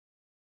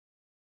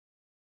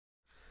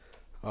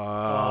Hey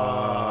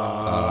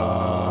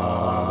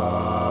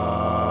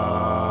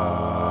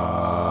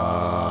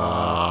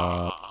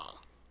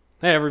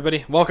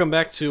everybody, welcome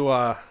back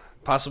to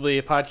possibly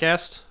a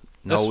podcast.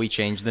 We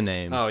changed the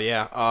name. Oh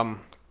yeah,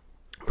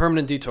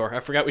 Permanent Detour.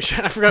 I forgot we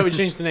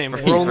changed the name.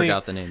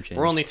 Forgot the name change.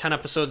 We're only 10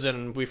 episodes in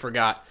and we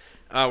forgot.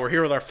 We're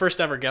here with our first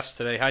ever guest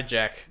today. Hi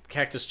Jack,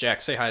 Cactus Jack.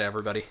 Say hi to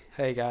everybody.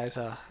 Hey guys,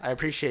 I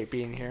appreciate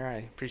being here. I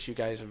appreciate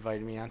you guys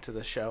inviting me onto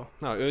the show.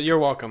 No, you're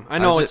welcome. I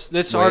know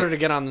it's harder to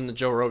get on than the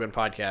Joe Rogan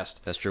podcast.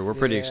 That's true. We're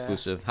pretty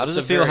exclusive. How does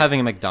It's it feel having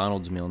a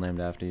McDonald's meal named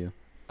after you?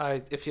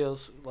 It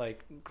feels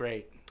like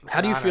great. It's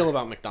How do an you honor. feel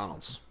about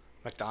McDonald's?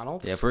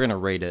 McDonald's? Yeah, if we're gonna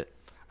rate it.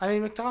 I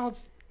mean,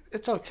 McDonald's,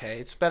 it's okay.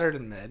 It's better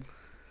than mid.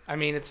 I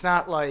mean, it's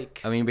not like...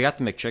 I mean, we got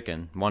the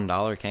McChicken.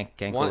 $1 can't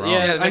go wrong.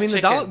 Yeah, the I mean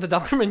McChicken. the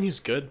dollar menu's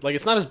good. Like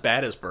it's not as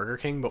bad as Burger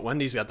King, but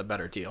Wendy's got the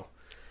better deal.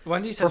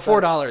 Wendy's For has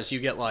 $4, you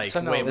get like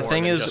So no, way the more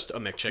thing than is, just a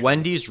McChicken.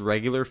 Wendy's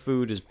regular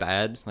food is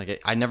bad. Like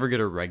I never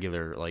get a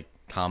regular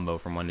combo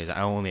from Wendy's.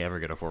 I only ever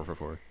get a 4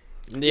 for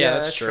 $4. Yeah,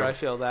 that's true. I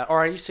feel that.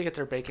 Or I used to get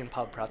their bacon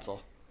pub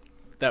pretzel.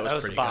 That was That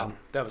was pretty bomb.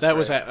 good. That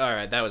was all great.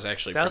 right. That was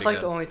actually That was pretty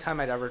like good. the only time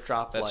I'd ever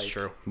dropped That's like...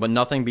 true. But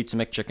nothing beats a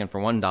McChicken for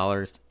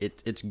 $1.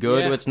 It's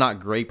good. Yeah. It's not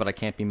great, but I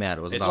can't be mad.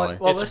 It was It's $1. like,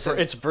 Well, it's listen.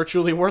 it's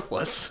virtually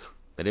worthless.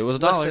 But it was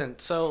 $1. Listen,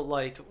 so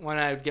like when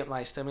I would get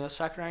my stimulus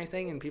check or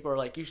anything and people are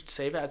like, you should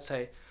save it, I'd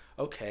say,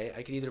 okay,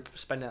 I could either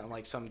spend it on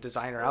like some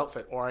designer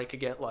outfit or I could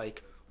get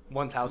like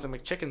 1,000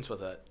 McChickens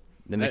with it.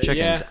 The McChickens,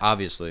 yeah.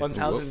 obviously.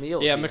 1,000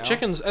 meals. Yeah, you know?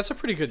 McChickens. That's a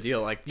pretty good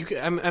deal. Like you could,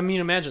 I mean,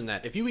 imagine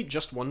that. If you eat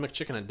just one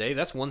McChicken a day,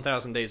 that's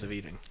 1,000 days of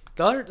eating.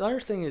 The other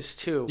thing is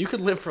too. You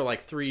could live for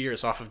like 3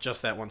 years off of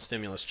just that one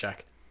stimulus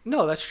check.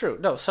 No, that's true.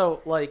 No,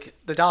 so like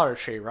the Dollar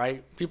Tree,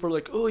 right? People are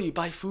like, oh, you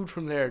buy food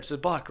from there, it's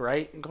 $1,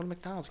 right? And go to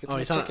McDonald's, get the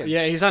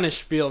McChicken. He's on his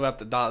spiel about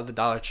the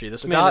Dollar Tree.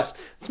 This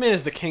man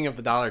is the king of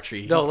the Dollar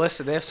Tree. No,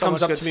 listen, they have so Comes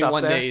much up good to me stuff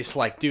one there. day. He's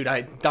like, dude,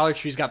 Dollar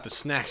Tree's got the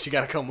snacks. You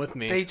got to come with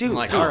me. They do. I'm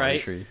like, dude. all right.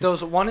 Tree.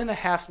 Those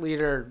 1.5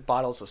 liter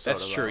bottles of soda.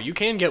 That's true. though. You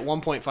can get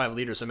 1.5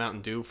 liters of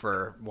Mountain Dew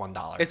for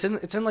 $1.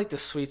 It's in like the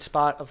sweet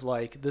spot of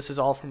like this is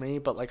all for me,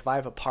 but like if I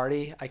have a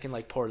party, I can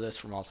like pour this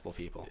for multiple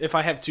people. If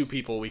I have 2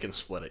 people, we can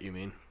split it. You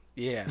mean?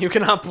 Yeah. You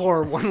cannot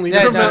pour 1 liter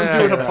Yeah, of no, Mountain no,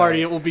 Dew no, at a no, party.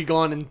 no. It will be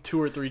gone in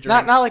 2 or 3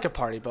 drinks. Not like a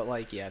party, but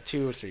like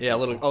 2 or 3. Yeah,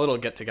 a people. little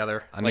get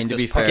together. I mean, like to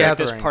this be fair- like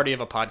this Gathering. party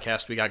of a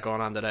podcast we got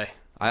going on today.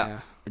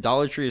 Yeah.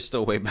 Dollar Tree is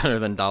still way better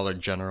than Dollar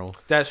General.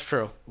 That's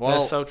true. Well,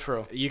 That's so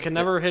true. You can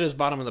never hit his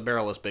bottom of the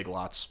barrel as Big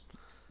Lots.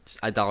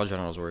 Dollar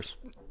General is worse.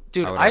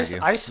 Dude, I would I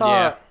argue. saw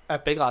Yeah.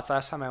 at Big Lots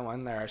last time I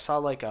went there. I saw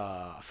like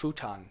a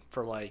futon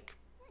for like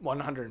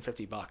 $150,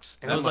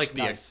 and That it was must like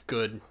be nice. a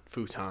good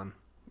futon.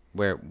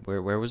 Where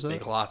was that?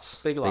 Big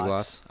Lots. Big Big Lots.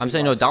 Lots. I'm Big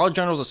saying Lots. no. Dollar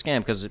General's a scam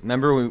because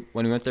remember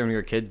when we went there when we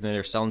were kids and they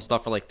were selling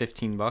stuff for like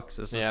 $15.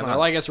 It's Yeah, not. they're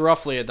like it's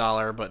roughly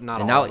 $1, but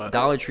not and all now of it.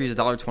 Dollar Tree's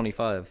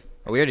 $1.25.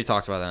 Oh, we already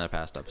talked about that in the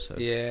past episode.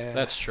 Yeah,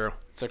 That's true.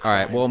 It's a All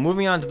right. crime. Well,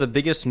 moving on to the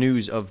biggest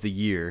news of the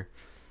year: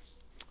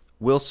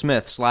 Will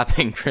Smith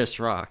slapping Chris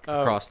Rock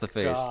across the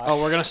face. God.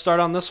 Oh, we're gonna start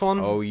on this one.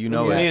 Oh, you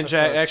know Yeah. Me it. and of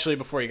Jack. course. Actually,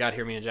 before you got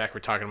here, me and Jack were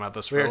talking about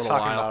this for we a were little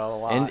talking while. about it a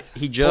lot. And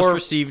he just Poor-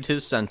 received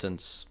his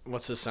sentence.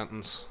 What's his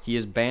sentence? He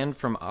is banned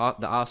from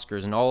the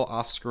Oscars and all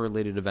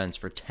Oscar-related events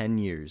for 10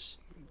 years.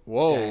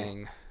 Whoa.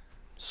 Dang.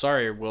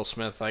 Sorry, Will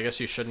Smith. I guess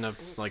you shouldn't have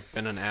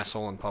been an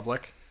asshole in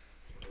public.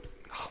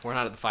 We're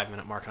not at the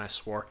 5-minute mark, and I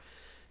swore.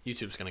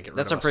 YouTube's gonna get rid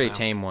That's of a us pretty now.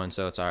 tame one,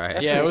 so it's all right.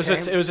 That's Yeah, it was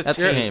pretty a it was a That's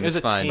tame, tame, it was a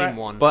it's fine. tame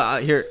one.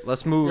 But here,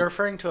 let's move. You're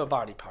referring to a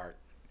body part.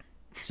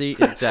 See,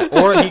 exactly.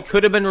 Or he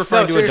could have been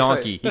referring to a seriously.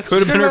 donkey. He That's- could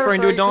have been you're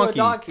referring to a referring donkey.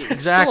 to a donkey.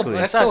 Exactly.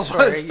 That's That's still-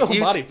 not it's still a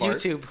body part.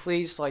 YouTube,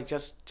 please, like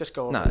just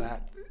go over No,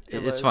 that.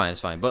 It's fine.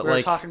 It's fine. But We're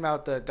like, talking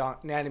about the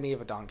anatomy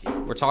of a donkey.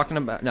 we're talking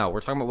about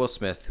Will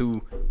Smith,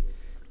 who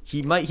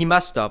he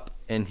messed up,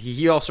 and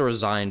he also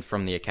resigned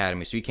from the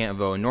Academy, so he can't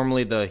vote. And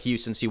normally,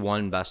 since he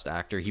won Best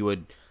Actor, he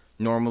would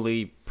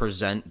normally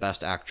present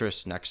Best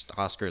Actress next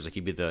Oscars, like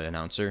he'd be the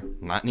announcer.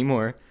 Not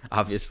anymore,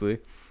 obviously.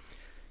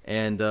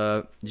 And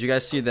did you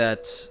guys see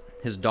that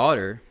his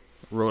daughter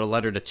wrote a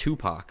letter to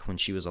Tupac when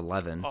she was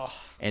 11,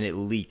 and it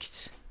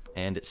leaked,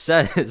 and it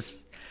says,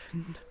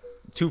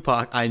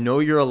 "Tupac, I know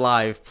you're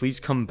alive. Please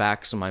come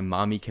back so my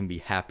mommy can be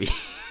happy."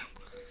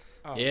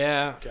 Oh,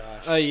 Yeah.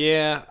 gosh.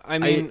 Yeah. I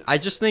mean, I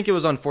just think it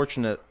was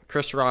unfortunate.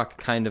 Chris Rock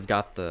kind of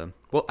got the.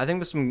 Well, I think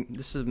this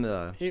is.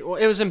 it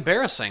was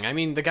embarrassing. I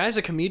mean, the guy's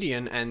a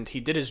comedian, and he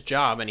did his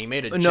job, and he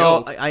made a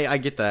No, joke. I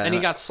get that. And he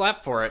got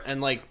slapped for it,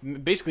 and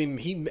basically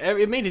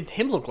it made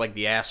him look like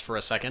the ass for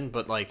a second.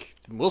 But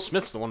Will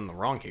Smith's the one in the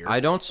wrong here.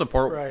 I don't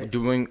support Right.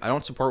 I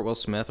don't support Will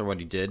Smith or what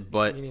he did,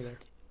 but Me neither.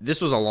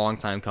 this was a long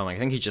time coming. I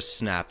think he just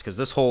snapped because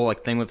this whole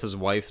thing with his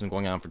wife has been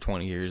going on for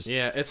 20 years.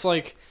 Yeah, it's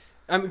like,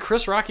 I mean,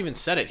 Chris Rock even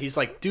said it. He's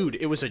like, dude,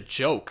 it was a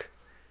joke.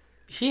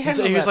 He He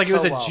was like, it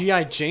was a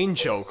G.I. Jane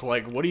joke.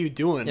 Like, what are you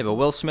doing? Yeah, but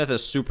Will Smith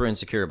is super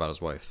insecure about his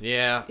wife.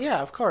 Yeah.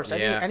 Yeah, of course.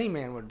 Yeah. Any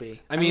man would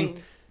be. I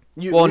mean,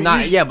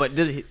 But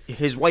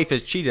his wife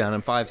has cheated on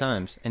him 5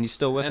 times, and he's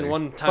still with and her.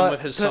 one time but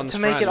with his to, son's to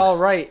make friend. it all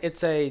right,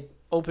 it's a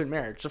open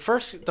marriage. The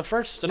first an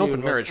dude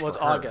open marriage was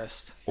for her.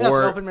 August. Yeah, it's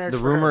an Or open marriage the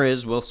for rumor her.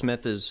 is Will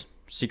Smith is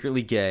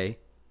secretly gay,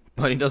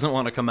 but he doesn't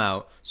want to come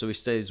out, so he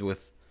stays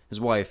with his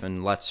wife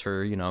and lets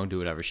her, do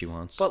whatever she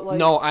wants. But like,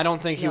 No, I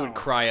don't think he no. would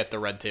cry at the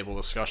red table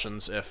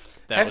discussions if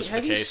that have, was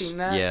have the you case. seen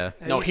that? Yeah.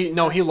 Have No, you seen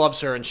that? he loves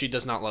her and she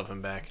does not love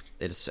him back.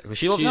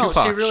 She loves No,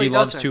 Tupac. she really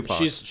loves doesn't. Tupac.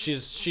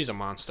 She's a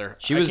monster.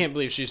 She I was- can't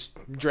believe she's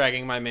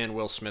dragging my man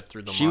Will Smith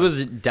through the She mud.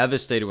 was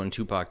devastated when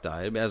Tupac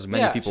died, as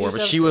many Yeah, people she were, was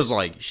but she was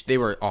like, they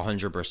were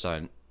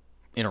 100%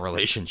 in a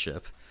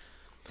relationship.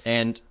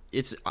 And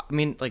it's, I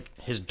mean, like,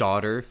 his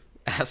daughter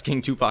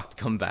asking Tupac to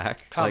come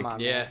back. Come like, on.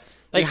 Yeah.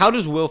 Like, how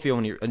does Will feel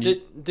when you're...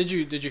 Did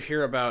you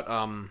hear about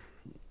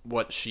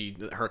what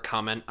her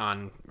comment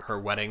on her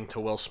wedding to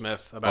Will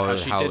Smith about Oh,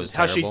 how it was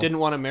how she terrible? didn't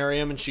want to marry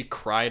him and she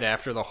cried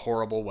after the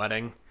horrible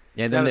wedding.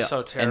 Yeah, That was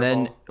so And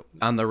then terrible.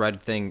 on the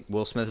red thing,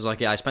 Will Smith is like,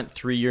 yeah, I spent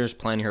 3 years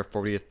planning her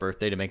 40th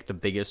birthday to make the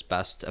biggest,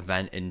 best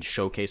event and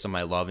showcase of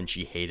my love, and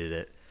she hated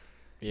it.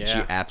 Yeah. She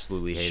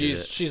absolutely hated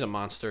it. She's a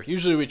monster.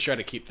 Usually we try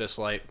to keep this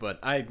light, but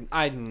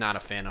I'm not a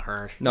fan of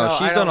her. No, I she's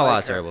don't done a lot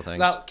like of her. terrible things.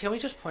 Now, can we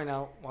just point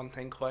out one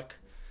thing quick?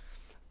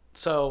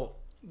 So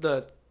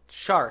the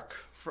shark,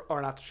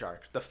 or not the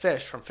shark, the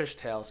fish from Fish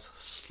Tales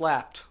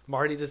slapped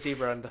Marty the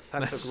zebra in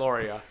defense of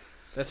Gloria.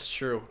 That's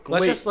true.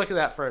 Let's Wait, just look at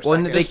that for a Well,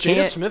 second. they does Jada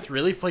can't- Smith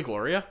really play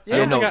Gloria? Yeah, I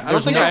don't no, think, I, don't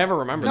there's think no- I ever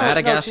remember No, that.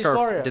 she's Madagascar.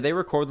 Gloria. Did they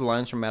record the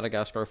lines from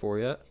Madagascar 4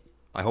 yet?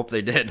 I hope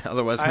they did.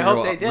 Otherwise, it's I gonna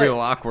hope be they did. real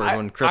awkward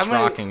when Chris I'm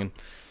gonna- Rocking and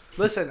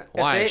Listen,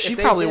 Why? If She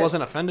they probably did-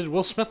 wasn't offended.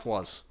 Will Smith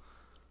was.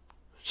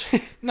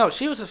 No,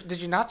 she was. Did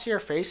you not see her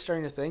face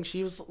during the thing?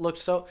 He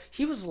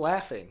was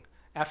laughing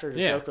after the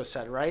Yeah. joke was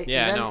said, right?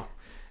 Yeah, And I then- know.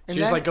 and She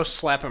was then- like, "Go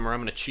slap him, or I'm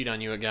gonna cheat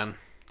on you again."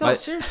 No, But-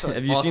 seriously.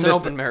 Have you Well, seen it's an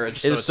open marriage,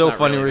 so it's it's so not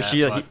funny really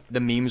where that, but- the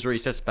memes where he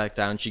sits back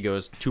down, she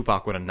goes,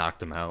 "Tupac would have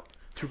knocked him out."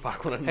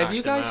 Tupac would have. Have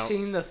you guys him out.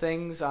 seen the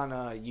things on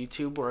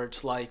YouTube where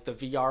it's like the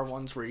VR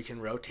ones where you can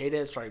rotate it?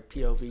 It's like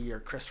POV or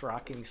Chris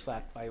Rock getting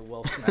slapped by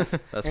Will Smith.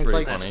 That's And it's pretty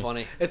like, That's funny.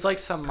 funny. It's like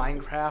some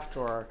Minecraft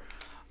or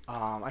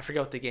I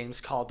forget what the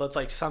game's called, but it's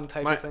like some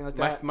type My, of thing like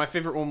that. my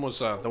favorite one was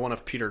the one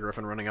of Peter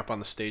Griffin running up on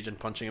the stage and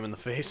punching him in the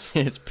face.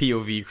 It's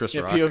POV Chris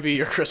Yeah, Rock. POV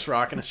or Chris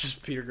Rock, and it's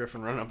just Peter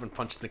Griffin running up and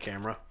punching the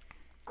camera.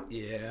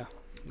 Yeah.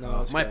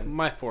 No, it's My good.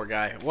 my poor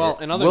guy. Well,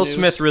 in other Will news,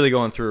 Smith really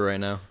going through it right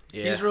now.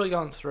 Yeah. He's really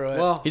going through it.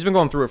 well. He's been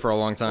going through it for a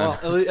long time.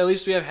 Well, at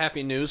least we have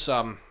happy news.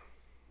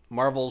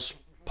 Marvel's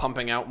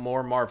pumping out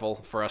more Marvel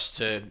for us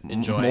to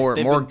enjoy. more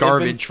They've more been- they've been-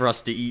 garbage for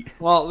us to eat.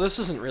 Well, this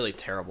isn't really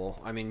terrible.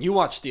 I mean, you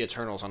watched the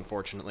Eternals,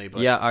 unfortunately,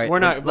 but Yeah, all right. we're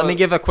not. Let me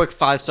give a quick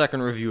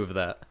 5-second review of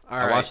that. All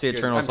I right, watched the good.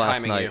 Eternals I'm last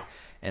timing night, you.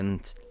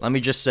 and let me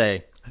just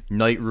say,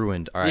 night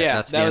ruined. All right, Yeah,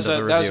 that's the that end was of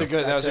the review. that was a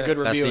good That's it.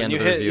 review, That's the and end you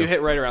of the hit review. you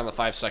hit right around the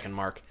 5-second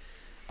mark.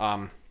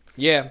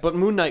 Yeah, but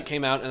Moon Knight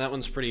came out, and that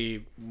one's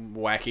pretty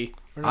wacky.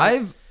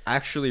 I've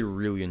actually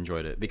really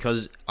enjoyed it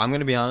because I'm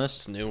gonna be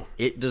honest, It's new.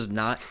 it does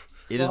not.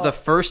 It is Well- the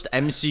first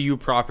MCU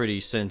property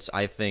since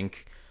I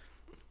think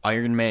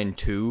Iron Man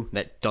 2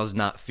 that does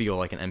not feel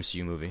like an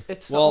MCU movie.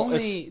 it's well,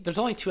 there's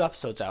only 2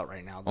 episodes out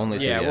right now. Though, Only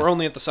right? two, Yeah, yeah. we're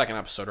only at the second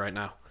episode right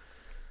now.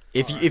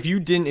 If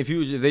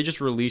they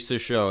just released the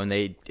show and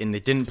they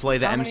didn't play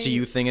the How many-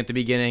 MCU thing at the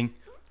beginning,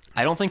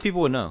 I don't think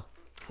people would know.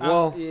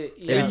 Well,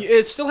 yeah.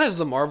 it still has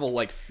the Marvel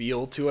like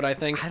feel to it. I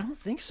think. I don't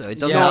think so. It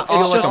does Yeah, not feel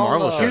it's like just- a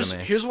Marvel show Here's to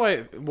me. here's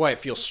why it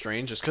feels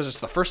strange is because it's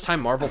the first time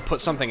Marvel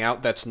put something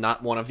out that's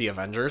not one of the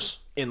Avengers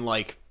in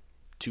like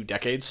 2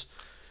 decades.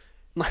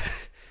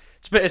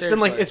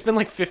 Seriously. It's been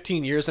like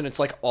 15 years and it's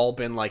like all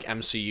been like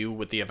MCU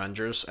with the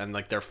Avengers and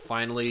like they're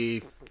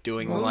finally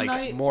doing Moon like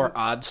Knight- more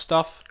odd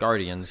stuff.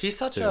 Guardians. He's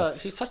such too.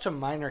 a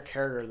minor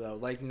character though.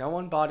 Like no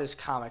one bought his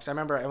comics. I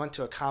remember I went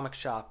to a comic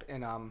shop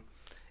in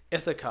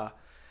Ithaca,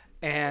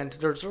 and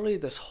there's literally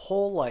this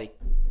whole like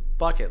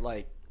bucket,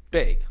 like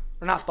big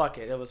or not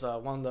bucket. It was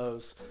one of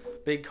those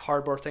big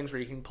cardboard things where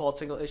you can pull out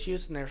single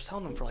issues, and they're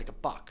selling them for like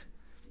 $1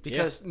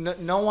 because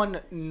no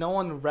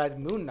one read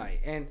Moon Knight,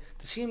 and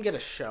to see him get a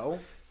show,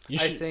 You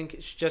I should- think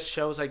it just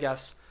shows, I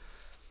guess,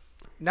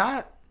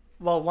 not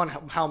well one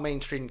how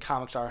mainstream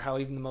comics are, how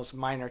even the most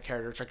minor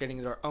characters are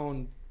getting their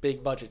own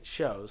big budget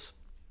shows,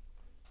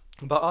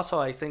 but also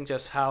I think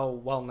just how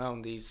well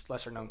known these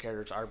lesser known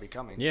characters are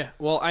becoming. Yeah,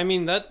 well, I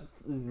mean that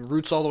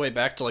roots all the way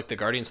back to like the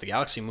Guardians of the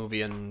Galaxy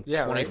movie in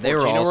Yeah, right. 2014 They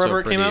were or also wherever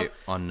it pretty came out.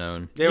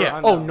 unknown. They were Yeah.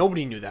 unknown. Oh,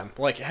 nobody knew them.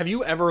 Like, have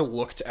you ever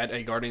looked at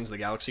a Guardians of the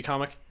Galaxy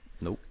comic?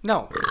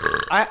 No,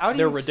 I would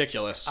They're even,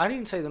 ridiculous. I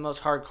didn't say the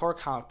most hardcore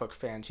comic book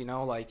fans. You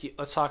know, like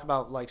let's talk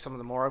about like some of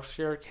the more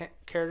obscure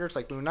characters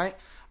like Moon Knight.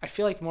 I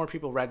feel like more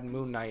people read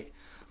Moon Knight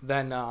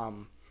than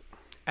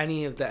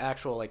any of the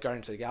actual like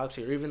Guardians of the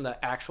Galaxy or even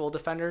the actual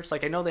Defenders.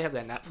 Like I know they have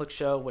that Netflix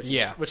show,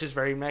 which is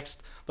very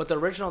mixed. But the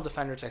original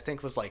Defenders, I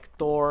think, was like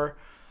Thor,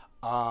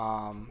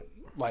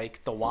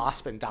 like the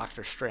Wasp and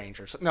Doctor Strange,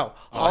 or no,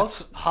 Hulk.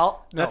 No,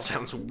 that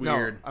sounds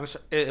weird. No, I'm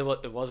sorry, it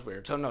was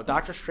weird. So no,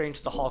 Doctor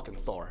Strange, the Hulk, and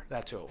Thor.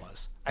 That's who it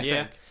was. I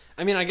Yeah, think.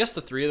 I mean, I guess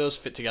the 3 of those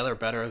fit together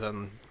better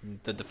than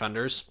the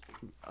Defenders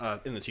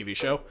in the TV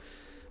show.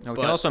 Now, we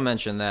But- can also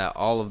mention that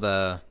all of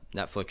the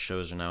Netflix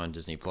shows are now on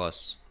Disney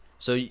Plus.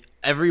 So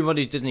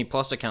everybody's Disney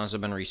Plus accounts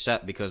have been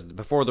reset because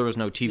before there was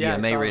no Yeah, I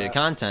TVMA saw rated that.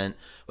 content,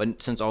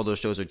 but since all those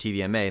shows are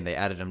TVMA, they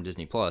added them to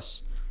Disney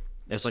Plus.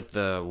 it's like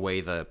the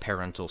way the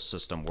parental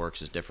system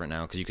works is different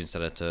now because you can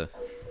set it to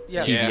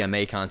Yeah.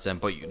 TVMA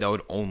content, but that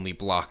would only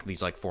block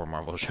these like 4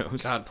 Marvel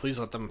shows. God, please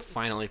let them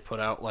finally put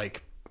out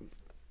like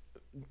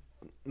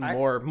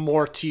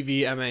more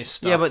TVMA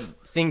stuff. Yeah,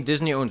 but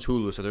Disney owns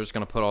Hulu, so they're just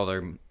gonna put all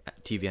their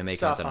TVMA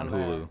Stuff content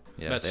on on Hulu.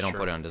 Yeah, That's they don't true.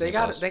 put it on Disney They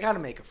got Plus. they got to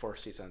make a 4th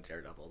season of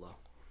Daredevil though.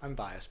 I'm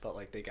biased, but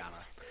like they gotta.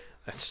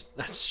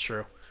 That's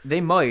true.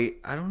 They might.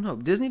 I don't know.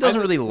 Disney doesn't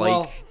really like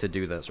well- to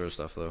do that sort of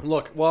stuff, though.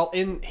 Look, well,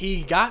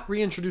 he got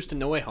reintroduced in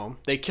No Way Home.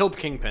 They killed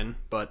Kingpin,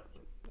 but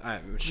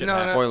shit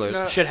happens.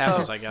 Spoilers. Shit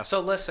happens, I guess.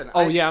 So listen.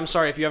 Oh yeah, I'm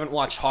sorry if you haven't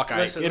watched Hawkeye.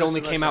 Listen, it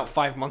only listen, came listen. out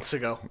 5 months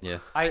ago. Yeah.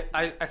 I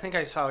think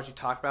I saw what you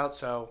talked about.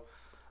 So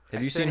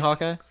Have I you seen think-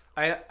 Hawkeye?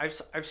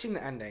 I've seen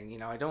the ending. You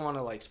know, I don't want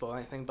to like spoil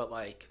anything, but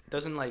like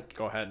doesn't like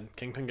Go ahead.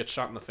 Kingpin gets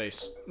shot in the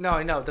face. no,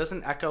 I know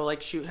doesn't Echo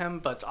like shoot him,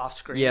 but it's off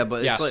screen. Yeah,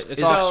 but Yes, it's like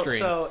it's is, off so, screen.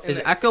 So in is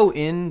the- Echo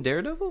in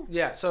Daredevil?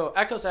 yeah, so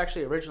Echo's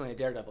actually originally a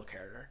Daredevil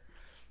character.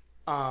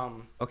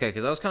 Okay,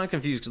 because I was kind of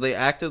confused because they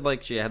acted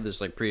like she had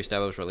this like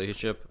pre-established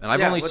relationship, and I've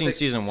Yeah, only with seen the-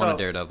 season 1 of so-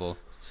 Daredevil.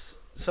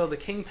 So the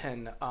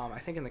Kingpin, I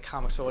think in the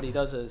comics, so what he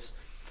does is,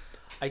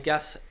 I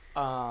guess,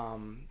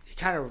 he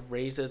kind of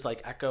raises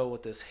like Echo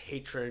with this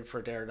hatred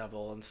for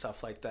Daredevil and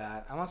stuff like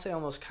that. I want to say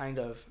almost kind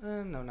of,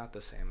 no, not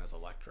the same as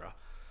Elektra,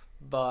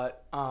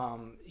 but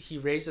he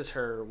raises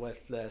her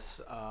with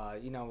this,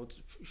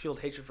 fueled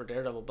hatred for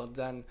Daredevil, but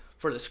then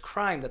for this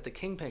crime that the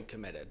Kingpin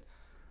committed,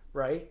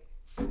 right?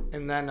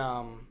 And then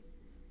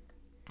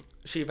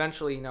she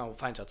eventually,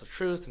 finds out the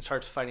truth and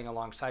starts fighting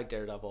alongside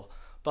Daredevil.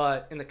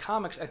 But in the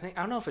comics, I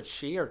don't know if it's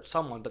she or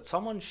someone, but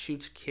someone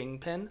shoots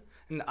Kingpin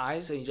in the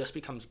eyes and he just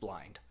becomes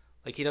blind.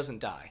 Like, he doesn't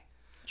die.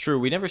 True,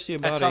 we never see a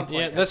body. some point.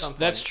 Yeah, at that's some point.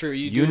 that's true.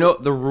 You know,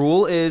 the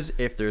rule is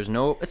if there's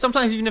no.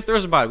 Sometimes even if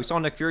there's a body, we saw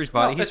Nick Fury's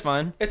body. No, He's it's-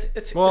 fine.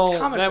 It's Well,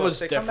 comic that books. was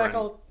They come back different.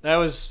 all- That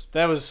was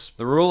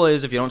The rule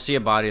is if you don't see a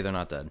body, they're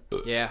not dead.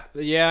 yeah.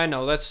 I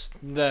know that's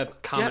the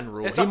common Yeah,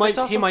 rule. it's He might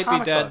also he might be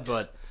comic dead,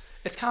 books. but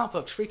It's comic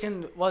books.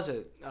 Freaking, was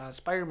it?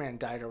 Spider-Man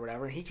died or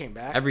whatever, and he came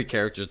back. Every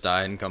character's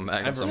died and come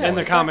back. At some in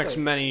the point. comics,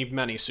 exactly.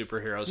 many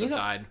superheroes You have know-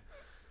 died.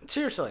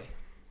 Seriously.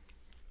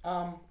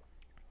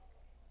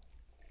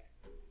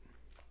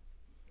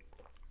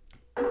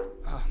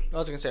 I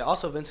was going to say,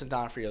 also Vincent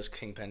D'Onofrio's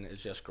Kingpin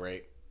is just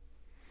great.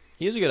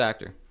 He's a good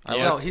actor.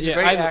 No, he's a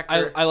great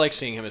actor. I like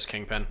seeing him as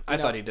Kingpin. I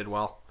know- thought he did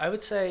well. I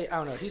would say, I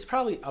don't know, he's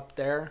probably up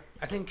there.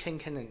 I think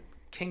Kingpin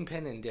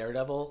and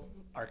Daredevil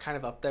are kind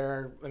of up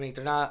there. I mean,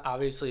 they're not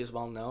obviously as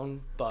well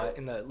known, but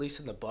at least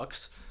in the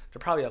books, they're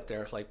probably up there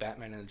with like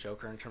Batman and the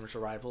Joker in terms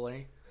of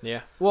rivalry.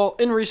 Yeah. Well,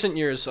 in recent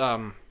years, I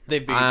don't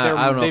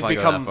know if I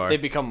go that far.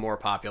 they've become more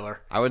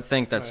popular. I would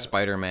think that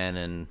Spider-Man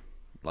and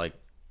like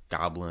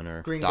Goblin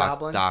or Green Doc,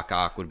 Goblin? Doc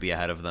Ock would be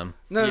ahead of them.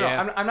 No,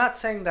 Yeah. I'm not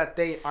saying that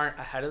they aren't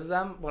ahead of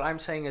them. What I'm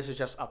saying is it's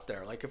just up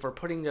there. Like if we're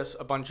putting just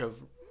a bunch of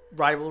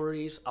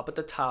rivalries up at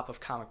the top of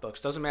comic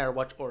books, doesn't matter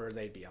what order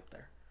they'd be up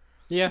there.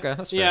 Yeah, Okay,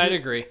 that's yeah, fair. I'd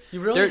agree.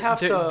 You really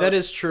have to- That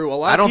is true. A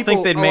lot I of don't people,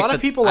 think they'd a make lot the.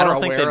 of people I are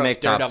don't think aware they'd make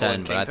of top Daredevil 10,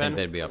 and but I think Kingpin.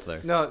 they'd be up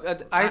there. No,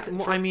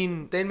 I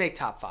mean, they'd make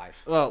top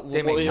 5. well,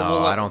 They well, make top No,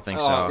 well, I don't think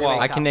so. well,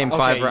 I can name top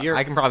five. 5. Okay, you're-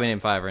 I can probably name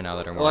 5 right now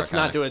that are more. let's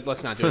not iconic. do it.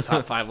 Let's not do a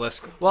top 5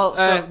 list. Well,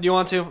 so- do you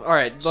want to? All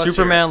right. Let's hear it.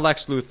 Superman,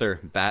 Lex Luthor,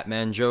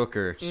 Batman,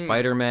 Joker, Mm.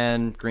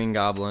 Spider-Man, Green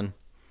Goblin.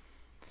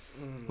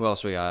 Who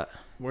else we got?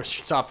 Where's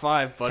your top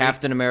 5, buddy?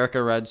 Captain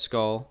America, Red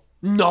Skull.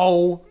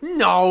 No,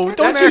 don't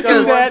That's you a good do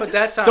one, that. but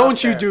that's not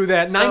Don't you fair. do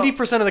that. So-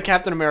 90% of the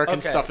Captain American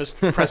Okay. stuff is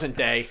present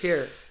day.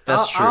 Here.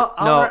 That's true.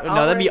 No, that'd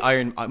rank- be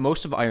Iron.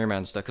 Most of Iron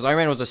Man stuff, because Iron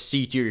Man was a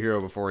C-tier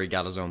hero before he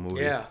got his own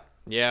movie. Yeah.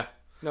 Yeah.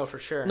 No, for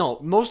sure. No,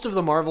 most of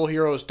the Marvel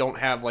heroes don't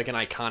have like an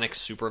iconic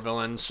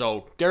supervillain.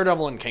 So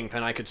Daredevil and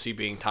Kingpin, I could see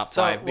being top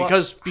So, 5 well,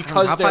 because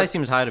Top they're- 5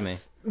 seems high to me.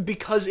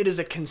 because it is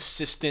a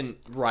consistent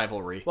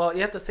rivalry. Well,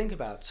 you have to think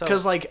about it. So,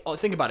 Because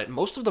think about it,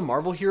 most of the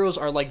Marvel heroes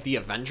are like the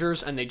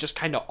Avengers, and they just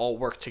kind of all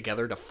work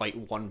together to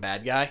fight one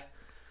bad guy.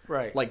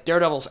 right. Like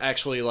Daredevil's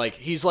actually like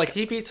he's like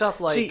he beats up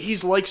like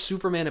he's like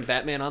Superman and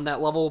Batman on that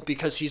level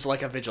because he's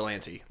like a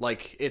vigilante.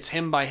 Like it's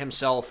him by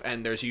himself,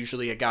 and there's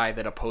usually a guy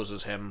that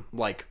opposes him.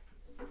 Like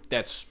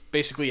that's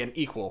basically an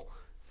equal,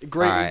 All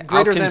right,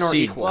 greater I'll than or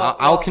concede. equal. Well,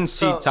 I'll well,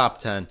 concede so- top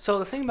 10. So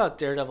the thing about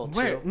Daredevil too.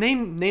 Where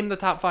name the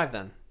top 5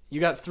 then? You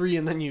got 3,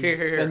 and then you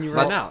Here. then you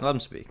Let- run out. Let him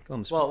speak.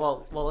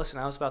 Well. Listen.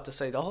 I was about to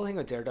say the whole thing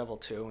with Daredevil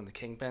 2 and the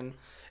Kingpin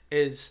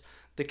is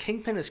the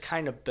Kingpin is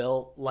kind of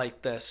built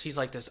like this. He's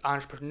like this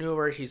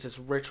entrepreneur. He's this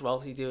rich,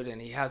 wealthy dude,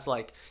 and he has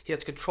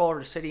control over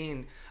the city.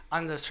 And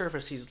on the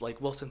surface, he's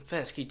like Wilson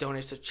Fisk. He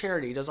donates to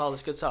charity. He does all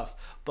this good stuff,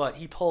 but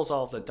he pulls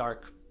all of the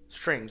dark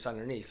strings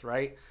underneath,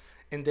 right?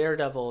 And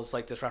Daredevil is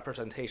like this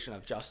representation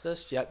of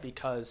justice. Yet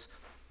because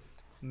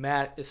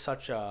Matt is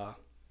such like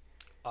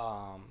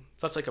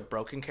a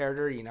broken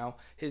character,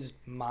 his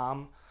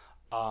mom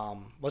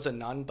was a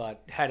nun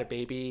but had a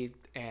baby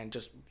and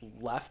just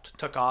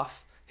took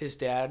off. His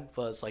dad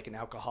was like an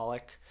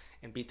alcoholic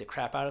and beat the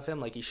crap out of him.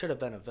 Like he should have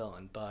been a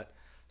villain, but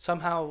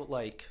somehow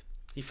like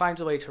he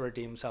finds a way to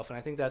redeem himself, and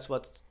I think that's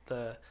what's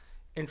the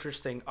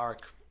interesting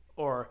arc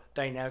or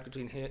dynamic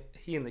between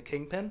he and the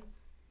Kingpin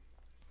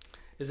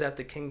is that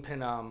the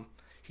Kingpin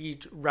he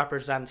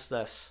represents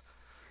this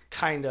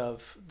kind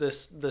of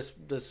this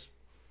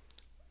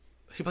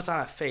he puts on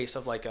a face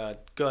of like a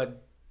good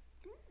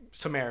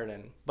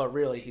Samaritan, but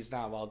really he's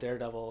not. While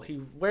Daredevil,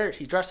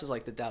 he dresses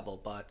like the devil,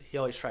 but he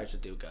always tries to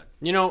do good.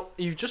 You know,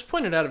 you've just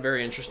pointed out a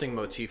very interesting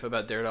motif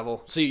about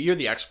Daredevil. See, you're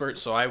the expert,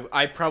 so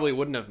I probably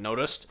wouldn't have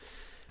noticed.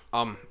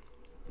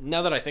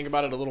 Now that I think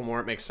about it a little more,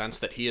 it makes sense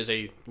that he is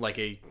a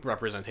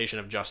representation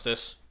of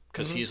justice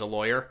because he's a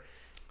lawyer.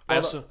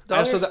 Well,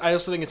 I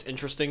also think it's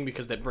interesting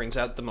because that brings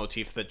out the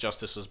motif that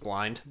justice is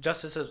blind.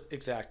 Justice is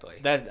exactly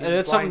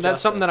That's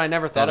something that I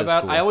never thought That is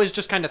about. cool. I always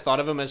just kind of thought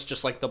of him as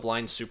just like the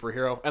blind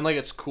superhero, and like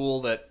it's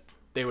cool that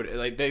they would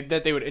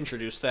that they would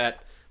introduce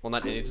that. Well,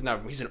 he's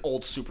an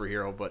old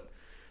superhero, but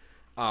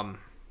I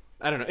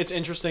don't know. It's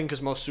interesting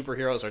because most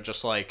superheroes are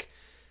just like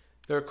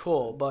they're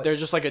cool, but they're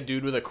just like a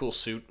dude with a cool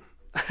suit.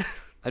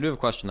 I do have a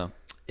question though.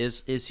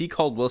 Is he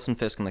called Wilson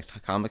Fisk in the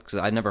comics? 'Cause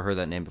I never heard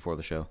that name before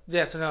the show.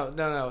 yeah. So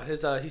no.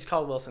 He's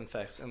called Wilson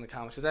Fisk in the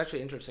comics. It's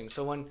actually interesting.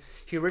 So when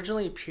he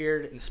originally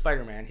appeared in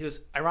Spider-Man, he was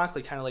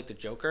ironically kind of like the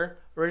Joker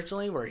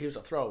originally, where he was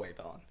a throwaway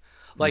villain.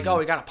 Like, oh,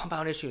 we got to pump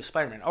out an issue of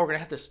Spider-Man. Oh, we're gonna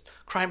have this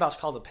crime boss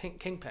called the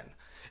Kingpin.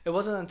 It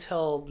wasn't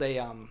until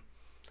they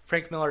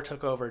Frank Miller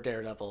took over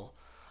Daredevil.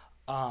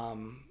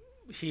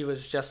 He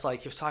was just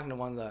like, he was talking to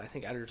one of the, I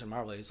think, editors of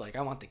Marvel. He's like,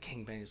 I want the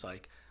Kingpin. He's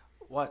like,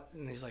 what?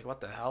 And he's like, what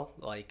the hell?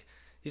 Like,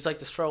 he's like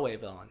this throwaway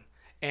villain.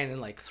 And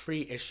in like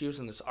 3 issues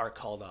in this arc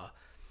called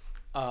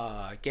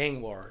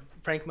Gang War,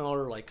 Frank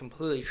Miller like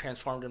completely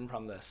transformed him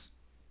from this,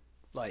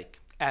 like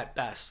at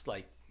best,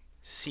 like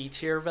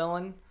C-tier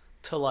villain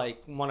to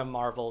like one of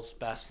Marvel's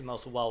best and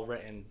most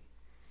well-written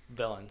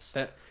villains.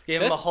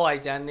 Gave him a whole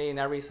identity and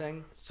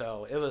everything.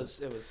 So it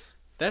was.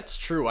 That's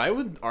true. I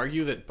would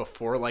argue that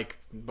before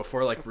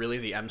really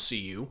the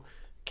MCU,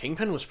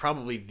 Kingpin was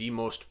probably the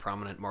most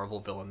prominent Marvel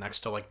villain next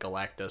to like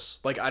Galactus.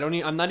 Like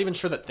I'm not even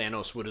sure that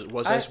Thanos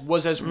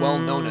was as well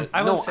known as.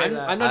 I wouldn't say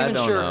that. I'm not I even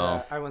don't sure.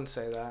 know. I wouldn't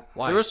say that.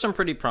 Why? There was some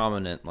pretty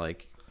prominent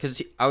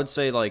because I would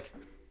say like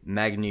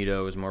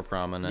Magneto is more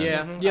prominent.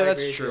 Yeah, I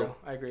that's agree with true. you.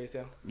 I agree with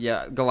you.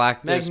 Yeah,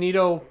 Galactus,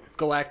 Magneto,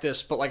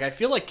 Galactus, but like I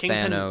feel like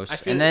Kingpin.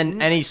 Thanos, and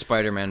then any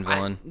Spider-Man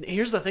villain.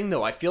 Here's the thing,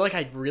 though. I feel like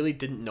I really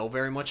didn't know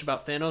very much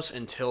about Thanos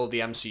until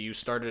the MCU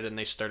started, and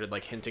they started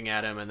like hinting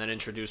at him and then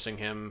introducing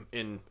him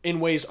in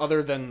ways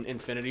other than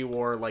Infinity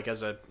War, like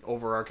as a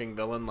overarching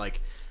villain.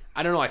 Like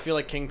I don't know. I feel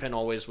like Kingpin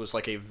always was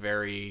like a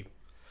very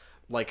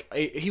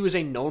he was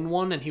a known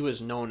one, and he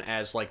was known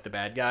as like the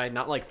bad guy,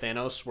 not like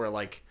Thanos, where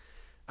like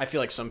I feel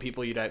like some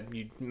people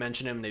you'd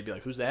mention him, they'd be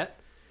like, "Who's that?"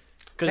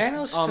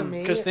 Thanos to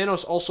me, because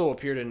Thanos also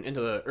appeared in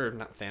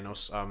not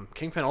Thanos.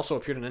 Kingpin also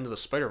appeared in Into the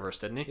Spider-Verse,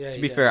 didn't he? Yeah, To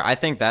be fair, I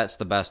think that's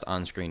the best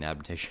on-screen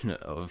adaptation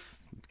of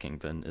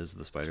Kingpin is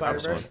the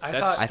Spider-Verse one.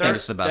 Spider-Verse. I think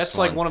it's the best That's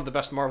one. like one of the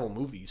best Marvel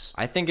movies.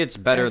 I think it's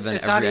better It's than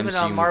not every even a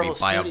MCU Marvel movie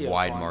by a Studios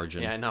wide one.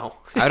 margin. Yeah, I know.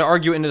 I'd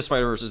argue Into the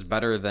Spider-Verse is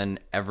better than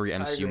every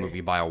MCU agree.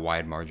 movie by a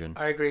wide margin.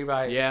 I agree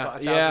by Yeah,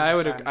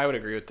 1,000%. I would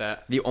agree with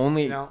that. The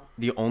only You know?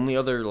 the only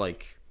other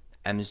like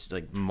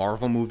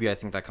Marvel movie I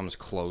think that comes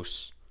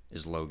close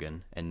is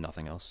Logan and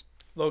nothing else.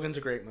 Logan's a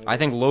great movie. I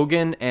think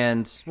Logan and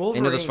Into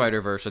Wolverine. the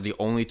Spider-Verse are the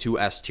only 2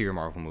 S-tier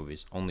Marvel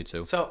movies. Only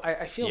 2. So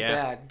I feel Yeah.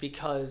 bad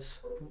because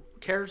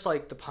characters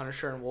like the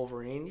Punisher and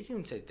Wolverine, you can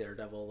even say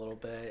Daredevil a little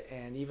bit,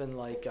 and even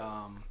like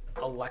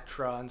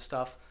Elektra and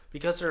stuff,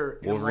 because they're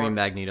in a Wolverine, more-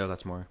 Magneto,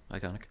 that's more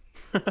iconic.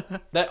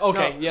 That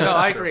okay? No, Yeah, no,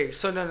 that's I true. agree.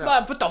 So no.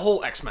 But the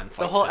whole X-Men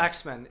fight. The whole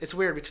X-Men. It's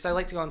weird because I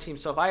like to go on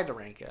teams. So if I had to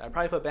rank it, I'd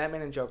probably put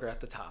Batman and Joker at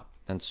the top.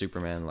 Then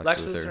Superman,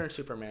 Lex Luthor. Luthor and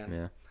Superman.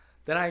 Yeah.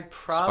 Then I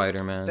probably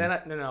Spider-Man.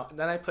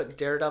 Then I put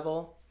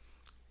Daredevil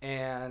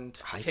and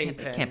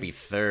Kingpin. It can't be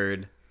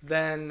third.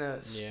 Then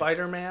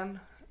Spider-Man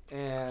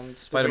and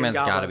Spider-Man's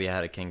got got to be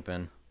ahead of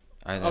Kingpin.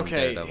 I think Okay,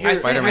 Daredevil. here's-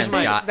 Spider-Man's here's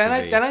my- got then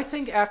to be. Then I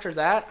think after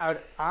that, I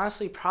would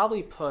honestly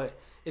probably put.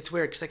 It's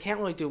weird because I can't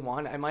really do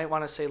one. I might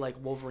want to say like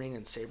Wolverine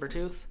and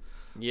Sabretooth.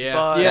 Yeah,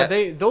 But- yeah.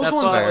 that's Those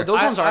fair.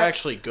 ones are I-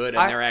 actually good,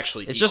 and they're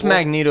actually. It's just equal.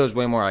 Magneto's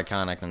way more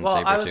iconic than Well,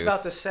 Sabretooth. I was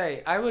about to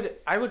say I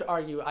would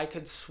argue I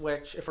could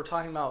switch if we're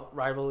talking about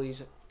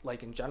rivalries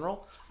like in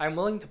general. I'm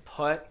willing to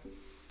put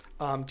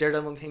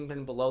Daredevil and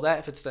Kingpin below that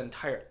if it's the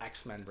entire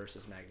X-Men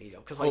versus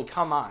Magneto. Because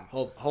come on.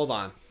 Hold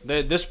on.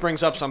 This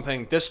brings up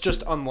something. This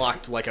just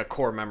unlocked like a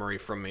core memory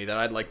from me that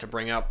I'd like to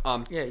bring up.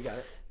 Yeah, you got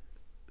it.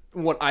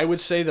 What I would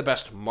say the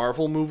best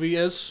Marvel movie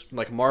is,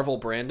 like Marvel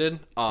branded,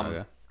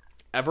 Okay.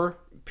 ever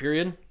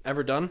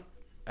done.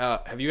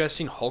 Have you guys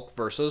seen Hulk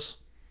versus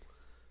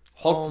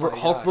Oh my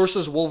Hulk gosh.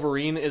 versus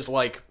Wolverine is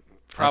like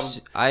probably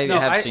I No,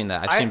 have I- seen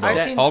that. I've I- seen I've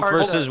both. seen Hulk parts of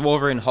versus it.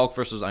 Wolverine, Hulk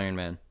versus Iron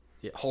Man.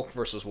 Hulk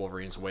versus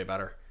Wolverine's way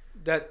better.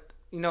 That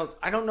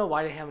I don't know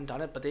why they haven't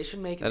done it, but they should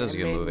make That an is a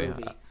good animated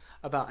movie.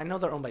 about. I know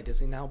they're owned by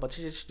Disney now, but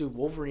they should do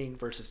Wolverine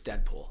versus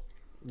Deadpool.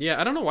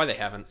 Yeah, I don't know why they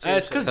haven't.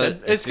 It's Seriously.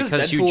 because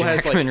because Hugh Deadpool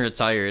has Jackman like.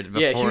 retired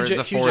Yeah, before, Hugh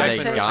before Jackman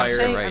they got retired.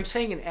 the I'm rights.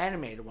 saying an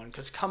animated one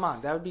because come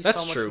on, that would be That's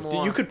so much true.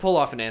 more. You could pull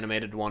off an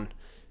animated one.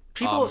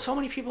 So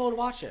many people would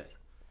watch it.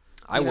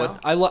 I You would. know?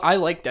 I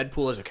like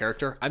Deadpool as a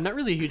character. I'm not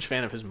really a huge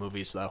fan of his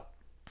movies though.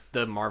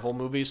 the Marvel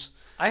movies.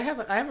 I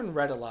haven't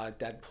read a lot of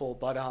Deadpool,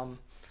 but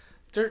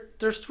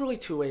there's really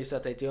two ways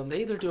that they do them.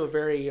 They either do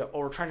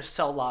or trying to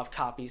sell a lot of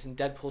copies, and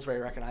Deadpool's very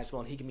recognizable,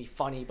 and he can be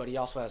funny, but he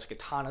also has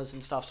katanas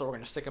and stuff, so we're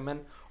gonna stick him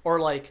in. Or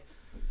like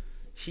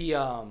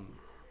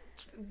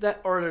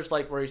there's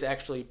like where he's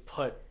actually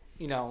put,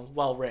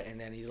 well written,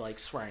 and he's like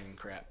swearing and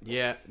crap.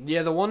 Yeah.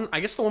 The one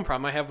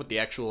problem I have with the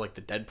actual like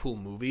the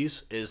Deadpool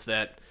movies is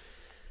that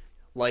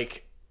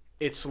like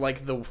it's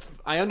like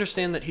I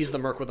understand that he's the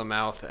merc with a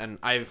mouth, and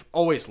I've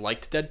always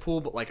liked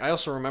Deadpool, but like I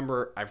also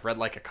remember I've read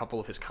like a couple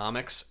of his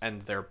comics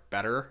and they're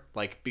better,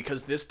 like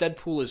because this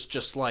Deadpool is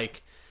just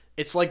like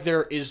it's like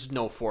there is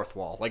no fourth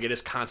wall, like it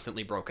is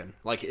constantly broken,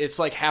 like it's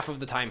like half of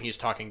the time he's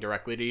talking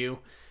directly to you,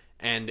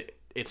 and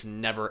it's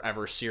never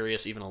ever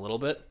serious even a little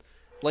bit,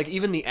 like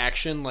even the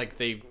action like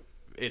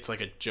it's like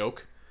a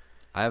joke.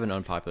 I have an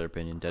unpopular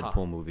opinion.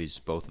 Deadpool movies,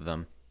 both of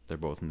them, they're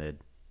both mid.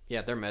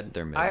 Yeah, they're mid.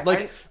 They're mid.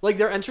 Like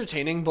they're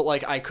entertaining, but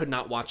like I could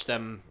not watch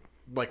them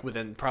like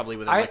within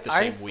like the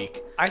same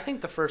week. I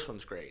think the first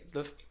one's great.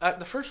 The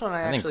first one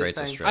I think actually great's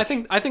a think.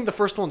 stretch. I think the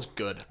first one's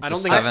good. I don't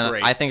It's think a it's 7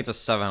 great. I think it's a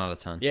 7 out of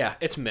 10. Yeah,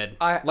 it's mid.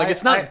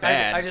 It's not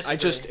bad.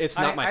 It's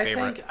not my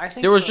favorite. I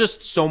think There was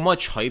just so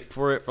much hype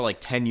for it for like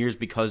 10 years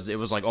because it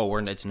was like,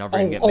 it's never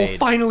gonna get made.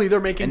 Finally they're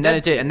making. And then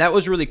it did, and that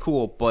was really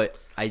cool. But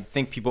I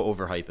think people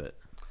overhype it.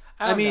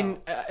 I mean,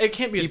 it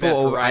can't be as People bad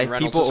for over- Ryan I-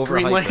 Reynolds people as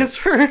Green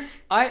overhype it. Lantern.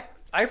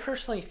 I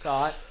personally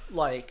thought,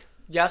 like,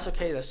 yes,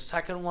 okay, the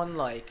second one,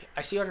 like,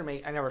 I see why they're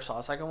making. I never saw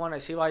the second one. I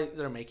see why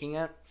they're making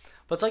it,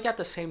 but it's like at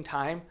the same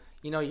time,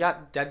 you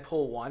got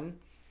Deadpool 1,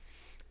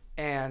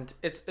 and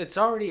it's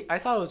already. I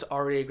thought it was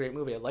already a great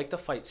movie. I liked the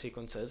fight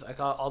sequences. I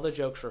thought all the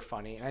jokes were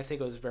funny, and I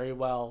think it was very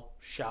well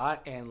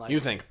shot and like. You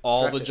think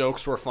all the directed.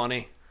 jokes were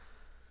funny?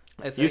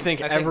 I You think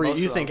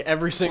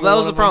every single. Well, that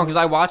was one the of problem them because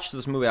I watched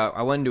this movie.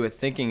 I went into it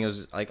thinking it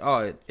was like,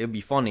 it'd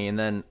be funny, and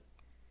then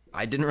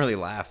I didn't really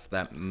laugh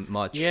that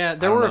much. Yeah, I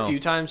there don't were know. a few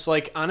times.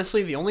 Like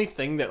honestly, the only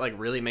thing that like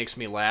really makes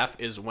me laugh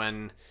is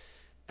when,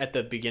 at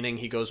the beginning,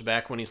 he goes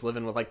back when he's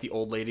living with like the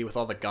old lady with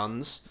all the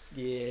guns.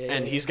 Yeah.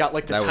 And he's got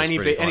like the That was tiny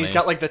pretty and he's funny.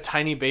 got like the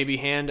tiny baby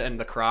hand and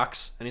the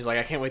Crocs, and he's like,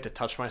 I can't wait to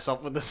touch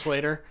myself with this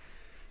later.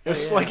 It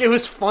was like it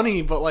was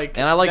funny, but like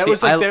And I like that the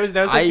was like that was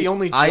like the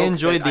only. Joke I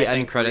enjoyed that the I end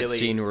think credit really-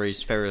 scene where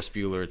he's Ferris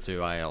Bueller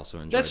too. I also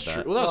enjoyed That's that.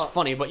 true. Well, that was Well-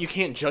 funny, but you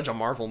can't judge a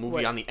Marvel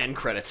movie on the end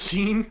credit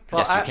scene.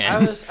 Well, Yes, you I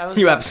can. was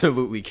You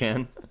absolutely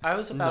can. I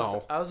was about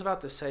No. I was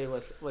about to say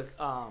with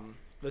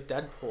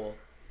Deadpool.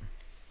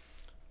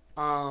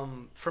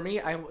 For me,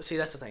 that's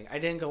the thing. I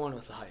didn't go in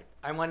with the hype.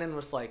 I went in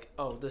with like,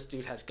 oh, this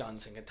dude has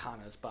guns and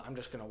katanas, but I'm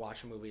just gonna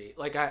watch a movie.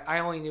 Like I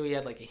only knew he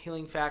had like a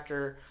healing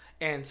factor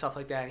and stuff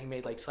like that. And he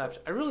made like slaps.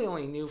 I really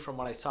only knew from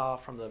what I saw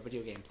from the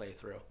video game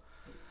playthrough.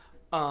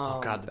 Oh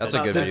God, That's a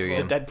about good video Deadpool.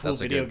 game. The Deadpool That's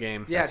a video good-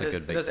 game. Yeah, That's a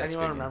good- does that's a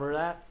anyone good game. remember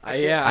that?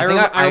 Yeah, I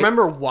think I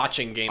remember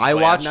watching gameplay. I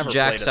I've watched never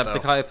played it, though.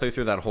 Jacksepticeye play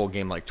through that whole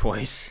game like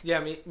twice.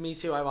 Yeah, me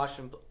too. I watched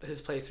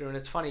his playthrough, and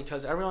it's funny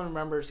because everyone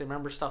remembers. They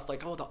remember stuff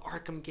like, oh, the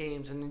Arkham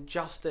games and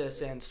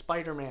Injustice and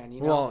Spider-Man.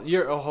 Well,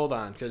 hold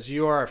on, because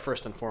you are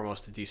first and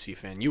foremost a DC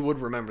fan. You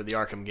would remember the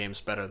Arkham games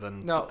better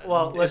than no.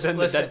 Well, listen,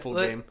 than the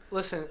Deadpool game.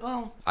 Listen,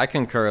 well, I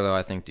concur though.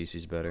 I think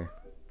DC's better.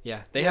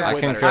 Yeah, they Yeah, have I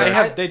way better.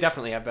 concur. They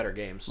definitely have better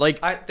games.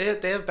 Like they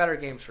have better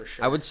games for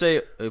sure. I would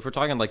say if we're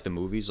talking like the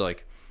movies,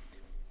 like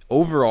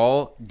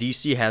overall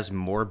DC has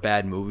more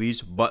bad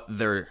movies, but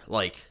they're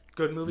like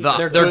good movies. the-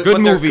 They're their good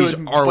movies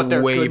are but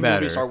their way good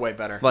better. Movies are way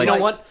better. Like- you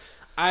know what?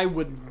 I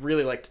would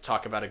really like to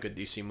talk about a good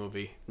DC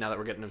movie now that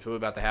we're getting into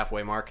about the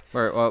halfway mark.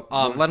 Right, well,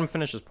 let him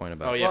finish his point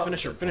about. Oh it. yeah, Well-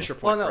 finish your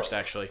point Well, no. first.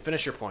 Actually,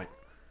 finish your point.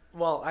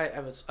 Well, I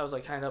was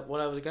like kind of what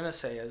I was gonna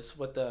say is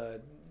with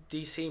the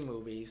DC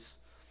movies.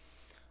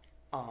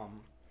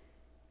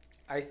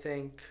 I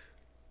think.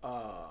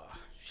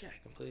 Shit, I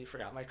completely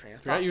forgot my train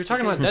of thought. You were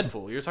talking about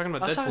Deadpool. You were talking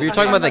about I was Deadpool. We were I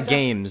talking was about the talking about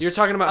games. You're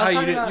talking about I how was you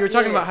talking didn't. about- You're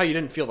talking yeah, about yeah. how you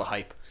didn't feel the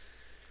hype.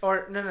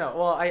 Or no.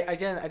 Well, I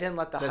didn't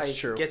let the That's hype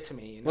true. get to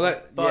me. You know?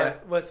 Well,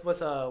 but with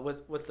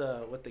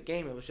the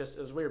game, it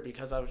was weird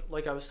because I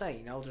was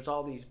saying, there's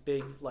all these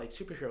big like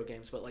superhero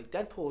games, but like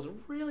Deadpool is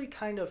really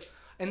kind of,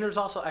 and there's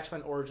also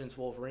X-Men Origins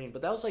Wolverine,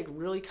 but that was like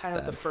really kind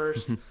of the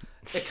first.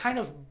 It kind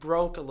of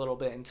broke a little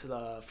bit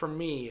into for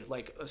me,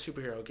 like a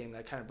superhero game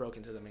that kind of broke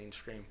into the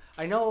mainstream.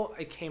 I know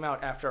it came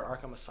out after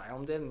Arkham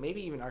Asylum did, and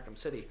maybe even Arkham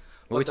City.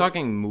 Are we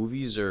talking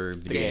movies or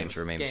video games. games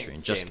or mainstream?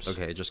 Games. Just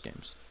okay, just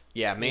games.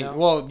 Yeah, Yeah.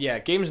 Well, yeah,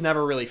 games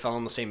never really fell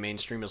in the same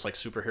mainstream as like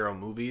superhero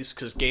movies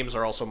because games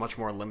are also much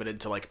more limited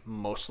to like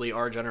mostly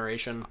our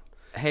generation.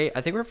 Hey, I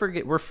think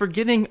we're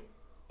forgetting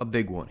a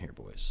big one here,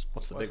 boys.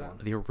 What's the What's big that?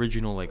 one? The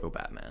original Lego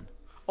Batman.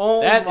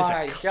 Oh That is a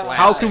my classic. god!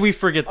 How could we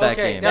forget that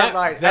Okay, game? never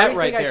mind. that Everything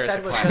right there I is said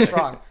a was classic. just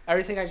wrong.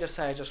 Everything I just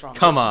said is just wrong.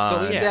 Come Listen, on.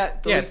 delete Yeah,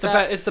 that. yeah, it's the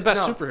delete it's the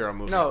best No, superhero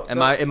movie. No,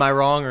 Am I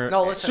wrong or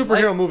No, listen.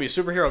 Superhero movie,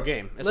 superhero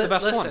game. It's the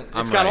best listen. one.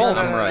 I'm It's got right. all of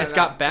I'm them. right. It's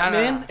got No, no, no,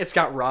 Batman, no. it's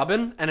got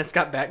Robin, and it's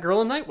got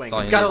Batgirl and Nightwing. all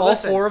It's you got need. all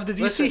Listen, four of the DC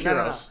listen, no, no,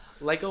 no. heroes.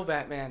 Lego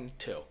Batman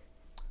 2.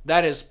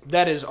 That is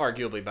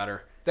arguably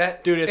better.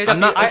 That Dude, it's it's got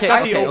the- I- it's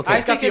got I the think open-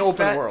 it's got the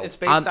open world. It's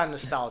based on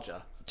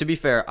nostalgia. to be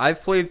fair,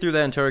 I've played through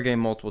that entire game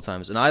multiple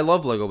times, and I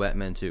love Lego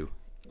Batman 2.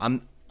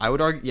 I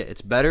would argue, yeah,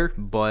 it's better,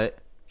 but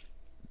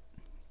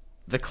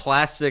the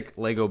classic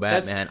Lego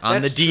Batman on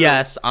the that's true.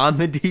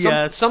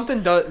 DS,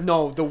 Something does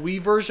no the Wii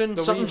version.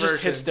 The Something Wii just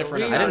version, hits the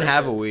different. Wii on I it. didn't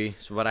have a Wii,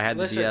 but I had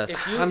Listen, the DS.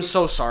 if you- I'm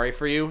so sorry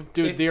for you,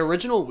 dude. It- The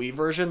original Wii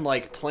version,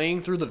 like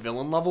playing through the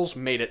villain levels,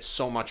 made it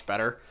so much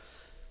better.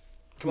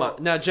 Come on,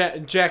 now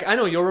Jack. I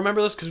know you'll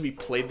remember this because we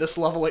played this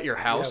level at your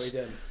Yeah, house. we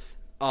did.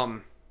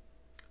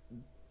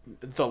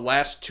 The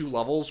last two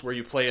levels where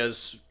you play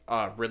as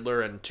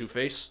Riddler and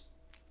Two-Face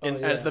as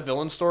yeah. the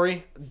villain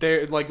story,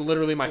 they're like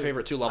literally my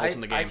favorite two levels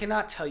in the game. I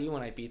cannot tell you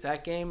when I beat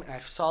that game, and I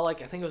saw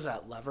like I think it was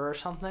that lever or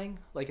something,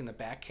 like in the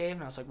back cave,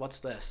 and I was like, "What's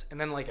this?"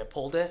 And then like I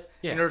pulled it,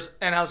 Yeah. and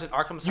I was in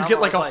Arkham Asylum. get,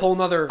 like, I was a whole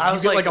nother- I you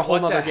was get, like, a whole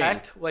 "What the nother game."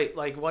 heck? Wait,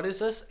 like what is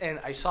this? And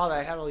I saw that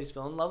I had all these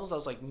villain levels. I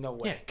was like, "No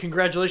way." Yeah,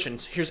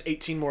 congratulations. Here's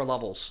 18 more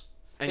levels,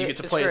 and you get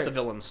to It's play as great. the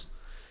villains.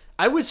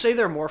 I would say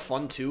they're more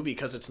fun too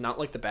because it's not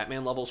like the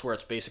Batman levels where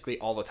it's basically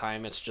all the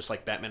time. It's just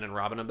like Batman and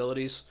Robin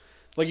abilities.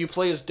 Like you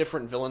play as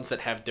different villains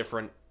that have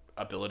different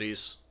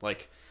abilities.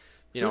 Like,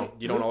 you know,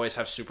 you don't always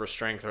have super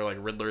strength or like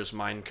Riddler's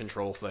mind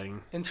control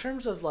thing. In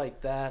terms of like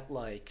that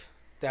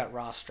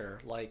roster,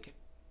 like,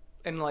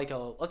 and like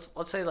let's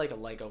say like a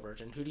Lego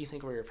version. Who do you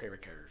think were your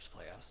favorite characters to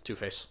play as?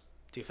 Two-Face.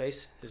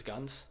 Two-Face, his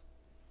guns.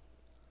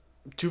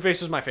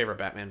 Two-Face is my favorite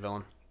Batman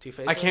villain.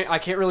 Two-Face. I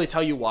can't really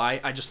tell you why.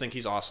 I just think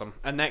he's awesome,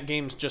 and that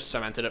game's just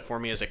cemented it for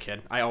me as a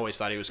kid. I always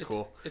thought he was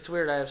cool. It's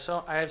weird. I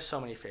have so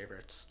many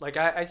favorites. Like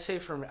I'd say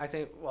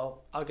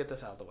I'll get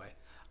this out of the way.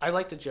 I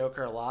like the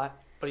Joker a lot,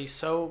 but he's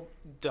so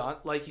done.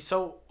 Like he's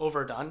so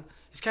overdone.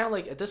 He's kind of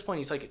like at this point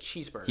he's like a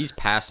cheeseburger. He's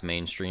past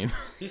mainstream.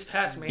 He's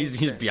past he's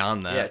mainstream.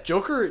 beyond that. Yeah,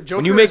 Joker.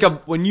 When you make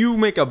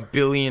 $1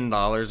 billion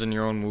in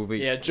your own movie,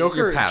 Yeah, you're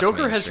Joker past has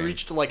mainstream.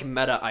 reached like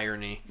meta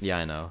irony Yeah,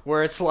 I know.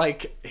 where it's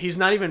like he's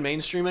not even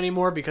mainstream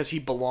anymore because he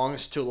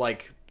belongs to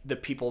like the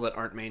people that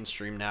aren't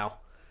mainstream now.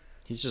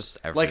 He's just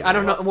everywhere. Like I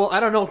don't know. Well, I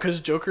don't know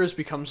because Joker has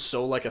become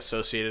so like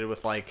associated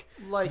with like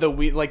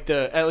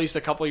at least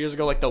a couple of years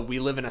ago like the We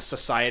Live in a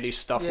Society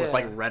stuff with Yeah.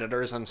 like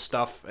Redditors and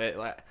stuff.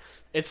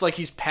 It's like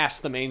he's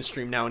past the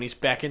mainstream now and he's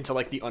back into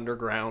like the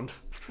underground.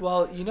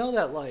 Well, you know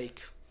that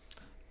like,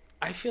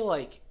 I feel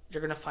like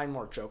you're gonna find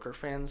more Joker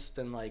fans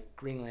than like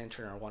Green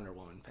Lantern or Wonder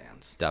Woman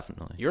fans.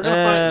 Definitely. You're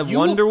gonna find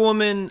Wonder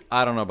Woman.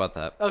 I don't know about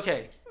that.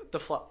 Okay, the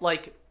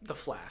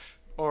Flash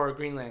or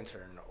Green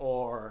Lantern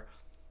or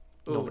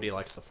Nobody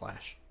likes the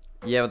Flash.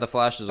 Yeah, but the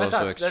Flash is That's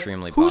also not- that's-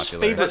 extremely Whose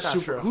popular. favorite That's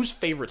not true. whose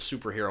favorite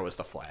superhero is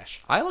the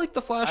Flash? I like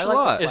the Flash I a like the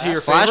lot. Flash. Is he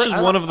your Flash favorite? is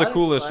I one like- of the I like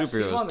coolest Flash. He's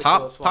one superheroes. of the Top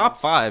coolest top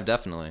ones. 5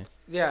 definitely.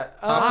 Yeah,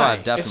 Top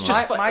 5 definitely. It's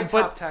just my but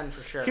top 10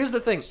 for sure. Here's the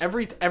thing: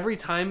 every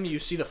time you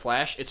see the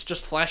Flash, it's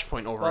just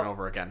Flashpoint over and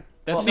over again.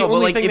 That's well, the No, but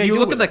only like thing if they you do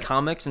look at with the it.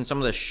 comics and some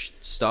of the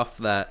stuff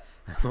that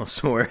I'm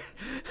sore.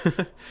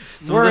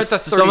 We're at the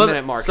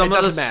 30-minute mark. Some It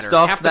of the doesn't matter.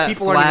 stuff Half the that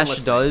people aren't even Flash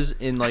listening. does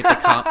in like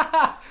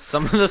the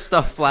some of the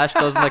stuff Flash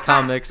does in the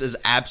comics is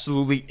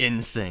absolutely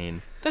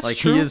insane. That's like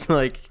true. he is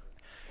like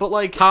But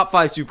like, top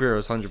 5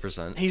 superheroes,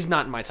 100%. he's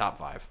not in my top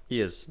 5.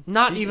 He is.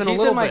 Not he's, even he's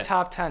a little in my bit.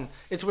 top 10.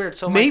 It's weird.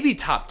 So Maybe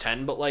top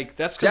 10, but like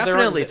that's because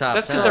Definitely top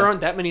That's 10. there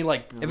aren't that many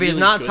like. If he's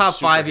not really top good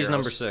 5, he's superheroes.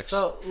 number 6.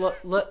 So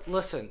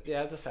listen,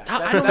 yeah, that's a fact. I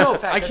That's don't a know.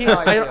 fact. I That's can't. how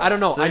I I don't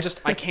know.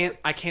 See?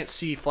 I can't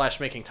see Flash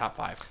making top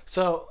 5.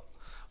 So,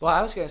 well,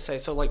 I was gonna say,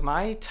 so like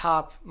my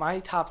top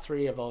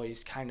 3 have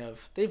always kind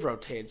of they've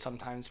rotated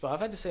sometimes, but I've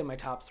had to say my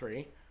top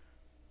 3.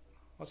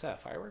 What's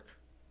that? Firework?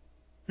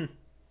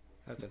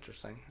 That's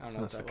interesting. I don't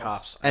know. That's the what that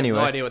cops. Anyway.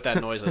 I have no idea what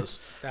that noise is.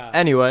 Was.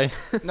 Anyway,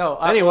 No.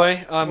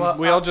 Anyway, well,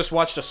 we all just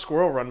watched a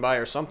squirrel run by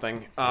or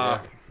something.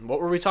 What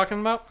were we talking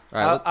about? all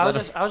right, I let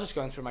was him- just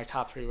going through my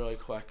top 3 really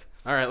quick.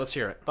 All right, let's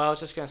hear it. But I was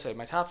just gonna say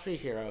my top 3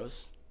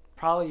 heroes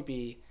probably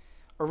be,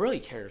 or really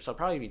characters. So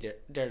probably be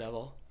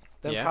Daredevil,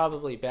 then Yeah.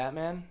 probably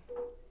Batman,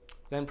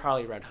 then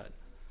probably Red Hood.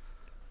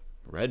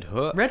 Red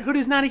Hood. Red Hood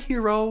is not a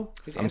hero.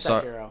 He's I'm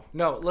sorry. anti-hero.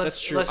 No,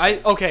 That's true. Listen.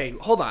 Okay,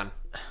 hold on.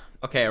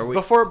 Okay, are we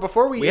Before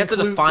we have to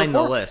include- define the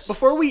before- list.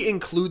 Before we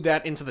include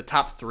that into the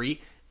top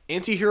 3,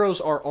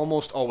 anti-heroes are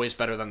almost always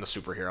better than the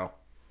superhero.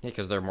 Yeah,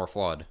 cuz they're more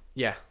flawed.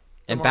 Yeah.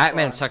 And more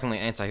Batman's flawed. technically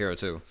anti-hero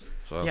too.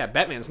 So Yeah,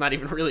 Batman's not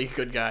even really a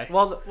good guy.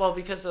 Well,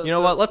 because of you know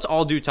what? Let's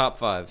all do top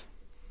 5.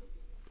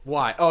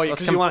 Why? Oh, yeah,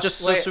 Let's because you want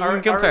just Wait, so we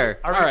can compare.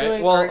 Are we All right.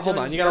 doing, Well, are we hold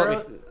doing on. You gotta let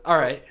hero- me. All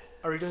right.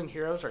 Are we doing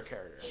heroes or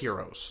characters?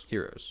 Heroes.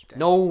 Heroes.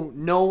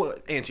 No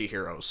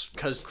anti-heroes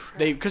because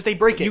they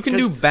break it. You can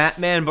 'cause- do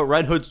Batman, but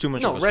Red Hood's too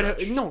much no of a Red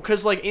stretch. no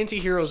because like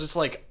anti-heroes. It's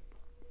like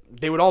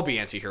they would all be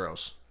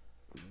anti-heroes,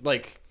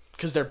 like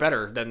because they're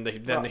better than the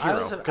Bro,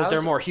 hero because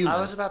they're more human.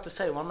 I was about to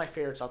say one of my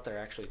favorites up there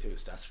actually too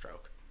is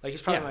Deathstroke. Like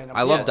he's probably Yeah. my number.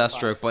 I love one.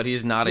 Deathstroke, but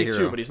he's not a Me hero.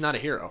 too, but he's not a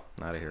hero.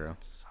 Not a hero.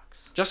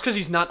 Just because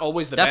he's not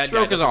always the bad guy.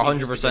 Deathstroke is doesn't mean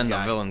he's 100% good the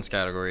guy. villains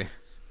category.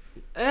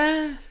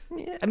 Eh,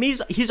 Yeah, I mean,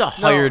 he's a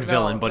hired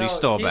villain, but he's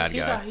still a bad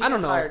he's guy. he's I don't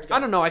a know. hired guy. I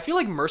don't know. I feel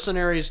like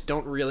mercenaries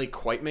don't really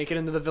quite make it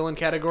into the villain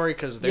category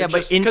because they're Yeah, but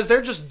just in- because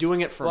they're just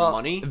doing it for Well,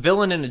 money.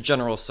 Villain in a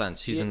general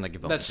sense, he's in the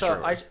villain that's So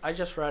category. I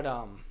just read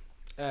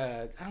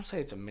I don't say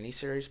it's a mini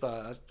series,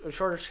 but a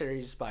shorter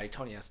series by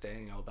Tony S.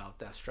 Daniel about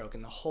Deathstroke,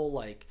 and the whole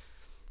like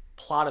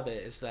plot of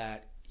it is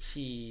that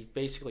he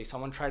basically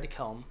someone tried to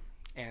kill him,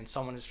 and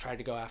someone has tried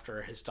to go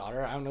after his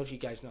daughter. I don't know if you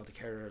guys know the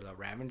character the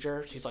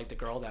Ravager. She's like the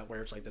girl that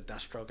wears like the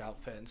Deathstroke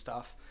outfit and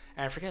stuff.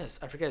 And I forget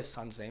his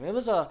son's name.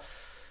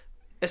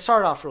 It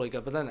started off really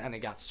good, but then and it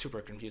got super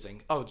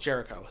confusing. Oh,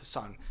 Jericho, his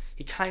son.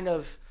 He kind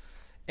of,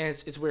 and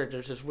it's weird.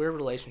 There's this weird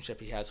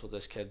relationship he has with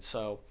this kid.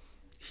 So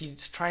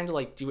he's trying to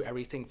like do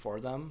everything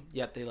for them,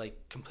 yet they like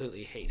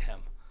completely hate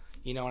him.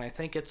 You know, and I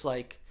think it's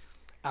like,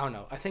 I don't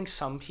know. I think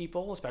some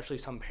people, especially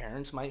some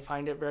parents, might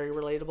find it very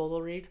relatable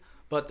to read.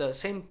 But the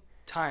same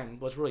time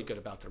was really good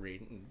about the read.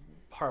 And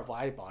part of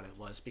why I bought it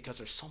was because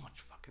there's so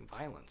much fucking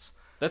violence.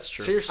 That's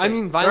true. Seriously, I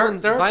mean,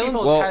 violence. there are Violence.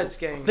 people's heads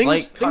getting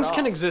Things cut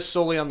can off. exist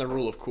solely on the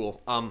rule of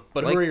cool. But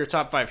Like- who are your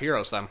top 5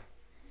 heroes then?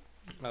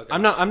 Okay.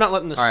 I'm not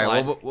letting this All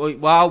slide. right.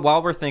 Well,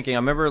 while we're thinking, I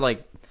remember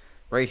like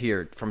right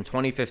here from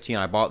 2015,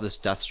 I bought this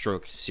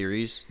Deathstroke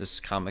series, this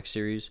comic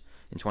series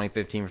in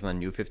 2015 from the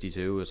New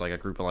 52. It was like a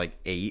group of like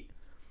 8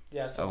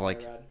 Yeah, that's of all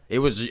like I read.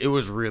 it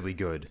was really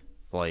good.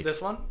 Like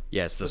This one?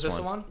 yeah, it's Was this this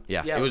the one?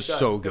 Yeah, Yeah, it was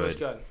so good. It was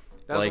good.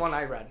 That was Like, the one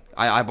I read.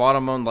 I bought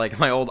them on like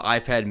my old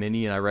iPad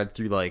Mini, and I read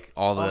through like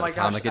all the Oh my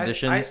comic gosh,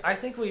 editions. I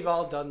think we've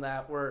all done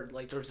that where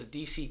like there's a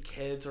DC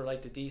Kids or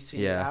like the DC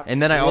yeah, app. and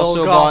then I Lil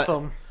also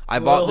Gotham. I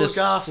bought Lil this.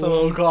 Gotham.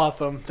 Little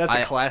Gotham. That's a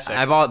I- classic.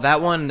 I bought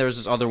that one. There's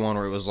this other one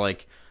where it was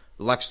like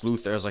Lex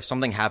Luthor. It was like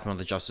something happened with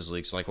the Justice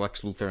League. So like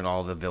Lex Luthor and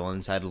all the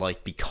villains had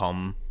like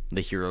become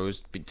the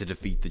heroes to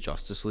defeat the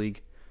Justice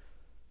League.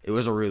 It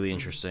was a really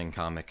interesting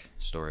comic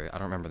story. I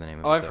don't remember the name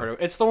of it. I've though. heard of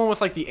it. It's the one with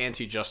like the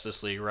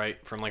anti-Justice League,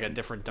 right? From like a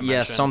different dimension.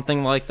 Yeah,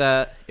 something like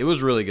that. It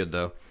was really good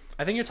though.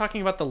 I think you're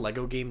talking about the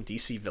Lego game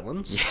DC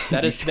Villains. Yeah,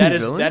 That is DC that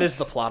Villains? is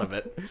the plot of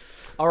it.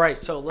 All right,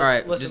 so listen, All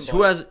right, listen, who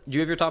boys. has? Do you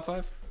have your top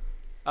 5?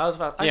 I was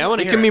about. Yeah, I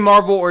want It to can hear be it.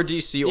 Marvel or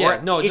DC, Yeah,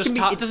 or no, it just can be.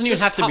 top- It doesn't even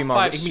just have to be top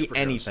Marvel. 5 It can be superheroes.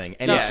 anything.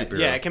 Any Yeah, superhero.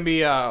 yeah, it can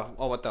be. What the hell's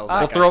We'll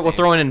that We'll guy's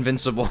throw name? in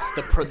Invincible.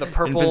 the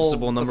purple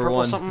Invincible number the purple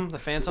 1. something, the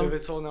Phantom.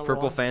 Invincible number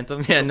Purple one.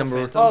 Phantom. Yeah, number.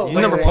 Phantom. Oh, He's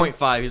wait, number wait.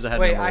 0.5. He's ahead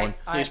Wait, number 1.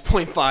 I He's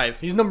 0.5.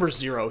 He's number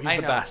 0. He's I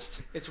the know.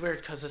 best. It's weird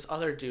because this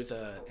other dude's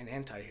an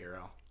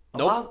anti-hero.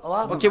 Nope. A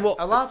lot of them Okay, are, well,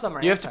 a lot of them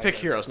are. You have to pick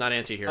anti-heroes. heroes, not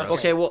anti-heroes.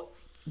 Okay, well,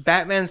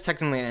 Batman's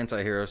technically an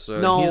anti-hero, so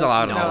No, he's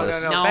allowed no, in all no,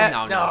 this. no, No, Bat-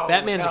 no. no,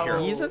 Batman's a no. hero.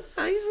 He's an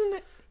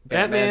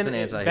Batman, Batman's an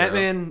anti-hero.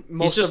 Batman,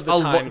 most he's just of the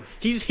time.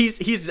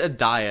 he's a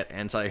diet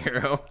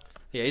anti-hero.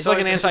 Yeah, he's So like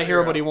an he's a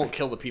anti-hero, superhero. but he won't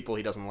kill the people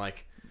he doesn't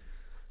like.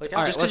 Like, All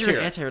right, Just let's because you're hear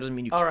an it. anti-hero doesn't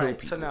mean you all kill right,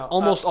 people. so no.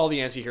 Almost all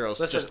the anti-heroes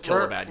listen, just kill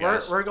the bad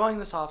guys. We're going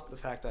this off the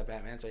fact that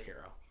Batman's a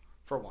hero,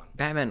 for one.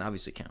 Batman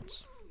obviously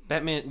counts.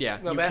 Batman, yeah,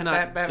 No, you Bat- cannot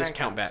Bat- Batman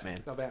discount counts.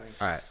 Batman. No, Batman.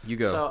 All right, you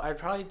go. So I'd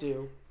probably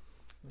do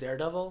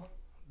Daredevil,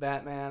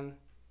 Batman.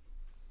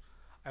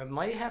 I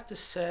might have to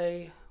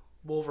say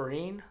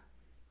Wolverine,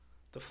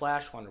 The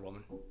Flash, Wonder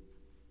Woman.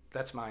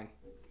 That's mine.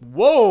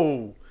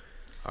 Whoa,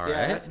 all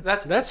Yeah, right.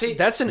 that's see, an Not see, bad,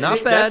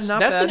 That's, not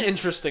that's bad. an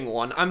interesting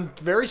one. I'm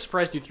very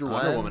surprised you threw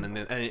Wonder I'm- Woman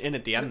in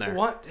at the end there.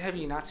 What have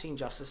you not seen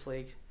Justice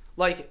League?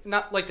 Like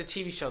not like the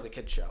TV show, the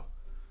kids show.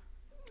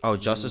 Oh,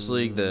 Justice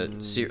League,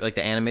 like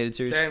the animated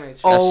series. The animated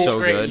That's show. Oh, She's so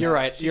great. good. You're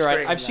right. She's You're right.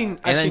 great in I've that. seen. And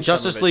then seen some of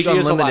Justice it. League She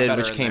is a lot Unlimited,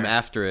 better which in came there.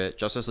 after it.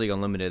 Justice League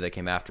Unlimited that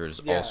came after it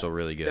is Yeah, also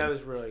really good. That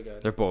was really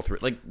good. They're both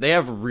like they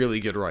have really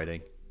good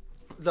writing.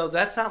 Though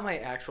that's not my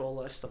actual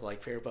list of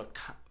like favorite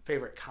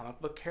comic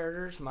book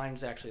characters.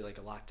 Mine's actually like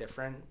a lot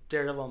different.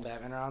 Daredevil and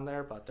Batman are on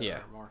there, but there Yeah.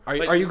 are more. Are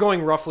you, But are you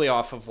going roughly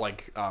off of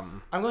like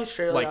I'm going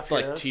straight off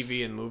like heroes.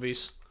 TV and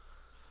movies?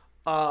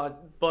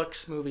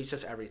 Books, movies,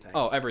 just everything.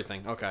 Oh,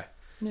 everything. Okay.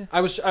 Yeah.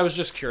 I was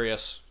just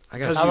curious I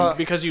got.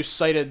 because you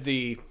cited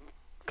the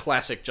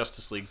classic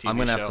Justice League TV I'm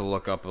gonna show. have to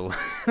look up a.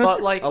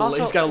 But like also,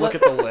 He's got to look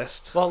at the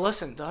list. Well,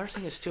 listen. The other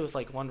thing is too is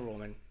like Wonder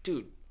Woman,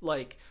 dude.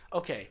 Like,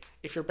 okay,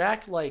 if you're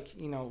back like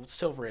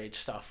Silver Age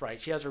stuff,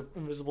 right? She has her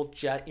invisible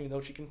jet, even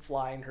though she can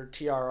fly, and her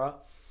tiara.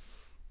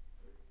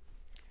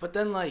 But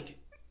then like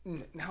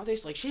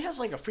nowadays, like she has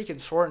like a freaking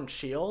sword and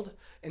shield,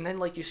 and then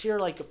like you see her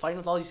like fighting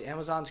with all these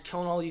Amazons,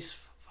 killing all these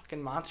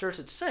fucking monsters.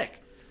 It's sick.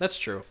 That's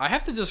true. I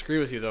have to disagree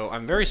with you though.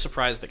 I'm very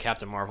surprised that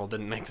Captain Marvel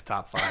didn't make the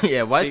top 5.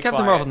 yeah, why is Be Captain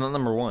quiet. Marvel not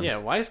number 1? Yeah,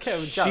 why is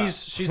Captain? Shut up.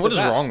 She's What the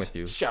is best. wrong with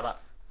you? Shut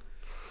up.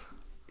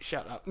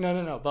 Shut up.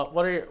 No. But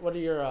what are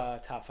your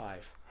top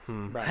 5?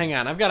 Right. Hang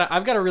on, I've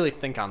got to really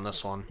think on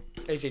this one.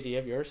 AJ, do you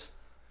have yours?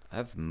 I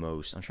have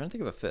most. I'm trying to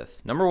think of a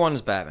fifth. Number 1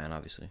 is Batman,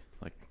 obviously.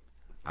 Like,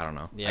 I don't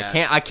know.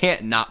 Yeah. I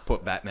can't not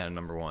put Batman at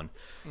number 1,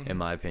 in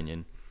my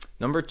opinion.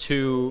 Number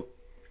 2,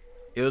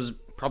 it was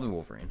probably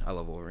Wolverine. I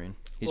love Wolverine.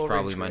 He's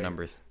Wolverine's probably my great.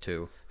 number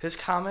 2. His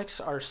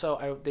comics are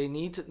they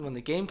need to, when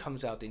the game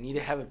comes out, they need to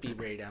have it be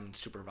rated M and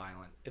super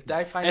violent. If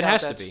I find It out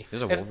has to that's- be.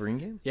 There's a if- Wolverine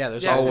game? Yeah,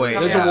 there's Yeah, a it's wait,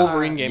 there's coming a out.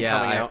 Wolverine game yeah,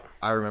 coming out.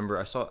 I remember.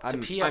 I saw. to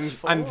I'm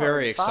PS4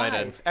 very or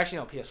excited. 5. Actually,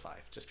 no, PS5,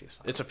 just PS5.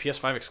 It's a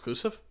PS5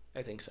 exclusive.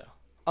 I think so.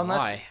 Unless,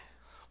 Why?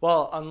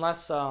 well,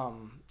 unless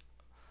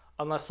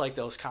like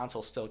those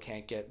consoles still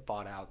can't get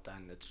bought out,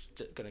 then it's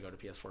gonna go to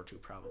PS4 too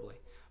probably.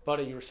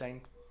 But you were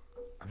saying,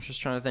 I'm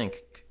just trying to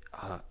think.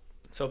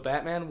 So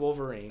Batman,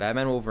 Wolverine.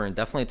 Batman, Wolverine,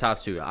 definitely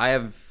top 2. I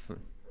have.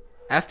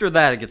 After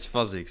that, it gets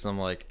fuzzy because I'm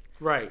like,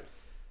 Right.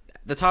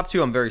 the top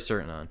 2 I'm very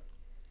certain on.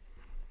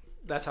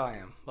 That's how I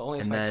am. But only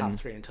it's And my then- top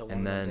 3 until one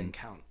and of them then- didn't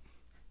count.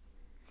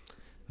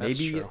 That's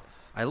Maybe true.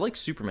 I like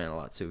Superman a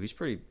lot too. He's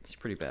pretty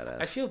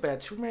badass. I feel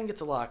bad. Superman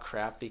gets a lot of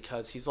crap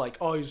because he's like,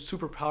 oh, he's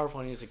super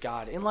powerful and he's a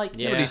god. And like,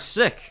 Yeah. But he's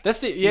sick. That's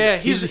the he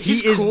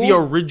is cool. the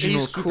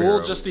original He's cool.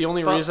 superhero. Just the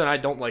only But- reason I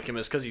don't like him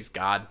is because he's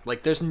God.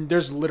 Like there's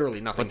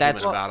literally nothing But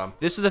that's human about him.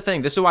 This is the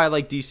thing. This is why I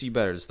like DC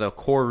better. It's the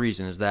core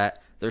reason is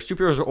that their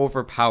superheroes are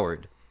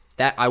overpowered.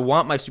 That I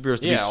want my superheroes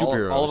to be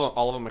superheroes.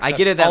 All of them. I Except,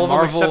 get it that all of them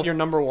Marvel- except your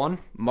number one,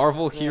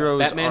 Marvel heroes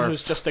Batman, are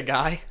who's just a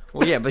guy.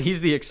 well, yeah, but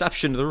he's the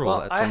exception to the rule. well,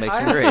 That's what makes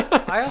him great.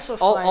 I also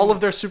All, find, all of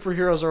their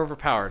superheroes are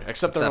overpowered,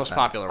 except their Except most that.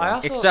 popular I one.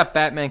 also- Except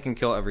Batman can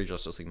kill every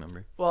Justice League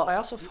member. Well, I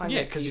also find Yeah,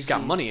 that because he's got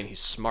DC's money and he's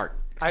smart.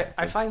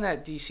 I find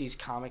that DC's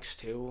comics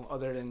too,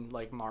 other than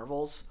like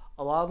Marvel's,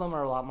 a lot of them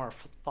are a lot more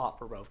thought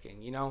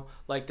provoking. You know,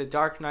 like The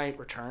Dark Knight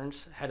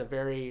Returns has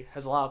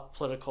a lot of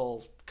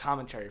political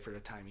commentary for the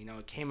time. You know,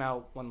 it came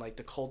out when like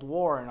the Cold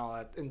War and all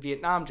that, and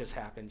Vietnam just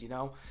happened. You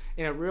know,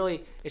 and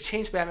it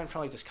changed Batman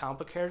from like this comic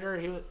book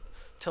character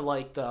to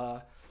like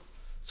the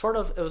sort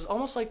of, it was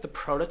almost like the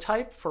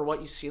prototype for what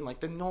you see in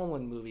like the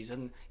Nolan movies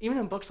and even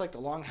in books like The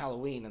Long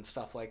Halloween and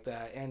stuff like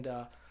that. And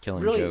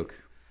Killing really, Joke.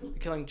 The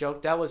Killing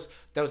Joke, that was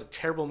a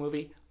terrible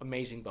movie,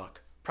 amazing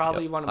book.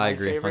 Probably Yep, one of I my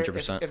agree, favorite,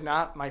 100%. if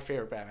not my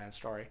favorite Batman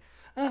story.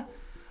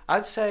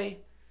 I'd say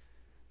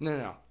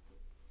no.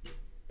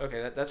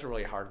 Okay, that's a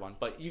really hard one.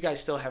 But you guys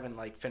still haven't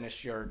like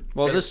finished your.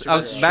 Well, favorite this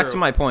superhero. back to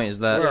my point is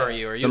that Where are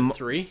you? Are you the at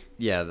 3?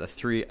 Yeah, the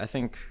 3. I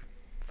think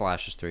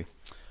Flash is 3.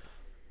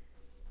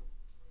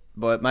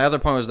 But my other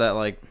point was that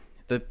like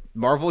the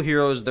Marvel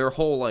heroes, their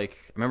whole like.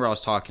 I remember I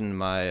was talking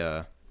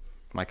to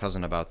my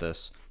cousin about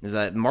this. Is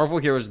that Marvel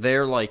heroes?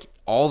 They're like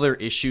all their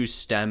issues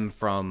stem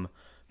from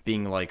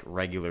being like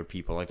regular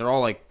people. Like they're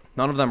all like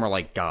none of them are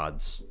like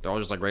gods. They're all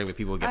just like regular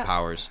people who get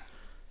powers,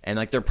 and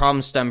like their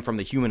problems stem from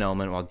the human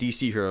element. While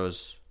DC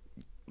heroes,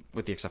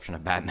 with the exception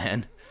of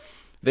Batman,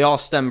 they all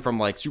stem from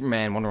like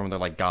Superman, Wonder Woman. They're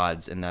like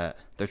gods, and that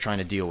they're trying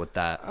to deal with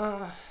that.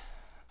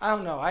 I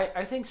don't know.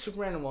 I think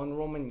Superman and Wonder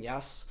Woman,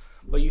 yes,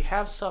 but you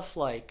have stuff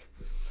like,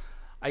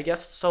 I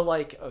guess so.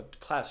 Like a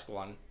classic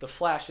one, The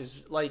Flash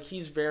is like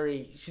he's a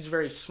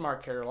very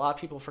smart character. A lot of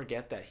people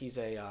forget that he's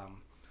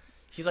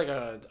like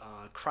a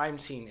crime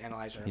scene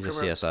analyzer. He's a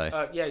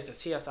CSI. Yeah, he's a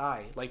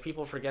CSI. Like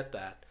people forget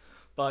that,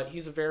 but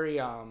he's a very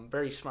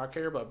smart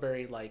character, but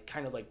very like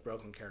kind of like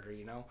broken character.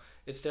 You know,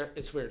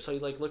 it's weird. So you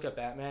like look at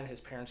Batman. His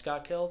parents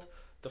got killed.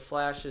 The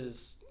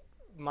Flash's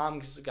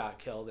mom got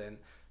killed, and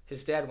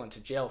his dad went to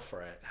jail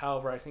for it.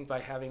 However, I think by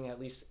having at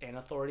least an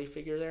authority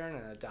figure there and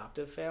an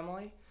adoptive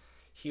family,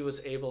 he was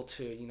able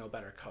to,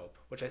 better cope,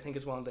 which I think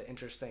is one of the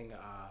interesting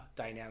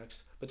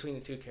dynamics between the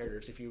two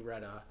characters. If you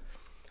read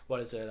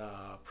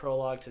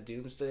Prologue to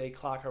Doomsday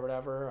Clock or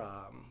whatever,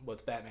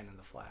 with Batman and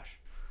the Flash.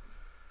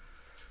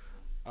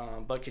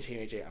 But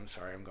continue, AJ. I'm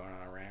sorry, I'm going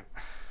on a rant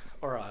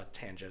or a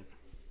tangent.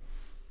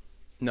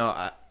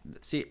 No,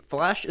 see,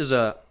 Flash is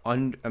I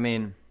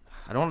mean,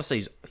 I don't want to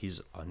say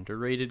he's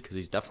underrated because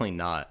he's definitely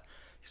not.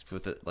 He's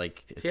with it,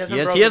 like He he hasn't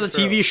has broken a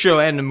TV through. show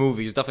and a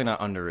movie. He's definitely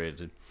not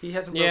underrated. He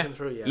hasn't Yeah. broken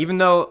through yet. Even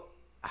though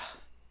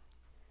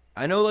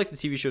I know like the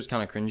TV show's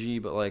kind of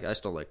cringy, but like I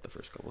still like the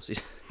first couple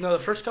seasons. No, the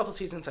first couple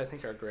seasons I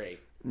think are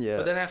great. Yeah.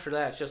 But then after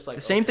that, it's just like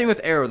The same okay. thing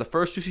with Arrow. The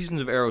first 2 seasons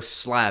of Arrow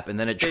slap, and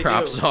then it They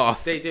drops do.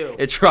 off. They do.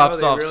 It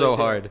drops No, they off really so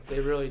do. hard. They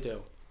really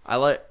do.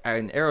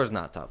 And Arrow's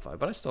not top 5,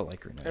 but I still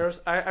like Green Arrow.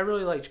 I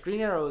really liked Green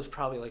Arrow. Was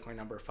probably like my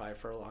number 5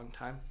 for a long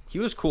time. He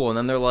was cool, and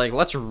then they're like,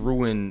 let's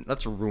ruin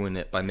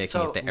it by making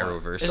So, it the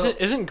Arrowverse.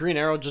 Isn't Green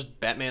Arrow just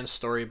Batman's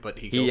story, but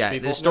he kills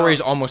people? the story is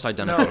No. almost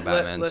identical to No,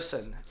 Batman's.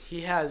 listen.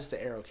 He has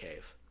the Arrow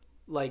Cave.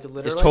 Like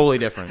literally, It's totally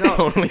different. No.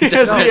 Totally He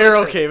has different. the Arrow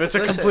listen, Cave. It's a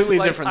listen, completely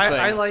like, different thing.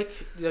 I like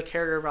the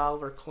character of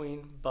Oliver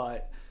Queen,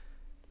 but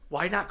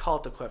why not call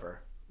it the Quiver?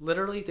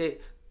 Literally, they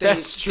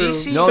That's true.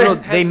 DC No,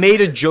 has- they made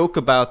a joke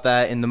about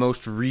that in the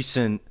most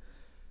recent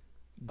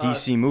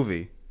DC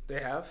movie.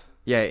 They have.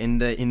 Yeah, in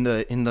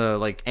the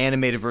like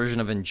animated version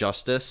of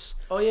Injustice.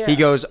 Oh yeah. He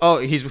goes,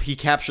 he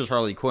captures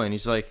Harley Quinn.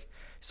 He's like,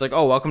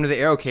 oh, welcome to the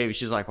Arrow Cave.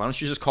 She's like, why don't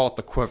you just call it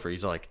the Quiver?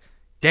 He's like,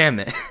 damn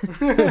it.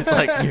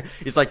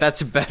 He's like, that's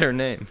a better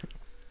name.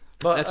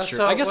 But, That's true.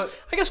 so I guess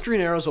what-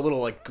 Green Arrow's a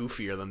little like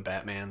goofier than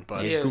Batman,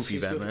 but He's he is, goofy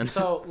Batman.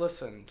 So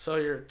listen. So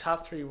your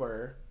top 3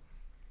 were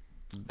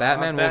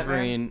Batman, Batman?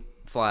 Wolverine,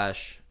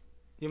 Flash.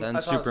 Then I thought it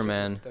was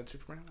Superman. Then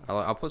Superman.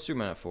 I'll put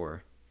Superman at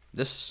 4.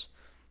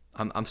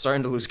 I'm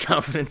starting to lose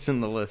confidence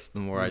in the list the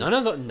more none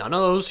of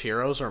those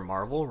heroes are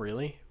Marvel,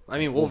 really. I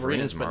mean, Wolverine Wolverine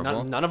is, is but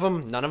Marvel. none of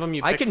them.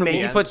 You I pick could from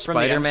maybe the, put from the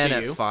Spider-Man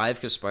MCU. at 5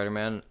 because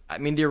Spider-Man. I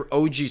mean, the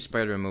OG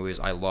Spider-Man movies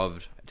I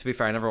loved. To be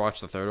fair, I never watched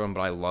the third one,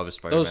 but I love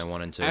Spider-Man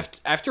 1 and 2.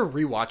 After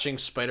rewatching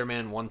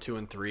Spider-Man 1, 2,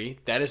 and 3,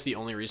 that is the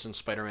only reason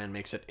Spider-Man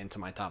makes it into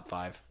my top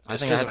 5. I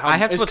It's think 'cause I of have- I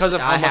have to it's put- 'cause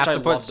of how I much have I to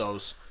put- love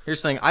those.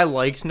 Here's the thing: I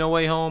liked No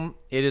Way Home.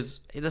 That's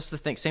the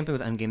thing. Same thing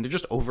with Endgame. They're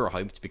just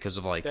overhyped because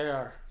of like They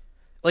are.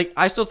 like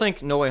I still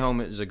think No Way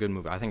Home is a good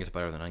movie. I think it's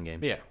better than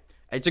Endgame. Yeah.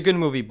 It's a good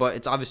movie, but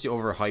it's obviously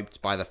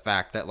overhyped by the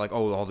fact that like,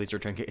 oh, all these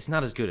return. It's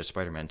not as good as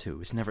Spider-Man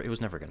 2. It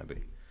was never gonna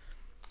be.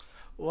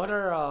 What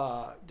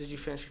are did you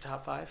finish your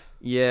top 5?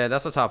 Yeah,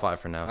 that's the top 5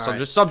 for now. So right.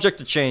 just subject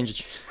to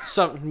change.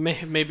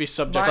 Maybe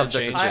subject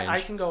Subject to to change. change. I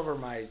can go over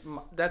my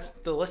that's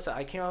the list that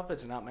I came up with.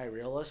 It's not my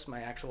real list.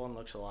 My actual one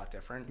looks a lot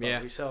different. But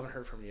Yeah. we still haven't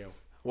heard from you.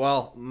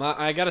 Well,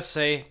 I gotta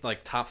say,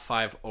 like top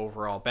 5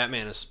 overall.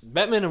 Batman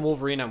and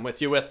Wolverine. I'm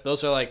with you with.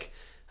 Those are like,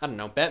 I don't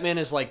know. Batman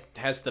is like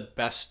has the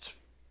best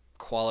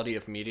quality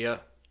of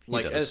media.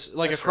 Like does. as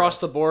like That's across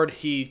the board,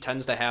 he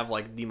tends to have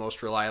like the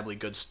most reliably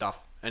good stuff,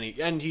 and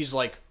he's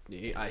like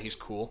he's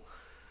cool.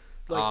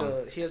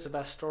 Like he has the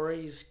best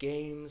stories,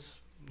 games,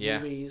 Yeah.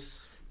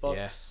 movies, books.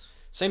 Yeah.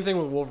 Same thing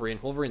with Wolverine.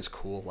 Wolverine's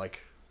cool.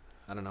 Like,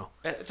 I don't know.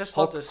 I just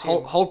love Hulk, to see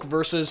Hulk, him. Hulk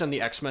versus and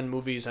the X-Men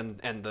movies and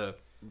the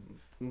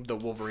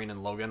Wolverine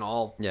and Logan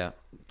Yeah.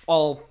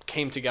 all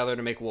came together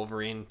to make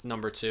Wolverine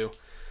number 2.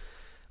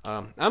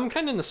 I'm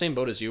kind of in the same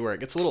boat as you, where it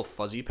gets a little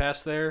fuzzy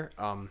past there.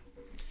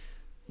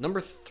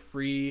 Number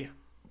 3.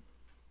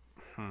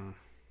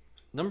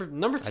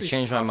 Number 3. I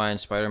changed my mind.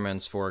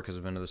 Spider-Man's 4 because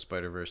of Into the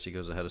Spider-Verse. He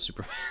goes ahead of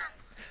Superman.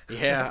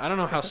 Yeah, I don't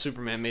know how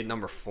Superman made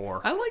number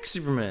 4. I like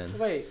Superman.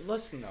 Wait,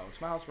 listen though. It's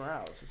Miles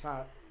Morales. It's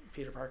not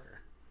Peter Parker.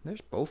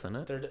 There's both in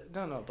it.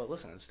 No, but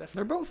listen, it's different.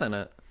 They're both in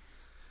it.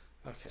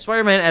 Okay.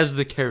 Spider-Man as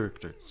the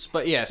character.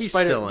 But yeah, He's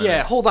Spider. still in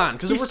yeah, it. hold on,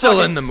 because He's we're still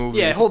talking, in the movie.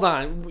 Yeah, hold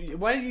on.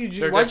 Why did you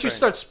different.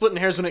 start splitting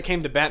hairs when it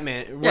came to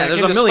Batman? Yeah, it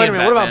there's came a to million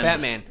Spider-Man? What about Batmans.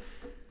 Batman?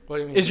 What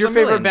do you mean? Is your a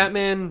favorite million.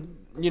 Batman,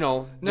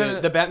 No.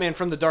 the Batman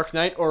from The Dark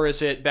Knight, or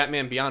is it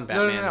Batman Beyond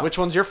Batman? No. Which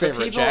one's your The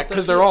favorite, people- Jack? the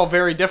Because they're people- all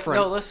very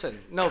different. No, listen.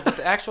 No, but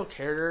the actual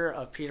character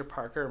of Peter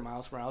Parker and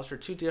Miles Morales are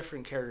two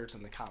different characters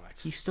in the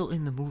comics. He's still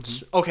in the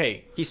movie.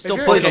 Okay. He still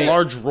you're- plays okay, a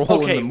large role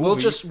in Okay, the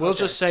movie. we'll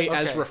just say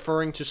as okay.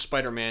 referring to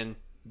Spider-Man,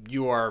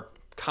 you are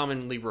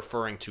commonly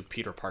referring to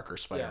Peter Parker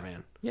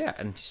Spider-Man. Yeah,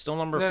 and he's still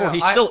number No, 4. no,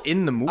 He's I- still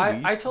in the movie.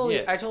 I Yeah.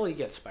 totally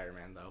get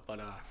Spider-Man though, but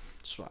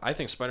So I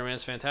think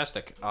Spider-Man's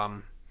fantastic.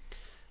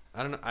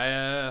 I don't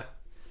know.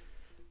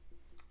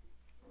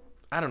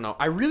 I don't know.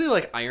 I really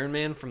like Iron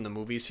Man from the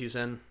movies he's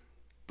in,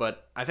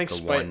 but I think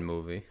the one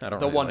movie. I don't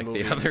the really one like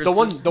movie. the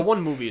others. The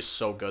one movie is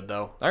so good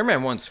though. Iron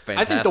Man 1's I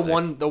fantastic.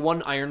 think the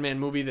one Iron Man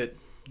movie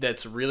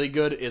that's really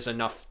good is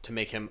enough to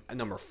make him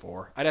number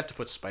 4. I'd have to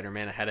put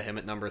Spider-Man ahead of him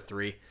at number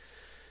 3.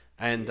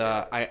 And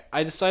I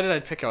decided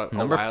I'd pick a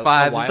Number wild,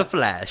 5 a wild, is The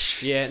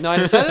Flash. Yeah, no, I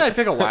decided I'd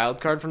pick a wild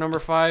card for number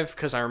 5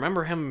 because I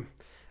remember him.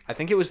 I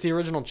think it was the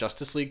original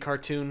Justice League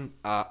cartoon.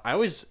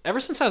 Ever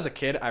since I was a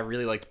kid, I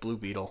really liked Blue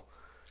Beetle.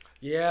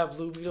 yeah,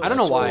 Blue Beetle. I don't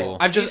know why. cool.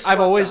 I've He's slept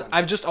on.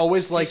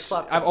 always liked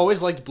slept I've on.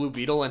 always liked Blue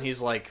Beetle, and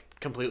he's like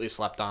completely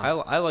slept on.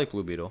 I like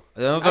Blue Beetle.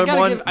 The I other gotta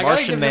one, give- I gotta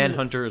Martian give him-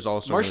 Manhunter, is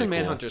also Martian really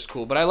cool. Manhunter's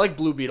cool, but I like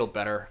Blue Beetle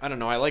better. I don't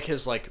know. I like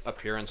his like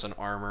appearance and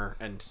armor,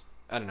 and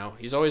I don't know.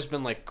 He's always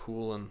been like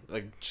cool and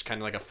like just kind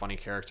of like a funny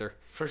character.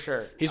 for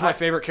sure. He's my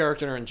favorite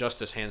character in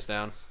Injustice, hands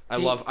down. I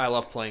He-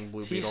 love playing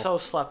Blue He's Beetle. so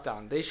slept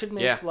on. They should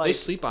make yeah, like they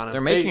sleep on him.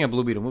 They're making a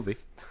Blue Beetle movie.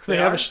 They They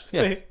have are? a sh-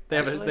 Yeah.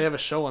 they have a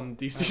show on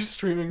DC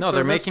streaming. No,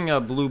 they're service. making a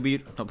Blue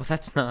Beetle. No, but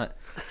that's not.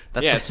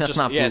 That's, Yeah, it's that's just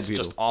not Blue it's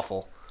Beetle. just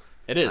awful.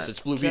 It is.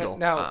 It's Blue Beetle.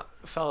 Now,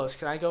 fellas,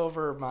 can I go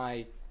over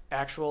my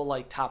actual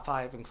like top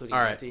 5, including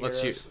All right,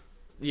 anti-heroes? let's hear.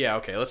 Yeah,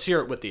 okay. Let's hear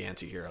it with the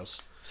anti-heroes.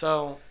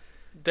 So,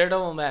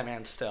 Daredevil and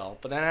Batman still,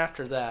 but then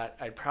after that,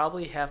 I'd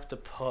probably have to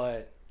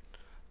put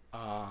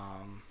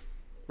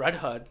Red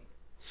Hood,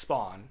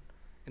 Spawn,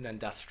 and then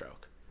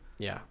Deathstroke.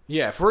 Yeah,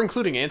 yeah. If we're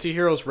including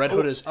anti-heroes, Red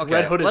Hood is Okay,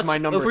 Red Hood is let's- my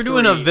number. If we're 3.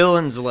 doing a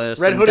villains list,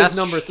 Red then Hood is Death-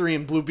 number 3,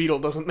 and Blue Beetle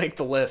doesn't make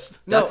the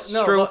list. No,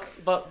 Deathstroke.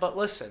 but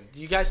listen,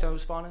 do you guys know who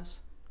Spawn is?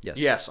 Yes,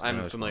 Yes, I know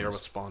I'm who familiar Spawn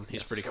with is. Spawn.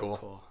 He's pretty So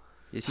cool.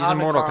 He's Todd in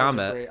Mortal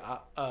McFarlane's Kombat.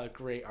 A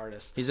great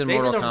artist. He's in they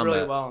Mortal did him really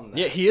Kombat. well in that.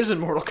 Yeah, he is in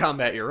Mortal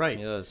Kombat. You're right.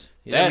 He does.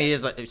 That- I mean,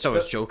 he's like, so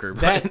is Joker.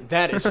 But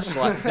That is a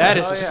that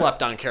is Oh, a yeah.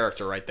 slept on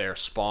character right there.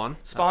 Spawn.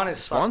 Spawn is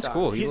Spawn's slept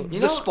on. cool. He, You the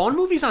know- Spawn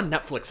movie's on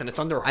Netflix, and it's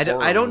under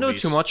horror I don't know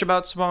movies. too much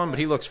about Spawn, but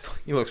he looks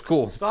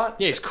cool. Spawn,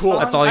 Yeah, he's cool. Spawn-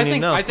 That's all you I need to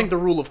think, know. I think the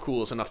rule of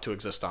cool is enough to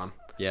exist on.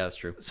 Yeah, that's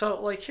true. So,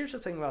 like, here's the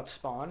thing about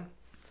Spawn.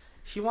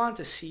 He wanted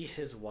to see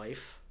his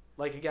wife.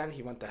 Like, again,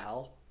 he went to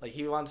hell. Like,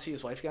 he wanted to see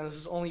his wife again. This is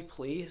his only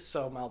plea.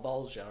 So,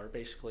 Malbolgia, or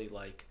basically,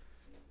 like,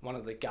 one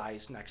of the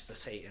guys next to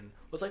Satan,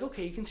 was like,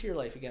 okay, you can see your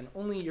life again.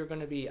 Only you're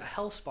going to be a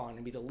hell spawn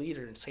and be the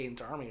leader in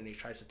Satan's army when he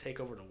tries to take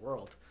over the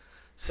world.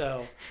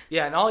 So,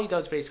 yeah, and all he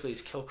does basically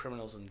is kill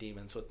criminals and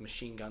demons with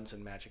machine guns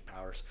and magic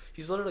powers.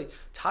 He's literally...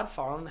 Todd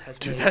Fallon has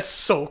Dude, made... that's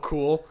so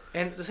cool.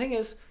 And the thing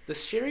is, the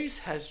series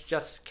has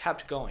just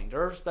kept going.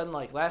 There's been,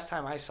 like, last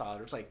time I saw it,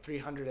 there's like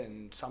 300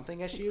 and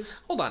something issues.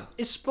 Hold on.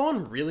 Is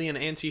Spawn really an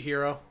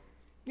anti-hero?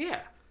 Yeah.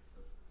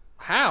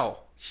 How?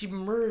 He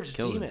murders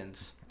Kills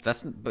demons.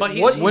 That's. But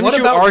he's- wouldn't what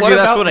you argue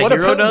that's what a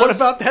hero does? What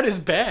about that is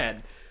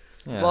bad?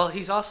 Yeah. Well,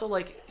 he's also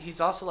like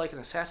an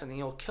assassin. And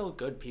he'll kill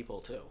good people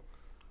too,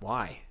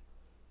 Why?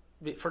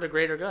 for the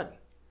greater good.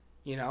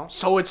 You know.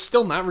 So it's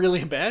still not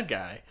really a bad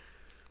guy.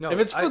 No, If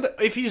it's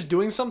if he's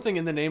doing something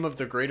in the name of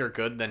the greater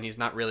good, then he's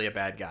not really a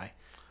bad guy.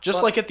 Just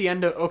But- like at the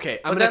end of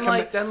I'm then, gonna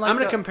like, then, like, I'm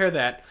gonna the- compare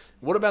that.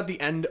 What about the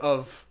end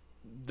of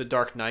The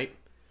Dark Knight,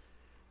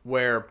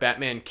 where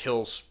Batman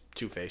kills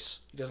Two-Face?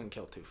 He doesn't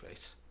kill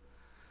Two-Face.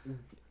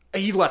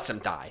 He lets him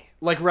die,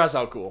 like Ra's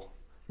al Ghul.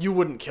 You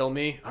wouldn't kill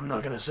me. I'm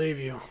not gonna save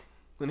you.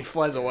 Then he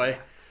flies away.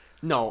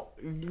 No,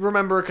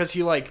 remember, because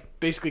he like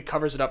basically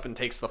covers it up and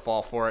takes the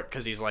fall for it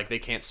because he's like they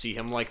can't see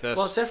him like this.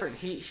 Well, it's different.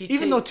 He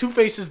Even though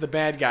Two-Face is the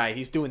bad guy,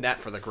 he's doing that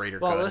for the greater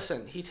Well, good.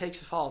 listen, he takes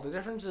the fall. The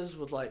difference is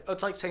with like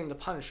it's like saying the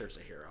Punisher's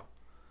a hero.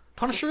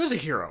 Punisher is a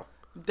hero.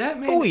 That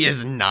man. Oh, he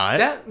is not.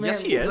 That man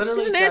Yes, he is. literally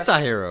He's an does-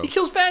 anti-hero. He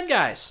kills bad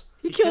guys.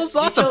 He kills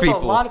lots he of kills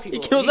people. A lot of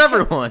people. He kills kill-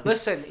 everyone.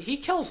 Listen, he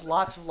kills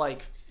lots of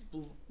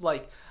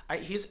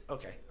he's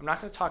okay. I'm not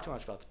going to talk too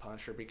much about the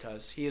Punisher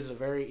because he's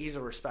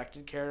a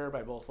respected character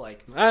by both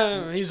like.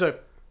 He's a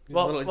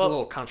Well, little, it's well- a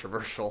little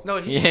controversial. No,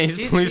 Yeah, he's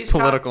con-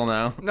 political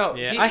now. No,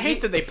 Yeah, he- I hate he-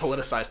 that they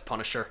politicized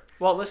Punisher.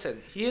 Well,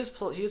 listen, he is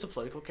a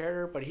political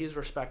character, but he's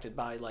respected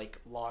by like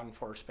law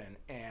enforcement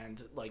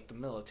and like the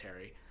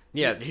military.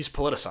 Yeah, he's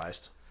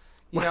politicized.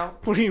 You know.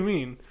 What do you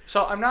mean?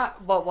 So I'm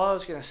not. Well, what I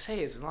was gonna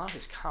say is in a lot of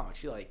his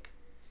comics,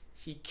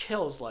 he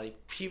kills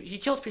he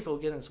kills people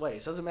who get in his way.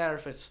 It doesn't matter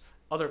if it's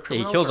other Yeah, he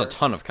criminals. kills or, a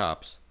ton of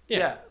cops.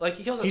 Yeah, like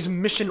he kills. He's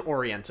mission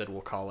oriented,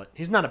 we'll call it.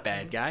 He's not a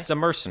bad guy. He's a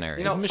mercenary.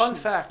 you know, he's fun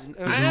mission- fact.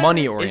 He's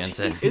money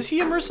oriented. Is he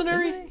a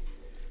mercenary?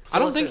 I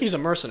don't think listen- he's a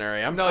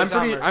mercenary. I'm No, he's not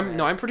pretty.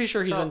 mercenary. I'm pretty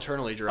sure he's So,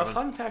 internally A driven.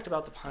 fun fact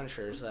about the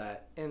Punisher is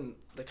that in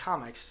the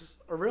comics,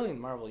 or really in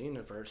the Marvel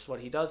Universe, what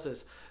he does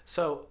is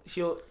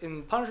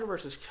in Punisher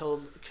versus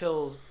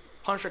kills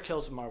Punisher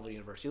kills the Marvel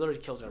Universe. He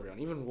literally kills everyone,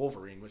 even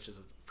Wolverine, which is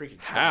a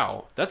freaking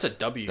How? That's a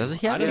W. Does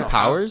he I have don't any know.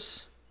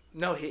 powers?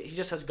 No, he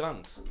just has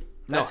guns.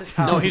 No, That's his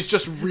power. no, he's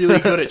just really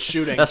good at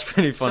shooting. That's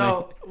pretty funny.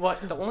 So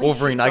what? The only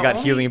Wolverine, I got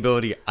healing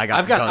ability. I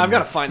got guns. I've got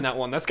to find that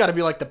one. That's got to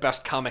be like the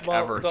best comic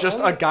Well, ever. the Just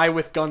only- a guy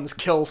with guns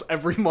kills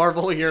every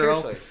Marvel hero.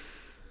 Seriously.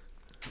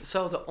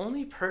 So the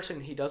only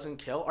person he doesn't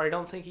kill, or I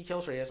don't think he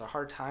kills, or he has a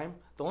hard time,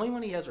 the only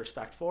one he has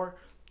respect for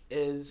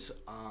is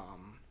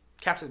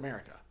Captain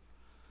America.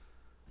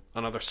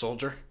 Another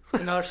soldier.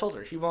 Another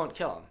soldier. He won't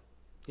kill him.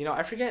 You know,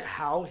 I forget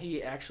how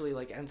he actually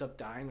ends up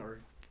dying or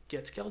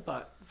gets killed,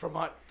 but from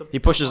what He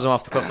pushes him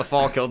off the cliff. The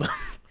fall killed him.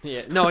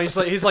 Yeah. No, he's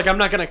like I'm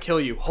not gonna kill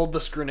you. Hold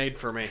this grenade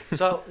for me.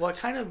 So what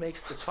kind of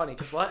makes it's funny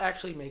because what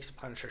actually makes the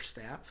Punisher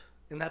snap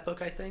in that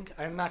book, I think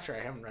I'm not sure. I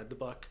haven't read the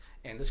book,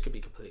 and this could be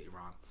completely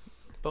wrong.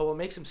 But what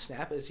makes him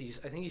snap is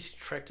I think he's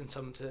tricked in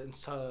some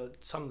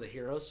of the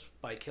heroes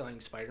by killing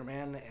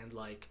Spider-Man and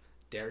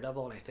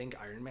Daredevil and I think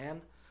Iron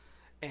Man,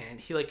 and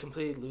he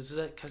completely loses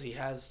it because he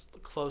has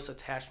close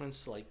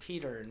attachments to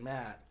Peter and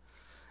Matt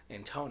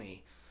and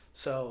Tony.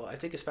 So I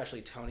think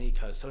especially Tony,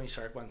 because Tony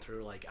Stark went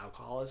through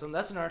alcoholism.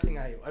 That's another thing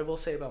I will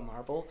say about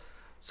Marvel.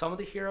 Some of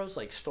the heroes,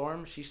 like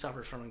Storm, she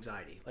suffers from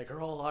anxiety. Her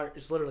whole heart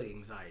is literally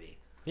anxiety.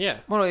 Yeah.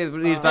 Well, it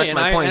leads back to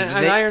my point. And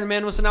Iron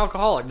Man was an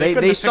alcoholic. They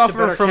couldn't have picked a suffer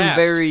better from cast.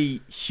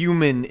 very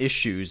human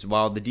issues,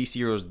 while the DC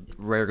heroes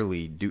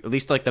rarely do. At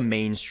least the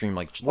mainstream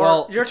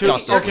Well, you're to-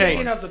 thinking,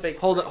 okay. of the big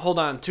Hold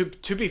on.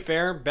 To be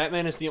fair,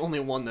 Batman is the only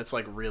one that's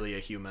really a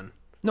human.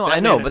 No, Batman I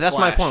know, and but that's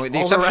my Flash. point. With the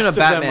All the exception rest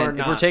of of them Batman, are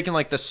if we're not. taking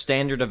the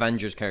standard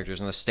Avengers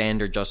characters and the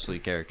standard Justice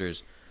League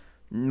characters,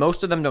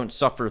 most of them don't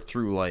suffer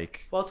through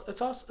Well,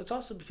 it's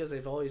also because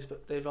they've always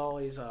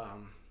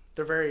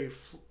they're very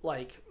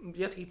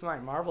you have to keep in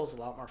mind Marvel's a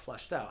lot more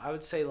fleshed out. I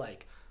would say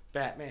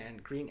Batman,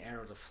 Green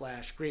Arrow, the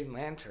Flash, Green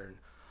Lantern,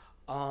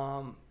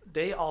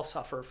 they all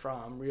suffer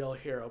from real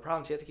hero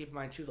problems. You have to keep in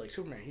mind too,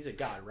 Superman, he's a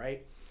god,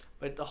 right?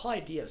 But the whole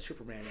idea of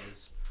Superman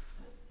is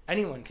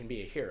anyone can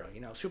be a hero.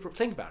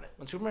 Think about it.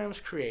 When Superman was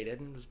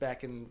created, it was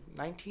back in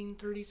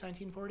 1930s,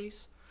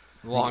 1940s.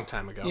 Long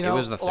time ago. It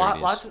was the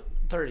 30s. Lots of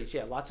 30s,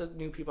 yeah. Lots of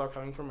new people are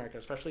coming from America,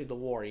 especially the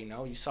war.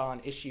 You saw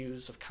in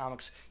issues of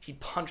comics, he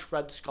punched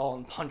Red Skull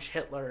and punched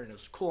Hitler, and it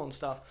was cool and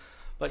stuff.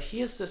 But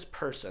he is this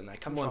person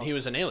that comes When from he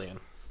was an alien.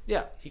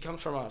 yeah, he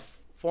comes from a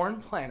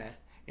foreign planet,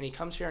 and he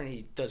comes here and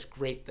he does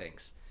great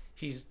things.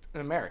 He's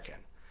an American,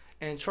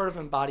 and it sort of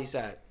embodies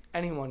that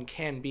anyone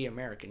can be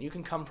American. You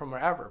can come from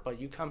wherever, but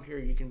you come here,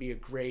 you can be a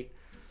great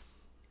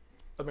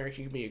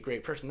American. You can be a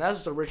great person. That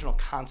was the original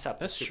concept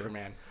That's of true.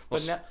 Superman. Well,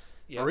 But now,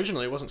 yeah.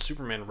 Originally, it wasn't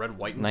Superman red,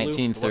 white, and blue.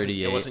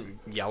 1938. It wasn't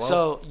yellow.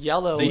 So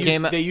yellow. They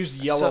came- They used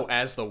yellow So-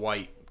 as the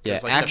white. Yeah,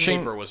 'Cause, Action- the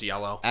paper was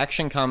yellow.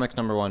 Action Comics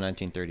 #1,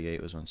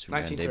 1938 was when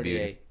Superman debuted.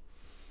 1938.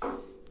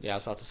 Yeah, I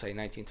was about to say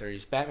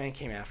 1930s. Batman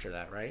came after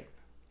that, right?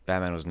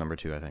 Batman was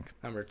 #2, I think.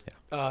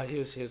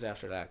 He was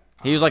after that.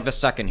 He was the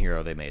second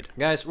hero they made.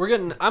 Guys,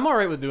 I'm all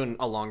right with doing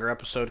a longer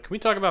episode. Can we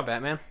talk about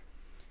Batman?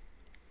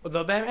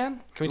 The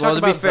Batman? Can we Well,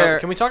 talk to be about fair-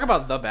 can we talk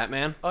about the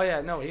Batman? Oh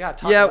yeah, no, we gotta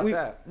talk Yeah, about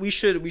that. we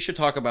should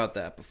talk about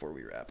that before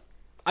we wrap.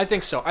 I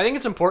think so. I think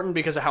it's important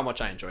because of how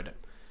much I enjoyed it.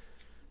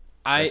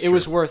 That's It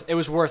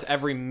was worth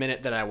every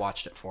minute that I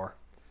watched it for.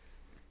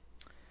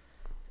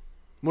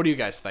 What do you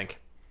guys think?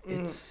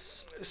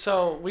 It's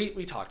so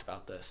we talked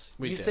about this.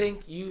 We you did.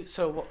 think you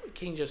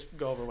can you just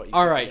go over what you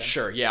All think right, again?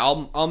 sure. Yeah,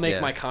 I'll make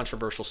Yeah. my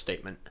controversial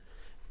statement.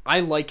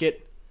 I like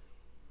it.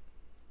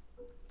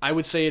 I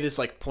would say it is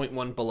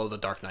 0.1 below The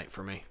Dark Knight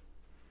for me.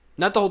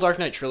 Not the whole Dark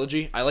Knight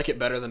trilogy. I like it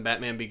better than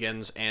Batman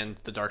Begins and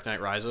The Dark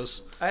Knight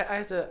Rises. I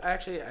have to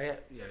actually.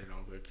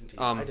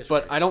 Continue.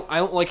 But I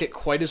don't like it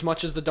quite as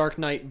much as The Dark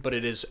Knight, but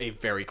it is a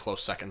very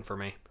close second for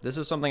me. This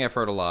is something I've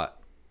heard a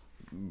lot.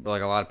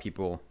 Like a lot of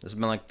people, this has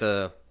been like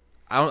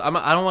I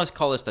don't want to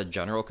call this the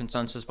general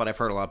consensus, but I've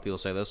heard a lot of people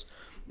say this,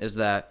 is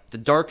that The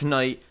Dark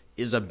Knight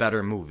is a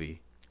better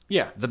movie.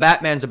 Yeah. The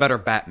Batman's a better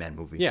Batman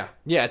movie. Yeah.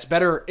 Yeah, it's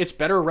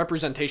better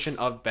representation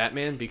of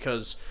Batman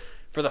because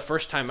for the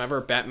first time ever,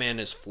 Batman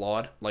is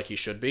flawed like he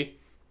should be.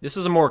 This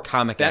is a more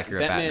comic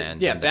accurate Batman.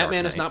 Yeah, than The Dark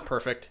Batman is Knight. not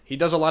perfect. He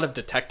does a lot of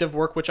detective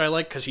work, which I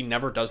like because he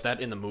never does that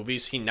in the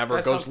movies. He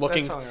never goes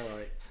looking.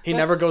 He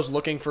never goes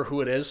looking for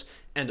who it is,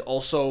 and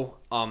also,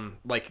 I'm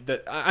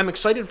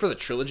excited for the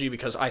trilogy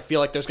because I feel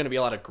like there's going to be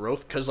a lot of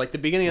growth. Because like the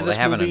beginning of this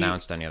they haven't movie,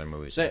 announced any other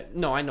movies.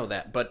 no, I know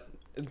that, but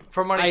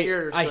from what I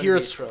hear,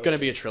 it's going to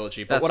be a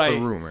trilogy. But That's the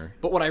rumor.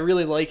 But what I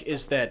really like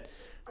is that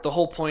the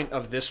whole point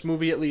of this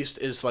movie, at least,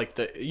 is like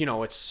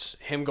it's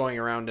him going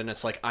around and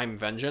it's like I'm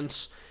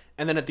vengeance.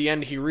 And then at the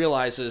end, he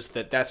realizes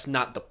that that's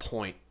not the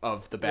point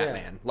of the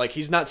Batman. Yeah. Like,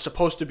 he's not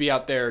supposed to be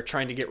out there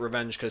trying to get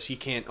revenge because he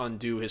can't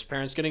undo his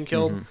parents getting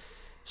killed. Mm-hmm.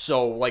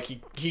 So, like,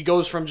 he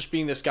goes from just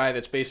being this guy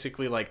that's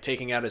basically, like,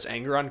 taking out his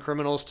anger on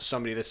criminals to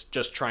somebody that's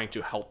just trying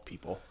to help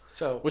people.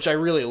 So, which I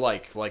really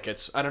like. Like,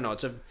 I don't know,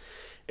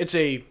 it's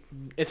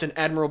an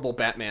admirable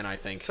Batman, I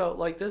think. So,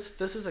 like, this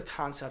is a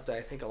concept that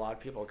I think a lot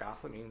of people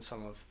Gothamian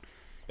some of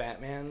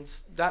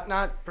Batman's,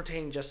 not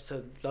pertaining just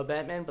to the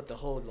Batman, but the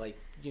whole, like,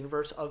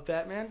 universe of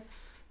Batman.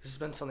 This has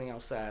been something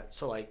else that,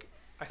 so, like,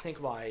 I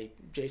think why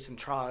Jason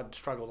Todd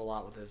struggled a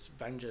lot with his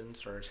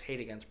vengeance or his hate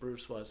against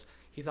Bruce was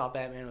he thought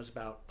Batman was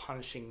about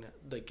punishing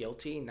the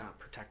guilty, not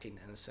protecting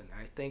the innocent.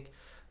 And I think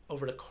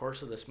over the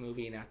course of this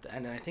movie and at the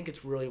end, and I think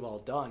it's really well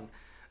done,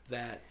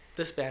 that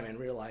this Batman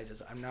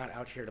realizes I'm not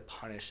out here to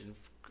punish and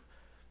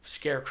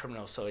scare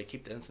criminals so they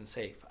keep the innocent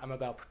safe. I'm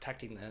about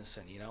protecting the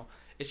innocent, you know?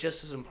 It's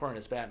just as important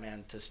as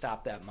Batman to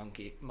stop that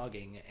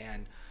mugging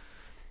and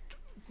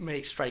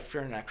strike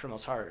fear in that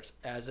criminal's hearts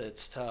as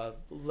it's to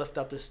lift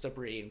up this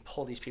debris and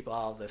pull these people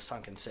out of this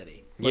sunken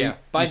city. Yeah.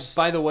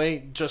 By the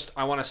way, just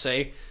I want to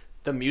say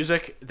the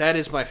music, that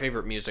is my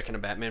favorite music in a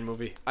Batman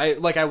movie. I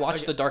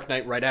watched The Dark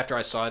Knight right after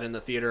I saw it in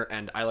the theater,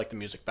 and I like the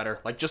music better.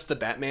 Like, just the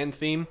Batman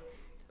theme,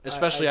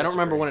 especially, I don't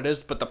remember when it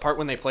is, but the part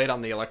when they played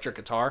on the electric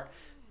guitar,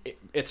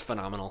 it's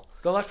phenomenal.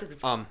 The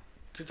electric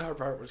guitar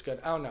part was good.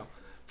 I don't know.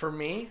 For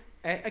me,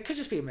 it could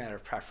just be a matter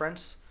of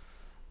preference.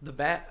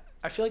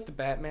 I feel like the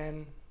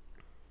Batman,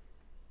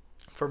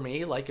 for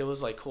me, like, it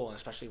was, like, cool,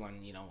 especially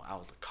when, you know,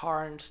 out of the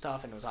car and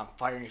stuff, and it was on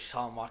fire, and you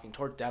saw him walking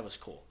toward, that was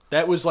cool.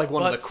 That was, like,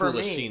 one of the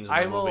coolest scenes in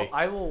the movie.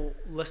 I will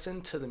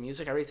listen to the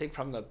music, everything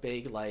from the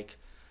big, like,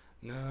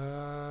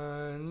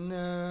 na,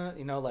 na,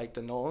 you know, like,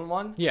 the Nolan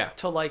one. Yeah.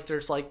 To, like,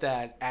 there's, like,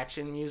 that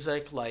action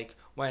music, like,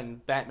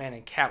 when Batman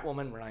and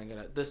Catwoman,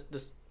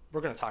 we're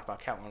gonna talk about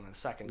Catwoman in a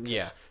second.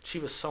 Yeah, she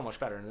was so much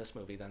better in this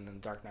movie than in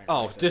Dark Knight.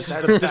 Oh, Rises.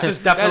 this is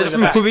definitely this the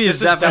best. movie is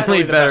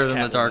definitely better than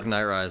Catwoman. The Dark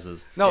Knight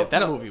Rises. No,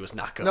 that movie was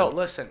not good. No,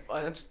 listen,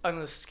 on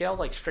the scale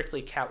like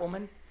strictly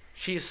Catwoman,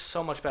 she's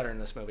so much better in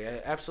this movie. I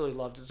absolutely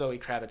loved Zoe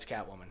Kravitz's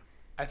Catwoman.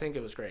 I think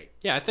it was great.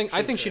 Yeah, I think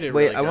she did.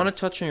 Wait, really I good. want to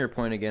touch on your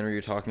point again, where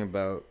you're talking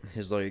about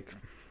his like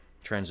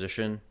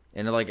transition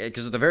and like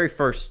because the very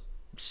first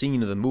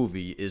scene of the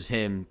movie is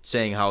him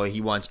saying how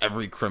he wants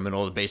every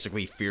criminal to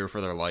basically fear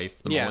for their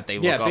life the moment they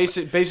look up.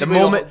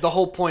 Basically, the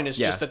whole point is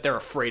just that they're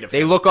afraid of him.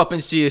 They look up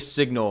and see a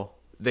signal.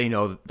 They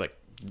know, like,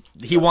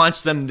 he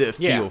wants them to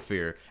feel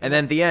fear. And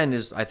then at the end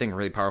is, I think, a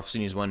really powerful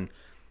scene is when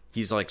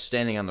he's, like,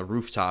 standing on the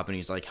rooftop and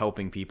he's, like,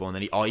 helping people. And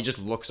then he just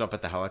looks up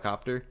at the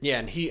helicopter. Yeah,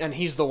 and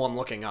he's the one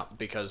looking up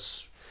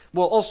because...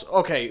 Well, also,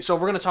 okay, so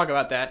if we're going to talk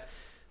about that,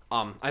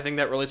 I think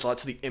that relates a lot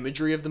to the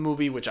imagery of the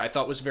movie, which I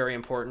thought was very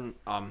important.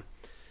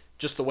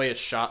 Just the way it's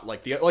shot,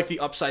 like the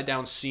upside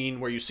down scene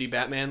where you see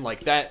Batman,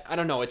 like that. I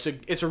don't know. It's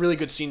a really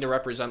good scene to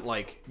represent,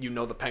 like, you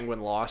know, the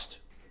Penguin lost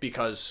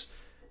because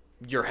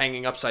you're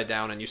hanging upside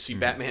down and you see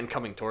Batman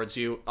coming towards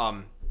you.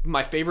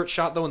 My favorite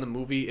shot though in the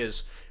movie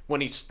is when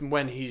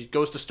he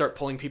goes to start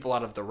pulling people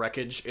out of the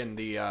wreckage in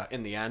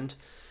the end.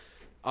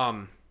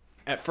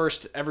 At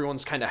first,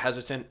 everyone's kind of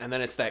hesitant, and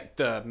then it's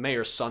the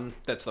mayor's son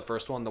that's the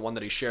first one, the one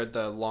that he shared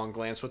the long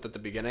glance with at the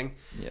beginning.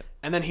 Yeah.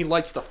 And then he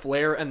lights the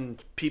flare,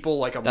 and people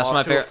like a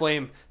moth to a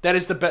flame. That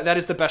is the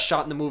best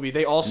shot in the movie.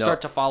 They all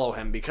start to follow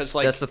him because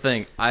like that's the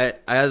thing. I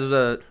as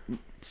a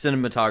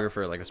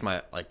cinematographer, like it's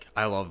my like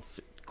I love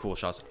cool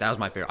shots. That was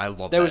my favorite. I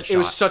love that shot. It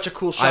was such a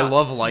cool shot. I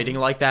love lighting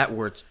like that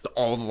where it's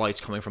all the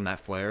lights coming from that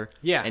flare.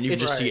 Yeah, and you can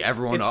just see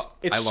everyone up.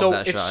 I love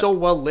that shot. It's so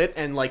well lit,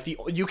 and like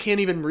you can't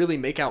even really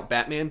make out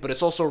Batman, but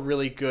it's also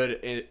really good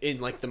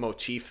in like the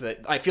motif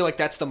that I feel like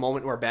that's the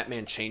moment where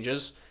Batman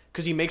changes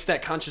because he makes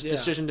that conscious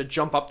decision to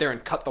jump up there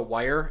and cut the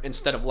wire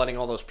instead of letting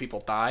all those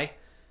people die.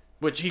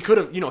 Which he could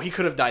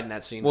have died in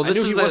that scene. Well, I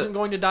knew he wasn't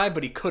going to die,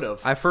 but he could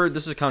have. I've heard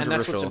this is controversial. And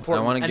that's what's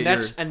important. I want to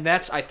get and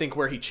that's I think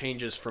where he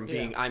changes from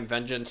being I'm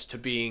vengeance to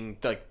being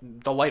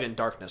the light and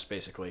darkness,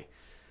 basically.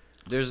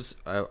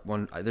 I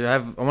want to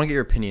get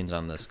your opinions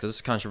on this because this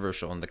is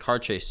controversial. In the car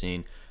chase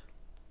scene,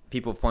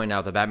 people have pointed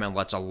out that Batman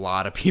lets a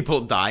lot of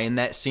people die in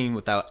that scene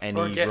without any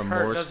Or get remorse.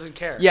 hurt, doesn't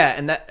care. Yeah,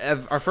 and that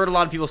I've heard a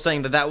lot of people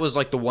saying that was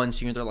like the one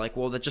scene where they're like,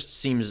 well, that just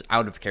seems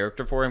out of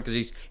character for him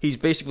because he's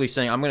basically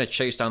saying, I'm going to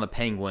chase down the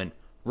Penguin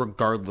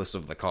regardless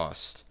of the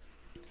cost.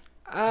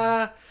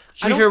 To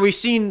be fair, we've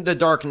seen the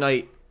Dark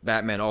Knight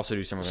Batman also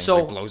do some things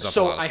like blows up a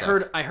lot of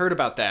stuff. I heard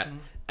about that,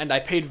 and I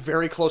paid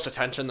very close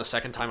attention the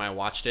second time I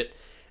watched it,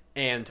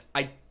 and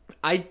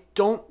I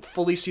don't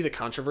fully see the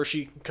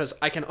controversy because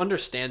I can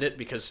understand it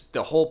because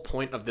the whole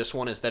point of this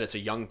one is that it's a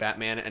young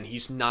Batman and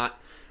he's not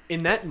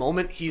in that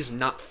moment he's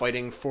not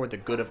fighting for the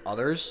good of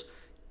others.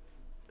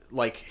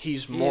 Like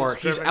he's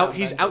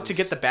out to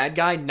get the bad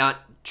guy,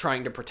 not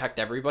trying to protect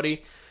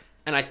everybody.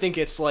 And I think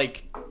it's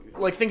like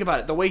think about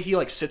it, the way he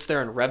like sits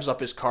there and revs up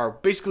his car,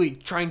 basically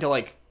trying to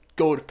like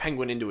go to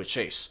Penguin into a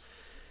chase.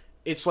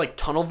 It's like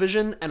tunnel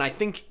vision, and I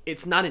think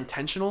it's not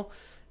intentional.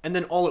 And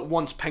then all at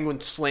once,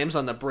 Penguin slams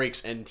on the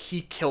brakes and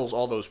he kills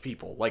all those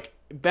people. Like,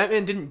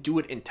 Batman didn't do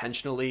it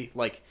intentionally.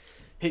 Like,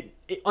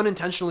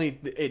 unintentionally,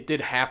 it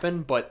did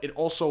happen, but it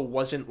also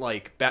wasn't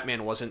like,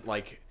 Batman wasn't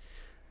like,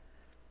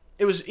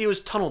 it was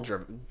tunnel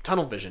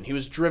vision. He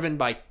was driven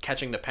by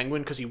catching the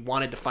Penguin because he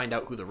wanted to find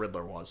out who the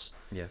Riddler was.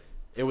 Yeah.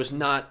 It was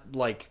not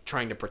like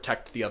trying to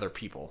protect the other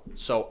people.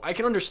 So I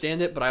can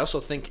understand it, but I also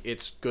think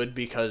it's good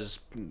because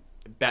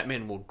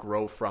Batman will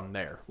grow from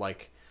there.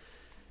 Like,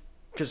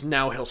 because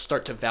now he'll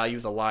start to value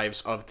the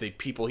lives of the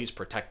people he's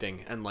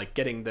protecting and like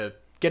getting the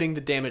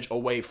damage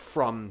away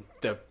from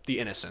the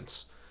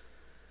innocents.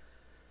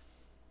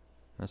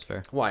 That's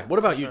fair. Why? What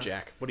about you,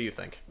 Jack? What do you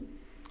think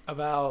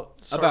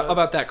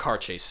About that car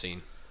chase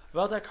scene?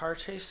 About that car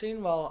chase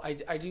scene, well,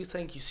 I do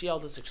think you see all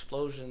these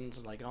explosions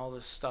and like all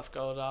this stuff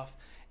going off,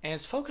 and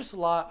it's focused a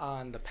lot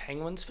on the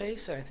Penguin's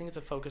face, and I think it's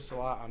focused a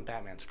lot on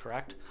Batman's.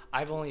 Correct?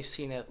 I've only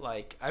seen it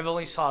I've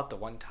only saw it the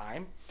one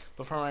time,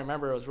 but from what I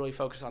remember, it was really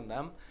focused on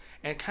them.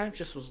 And it kind of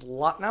just was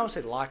locked. Not I would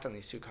say locked on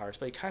these two cars,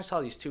 but you kind of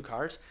saw these two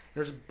cars, and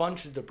there's a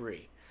bunch of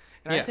debris.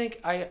 And I think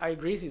I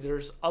agree with you.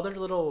 There's other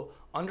little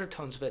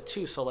undertones of it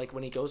too. So like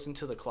when he goes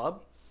into the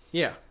club,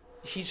 yeah,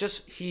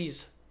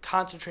 he's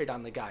concentrated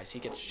on the guys. He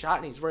gets shot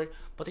and he's worried,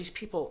 but these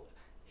people,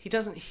 he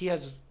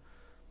has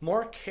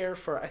more care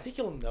for. I think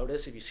you'll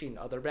notice if you've seen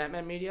other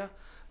Batman media,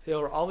 there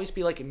will always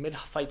be like a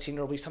mid-fight scene.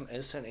 There will be some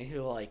innocent, and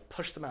he'll like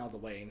push them out of the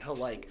way, and he'll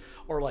like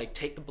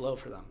take the blow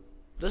for them.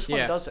 This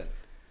one doesn't.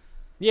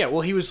 Yeah,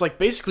 well, he was like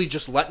basically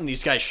just letting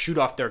these guys shoot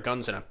off their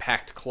guns in a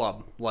packed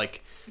club.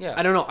 Like, yeah.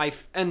 I don't know.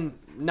 And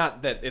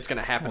not that it's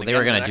gonna happen. Well, again they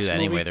were gonna in the do next that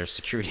movie. anyway. They're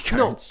security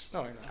guards.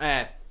 No,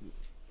 I know.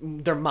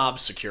 They're mob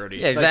security.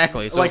 Yeah,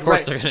 exactly. So like, of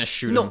course they're gonna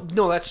shoot them.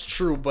 No, that's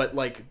true. But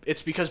like,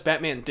 it's because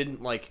Batman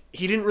didn't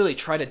really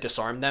try to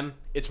disarm them.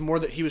 It's more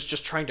that he was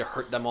just trying to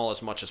hurt them all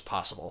as much as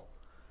possible.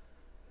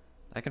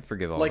 I can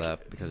forgive all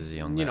that because he's a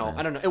young. You know, Batman.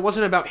 I don't know. It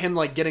wasn't about him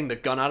like getting the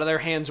gun out of their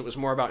hands. It was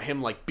more about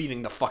him like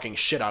beating the fucking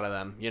shit out of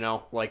them. You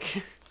know,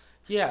 like.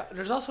 Yeah,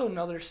 there's also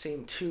another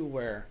scene too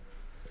where,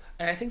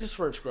 and I think this is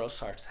where its growth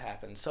starts to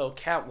happen. So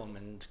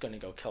Catwoman's gonna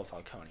go kill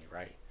Falcone,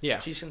 right? Yeah.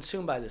 She's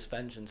consumed by this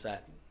vengeance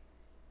that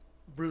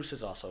Bruce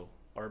is also,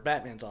 or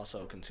Batman's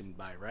also consumed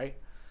by, right?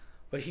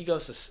 But he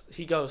goes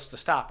to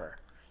stop her.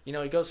 You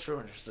know, he goes through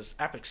and there's this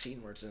epic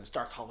scene where it's in this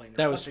dark hallway. And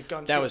that was a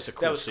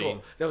cool scene.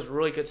 Cool. That was a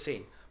really good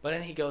scene. But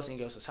then he goes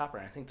to stop her.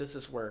 And I think this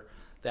is where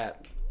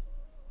that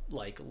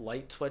like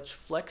light switch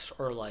flicks,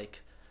 or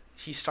like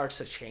he starts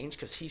to change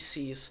because he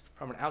sees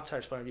from an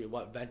outsider's point of view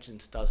what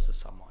vengeance does to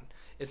someone.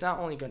 It's not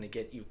only going to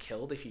get you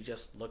killed if you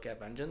just look at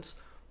vengeance,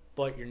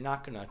 but you're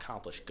not going to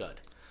accomplish good.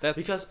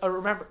 Because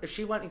remember, if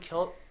she went and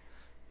killed,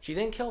 she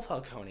didn't kill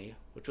Falcone,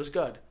 which was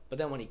good. But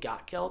then when he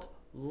got killed,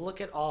 look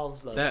at all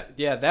of the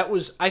that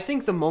was. I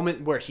think the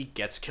moment where he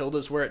gets killed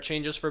is where it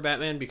changes for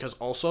Batman, because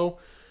also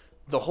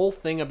the whole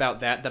thing about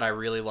that I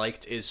really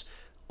liked is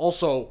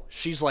also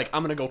she's like,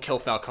 I'm gonna go kill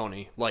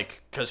Falcone,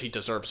 like, because he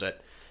deserves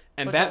it.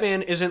 And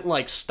Batman isn't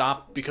like,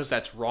 stop because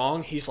that's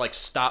wrong. He's like,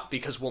 stop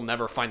because we'll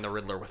never find the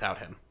Riddler without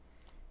him.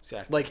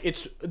 Exactly. Like,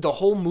 it's the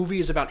whole movie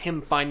is about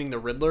him finding the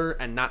Riddler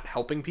and not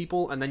helping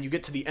people, and then you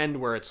get to the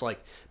end where it's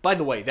like, by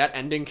the way, that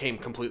ending came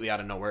completely out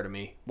of nowhere to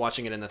me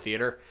watching it in the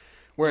theater,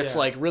 where it's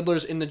like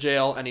Riddler's in the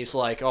jail and he's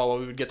like, oh, well,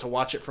 we would get to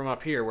watch it from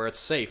up here where it's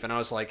safe, and I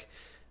was like,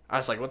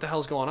 what the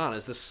hell's going on?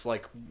 Is this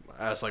like,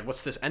 I was like,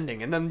 what's this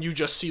ending? And then you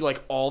just see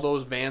like all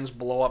those vans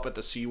blow up at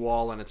the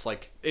seawall, and it's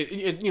like,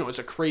 it's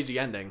a crazy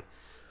ending.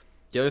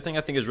 The other thing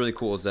I think is really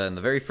cool is that in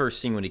the very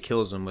first scene when he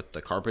kills him with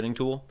the carpeting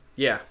tool.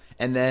 Yeah.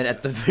 And then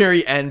at the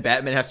very end,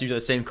 Batman has to use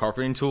the same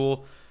carpeting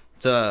tool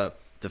to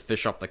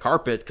fish up the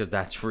carpet because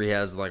that's where he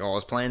has like all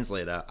his plans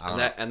laid out.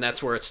 And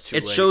that's where it's too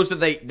late. It shows that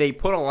they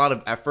put a lot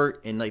of effort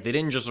in, like they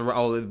didn't just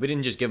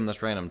give him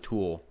this random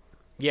tool.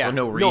 Yeah. For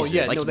no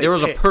reason. There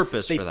was a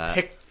purpose for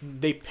that.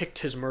 They picked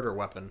his murder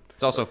weapon.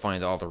 It's also funny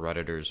that all the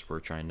Redditors were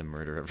trying to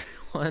murder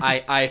everyone.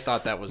 I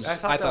thought that was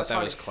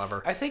that was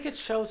clever. I think it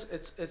shows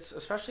it's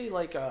especially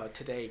like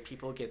today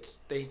people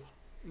they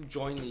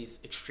join these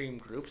extreme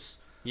groups.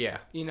 Yeah.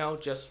 You know,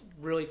 just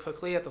really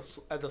quickly at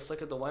the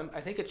flick of the whim.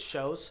 I think it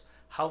shows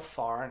how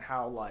far and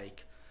how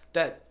like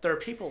that there are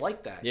people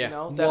like that. Yeah. You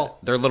know, that, Well,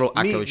 They're little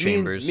echo me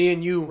chambers.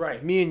 and you,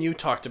 Right. Me and you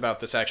talked about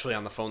this actually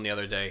on the phone the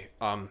other day.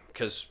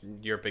 Because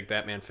you're a big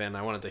Batman fan.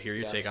 I wanted to hear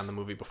your Yes. take on the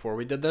movie before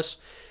we did this.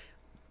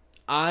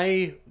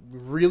 I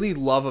really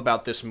love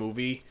about this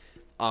movie,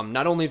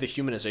 not only the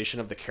humanization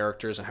of the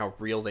characters and how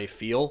real they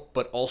feel,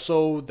 but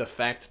also the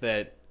fact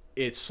that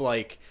it's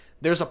like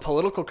there's a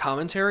political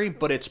commentary,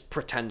 but it's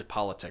pretend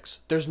politics.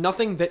 There's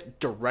nothing that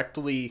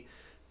directly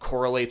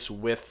correlates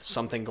with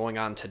something going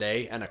on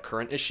today and a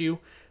current issue,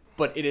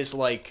 but it is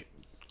like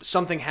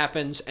something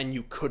happens and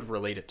you could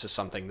relate it to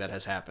something that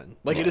has happened.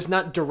 Like it is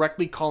not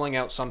directly calling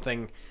out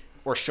something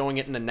or showing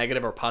it in a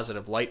negative or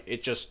positive light.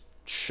 It just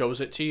shows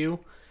it to you.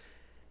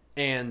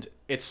 And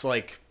it's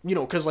like, you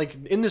know, because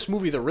like in this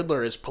movie, the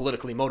Riddler is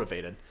politically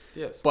motivated.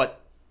 Yes.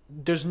 But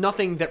there's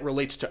nothing that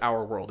relates to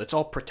our world. It's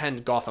all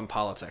pretend Gotham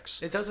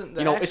politics. It doesn't.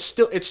 You know, it's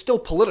still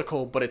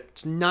political, but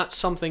it's not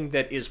something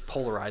that is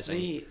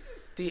polarizing.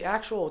 The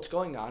actual what's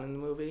going on in the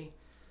movie,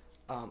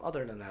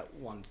 other than that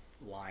one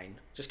line,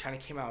 just kind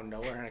of came out of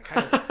nowhere, and it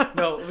kind of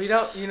no, we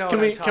don't. You know, Can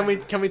what I'm we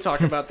talking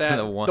talk about that?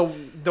 The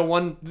one. The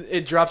one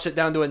it drops it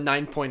down to a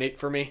 9.8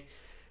 for me,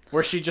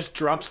 where she just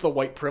drops the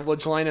white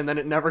privilege line and then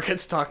it never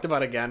gets talked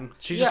about again.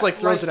 She just Yeah, like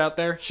throws like- it out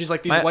there. She's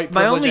like, these My- white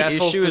my privilege only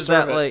assholes issue is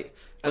deserve that, it. like-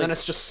 and then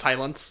it's just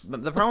silence.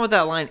 But the problem with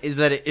that line is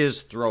that it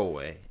is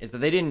throwaway. Is that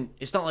they didn't.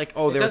 It's not like,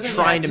 oh, they were doesn't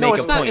trying to add- make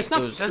it's a not. point. It's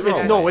not. It was doesn't It's,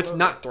 add- throwaway. no, it's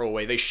not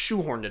throwaway. They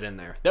shoehorned it in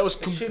there. That was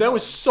shoehorned. that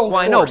was so. Well,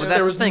 I know, forced. but that's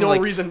there the was thing, no like-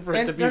 reason for it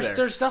And to be there's there.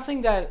 there's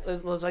nothing that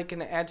was like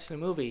going to add to the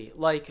movie.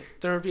 Like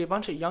there would be a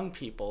bunch of young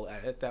people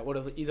at it that would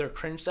have either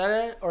cringed at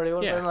it or they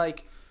would have Yeah. been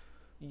like,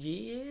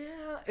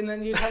 yeah, and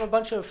then you'd have a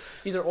bunch of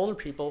either older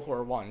people who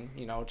are one,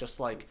 you know,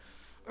 just like,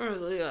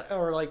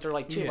 or like they're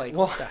like two, Yeah, like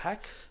well- what the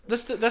heck?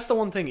 That's the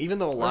one thing. Even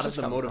though a lot of this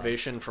the come from?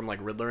 motivation from like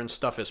Riddler and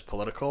stuff is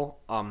political,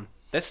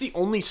 that's the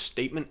only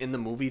statement in the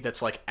movie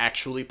that's like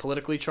actually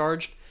politically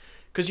charged.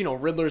 Because you know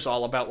Riddler's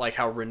all about like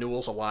how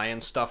renewals a lie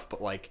and stuff,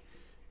 but like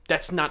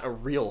that's not a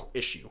real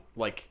issue.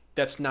 Like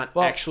that's not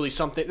actually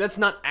something. That's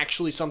not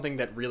actually something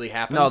that really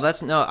happened.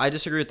 No, I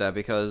disagree with that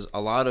because a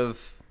lot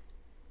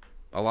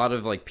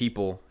of like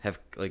people have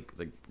like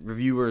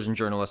reviewers and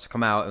journalists have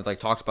come out and like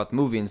talked about the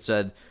movie and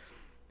said,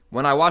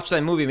 when I watched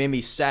that movie, it made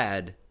me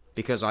sad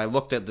because I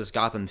looked at this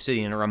Gotham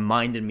City and it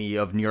reminded me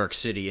of New York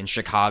City and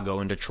Chicago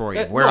and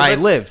Detroit, where I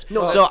lived.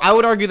 So I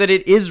would argue that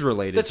it is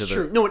related That's to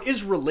true. No, it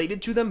is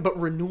related to them, but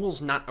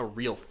renewal's not a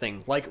real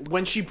thing. Like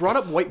when she brought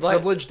up white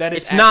privilege, that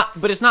is It's not,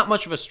 but it's not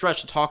much of a stretch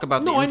to talk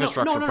about the I know.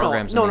 infrastructure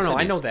programs. No, in no, the no. I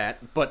cities. know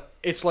that, but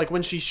it's like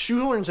when she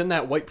shoehorns in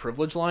that white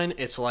privilege line,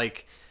 it's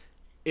like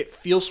it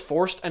feels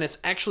forced, and it's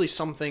actually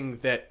something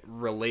that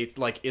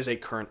is a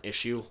current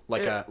issue,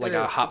 like a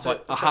hot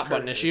button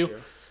current issue.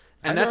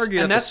 And And I'd argue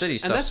that the that's city and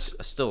stuff's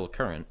that's still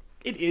current.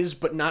 it is,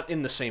 but not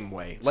in the same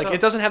way. Like So- it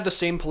doesn't have the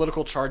same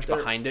political charge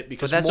behind it But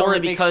because that's more only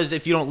it makes- because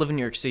if you don't live in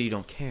New York City, you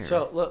don't care.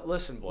 So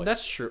listen, boys.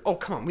 that's true. Oh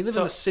come on, we live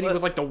So, in a city let-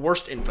 with like the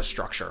worst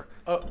infrastructure.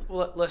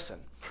 Listen.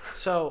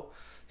 So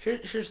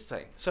here's the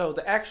thing. So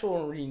the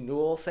actual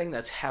renewal thing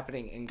that's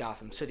happening in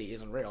Gotham City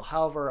isn't real.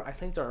 However, I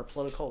think there are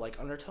political like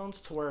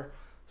undertones to where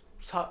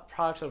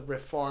products of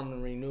reform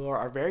and renewal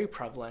are very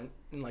prevalent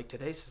in like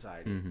today's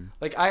society.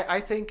 Like I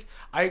think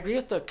I agree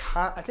with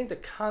I think the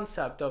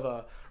concept of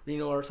a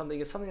renewal or something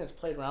is something that's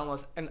played around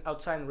with and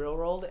outside in the real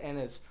world and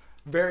it's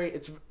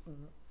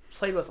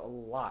played with a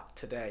lot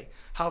today.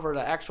 However,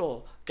 the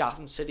actual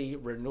Gotham City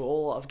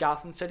renewal of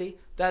Gotham City,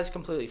 that is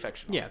completely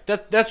fictional. Yeah,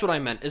 that's what I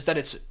meant. Is that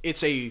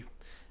it's a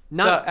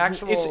not The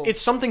actual-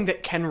 it's something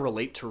that can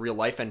relate to real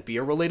life and be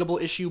a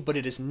relatable issue, but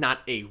it is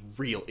not a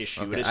real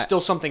issue. Okay, it is still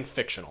something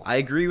fictional. I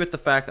agree with the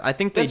fact that I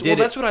think they That's, did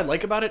that's what I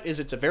like about it. Is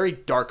it's a very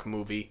dark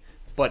movie,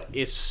 but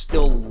it's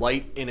still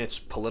light in its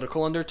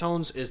political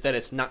undertones. Is that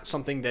it's not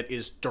something that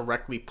is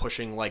directly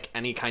pushing like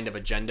any kind of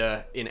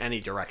agenda in any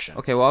direction.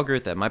 Okay, well, I'll agree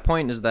with that. My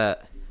point is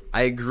that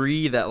I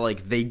agree that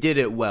like they did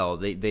it well.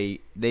 They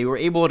were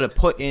able to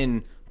put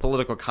in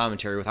political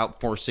commentary without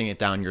forcing it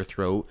down your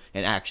throat,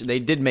 and actually they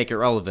did make it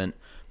relevant.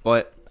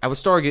 But I would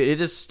still argue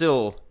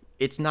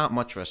it's not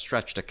much of a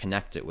stretch to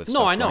connect it with No,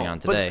 stuff I know, going on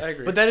but, today. I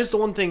agree. but that is the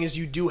one thing is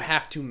you do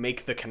have to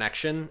make the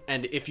connection,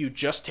 and if you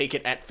just take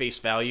it at face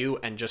value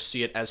and just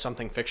see it as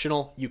something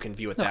fictional, you can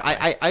view it that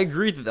way. I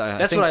agree with that.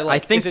 That's what I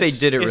like. I think is they it's-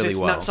 did it is really it's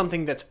well. not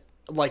something that's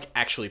like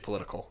actually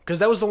political, because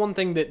that was the one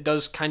thing that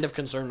does kind of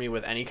concern me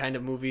with any kind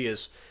of movie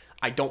is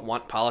I don't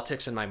want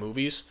politics in my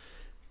movies.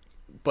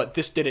 But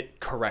this did it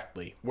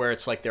correctly, where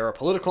it's like there are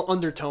political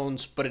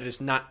undertones, but it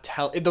is not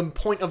the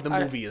point of the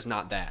movie is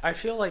not that. I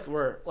feel like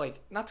we're like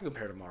not to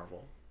compare to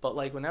Marvel, but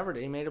like whenever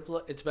they made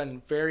it's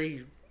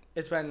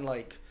been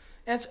like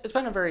and it's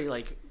been a very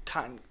like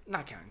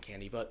not cotton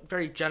candy, but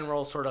very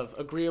general sort of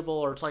agreeable,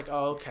 or it's like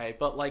oh okay,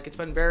 but like it's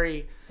been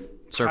very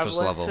Surface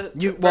prevalent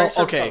level.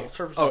 very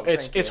surface level,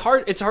 It's thank you.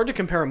 hard. It's hard to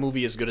compare a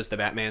movie as good as the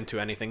Batman to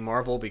anything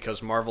Marvel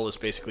because Marvel is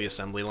basically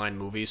assembly line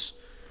movies.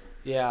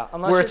 Yeah,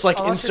 where it's like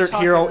unless you're insert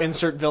talking hero, about-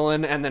 insert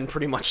villain, and then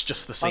pretty much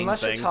just the same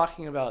Unless thing. you're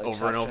talking about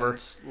over and over.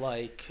 exceptions,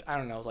 like I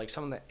don't know, like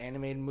some of the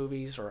animated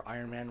movies or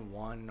Iron Man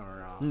 1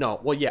 or. No,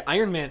 well, yeah,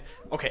 Iron Man.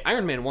 Okay,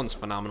 Iron Man 1's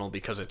phenomenal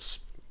because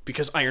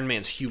Iron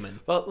Man's human.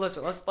 But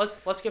listen, let's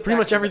get Pretty back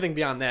much to everything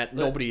beyond that,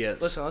 nobody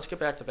is. Listen, let's get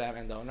back to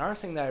Batman though. Another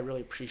thing that I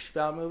really appreciate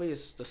about the movie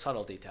is the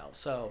subtle details.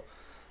 So,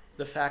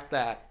 the fact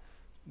that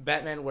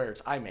Batman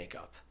wears eye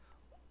makeup.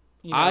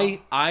 You know?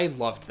 I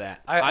loved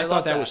that. I thought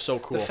love that was so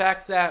cool. The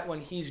fact that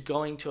when he's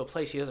going to a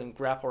place, he doesn't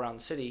grapple around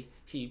the city.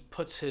 He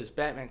puts his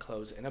Batman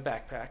clothes in a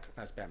backpack.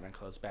 That's Batman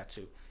clothes,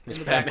 Batsuit. His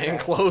in the Batman backpack.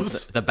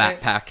 clothes. The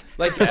backpack.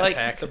 Like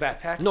Backpack. the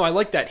backpack. No, I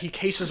like that. He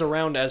cases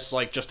around as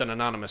like just an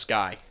anonymous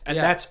guy, and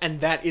Yeah.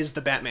 that is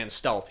the Batman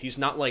stealth. He's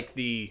not like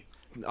the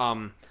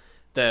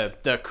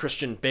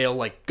Christian Bale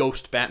like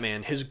ghost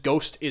Batman. His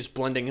ghost is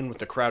blending in with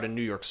the crowd in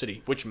New York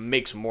City, which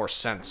makes more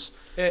sense.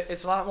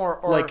 It's a lot more.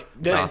 Or, Like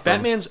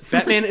Gotham.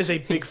 Batman is a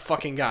big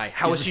fucking guy.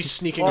 How is he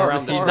sneaking or-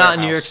 around this? He's not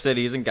in New warehouse? York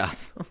City. He's in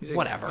Gotham. he's a-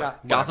 whatever. yeah.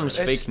 Gotham's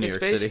It's- fake New it's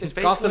York basi- City. it's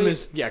Gotham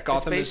basically- is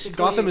Gotham it's is basically-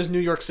 Gotham is New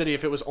York City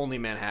if it was only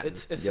Manhattan.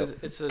 It's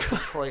Yep. a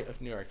Detroit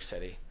of New York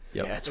City.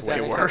 Yep. Yeah, it's If way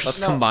that makes worse. sense.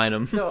 Let's combine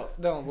 'em. No,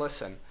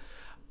 listen.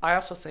 I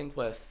also think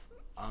with,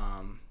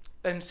 and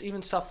it's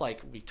even stuff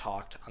like we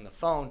talked on the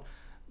phone,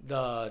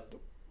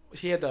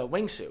 he had the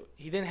wingsuit.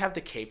 He didn't have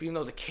the cape, even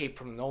though the cape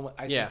from Nolan.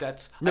 I think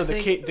that's no. I The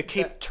think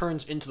cape that-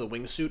 turns into the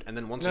wingsuit, and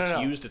then once No, it's no,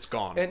 no. used, it's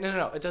gone.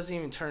 No, it doesn't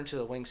even turn to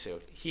the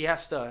wingsuit. He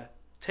has to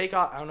take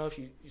off. I don't know if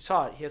you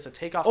saw it. He has to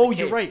take off. Oh, the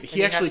you're cape, right. and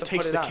He has actually to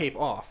takes put it the on. cape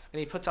off. And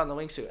he puts on the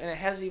wingsuit, and it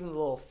has even a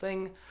little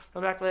thing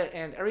on the back of it,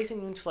 and everything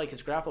even to like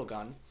his grapple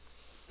gun.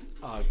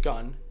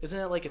 Isn't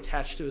it like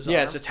attached to his arm?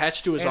 Yeah, it's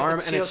attached to his And arm,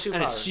 it's and it's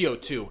CO2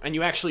 CO2, and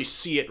you actually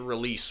see it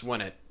release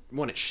when it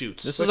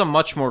shoots. This is a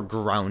much more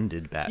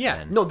grounded yeah,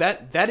 Batman. no,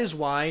 that is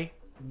why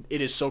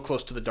it is so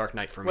close to the Dark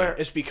Knight for me. Where-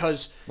 It's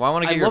because Well, I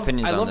wanna get your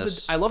opinions I on love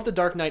this. I love the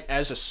Dark Knight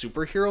as a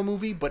superhero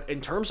movie, but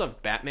in terms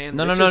of Batman,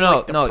 No, this is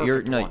like the no. You're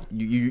perfect no. one.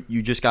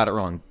 You just got it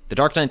wrong. The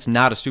Dark Knight's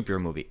not a superhero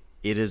movie.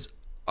 It is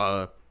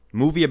a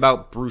movie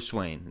about Bruce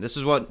Wayne. This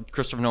is what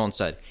Christopher Nolan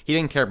said. He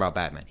didn't care about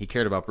Batman. He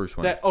cared about Bruce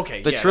Wayne.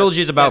 The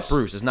trilogy is about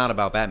Bruce. It's not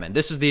about Batman.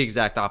 This is the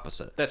exact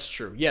opposite. That's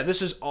true. Yeah,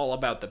 this is all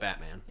about the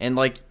Batman. And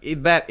like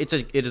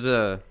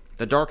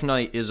the Dark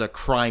Knight is a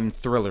crime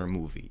thriller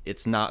movie.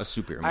 It's not a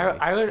superhero movie.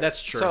 I would.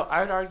 That's true. So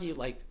I would argue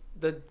like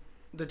the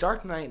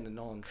Dark Knight and the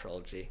Nolan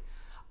trilogy,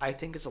 I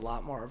think it's a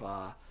lot more of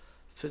a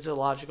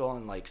physiological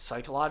and like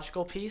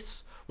psychological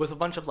piece with a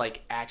bunch of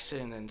like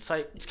action and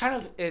It's kind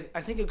of.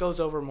 I think it goes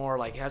over more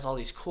like it has all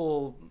these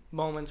cool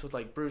moments with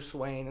like Bruce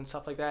Wayne and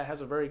stuff like that. It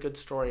has a very good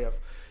story of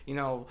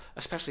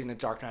especially in the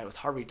Dark Knight with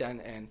Harvey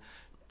Dent and.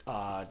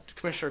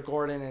 Commissioner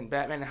Gordon and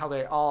Batman and how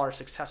they all are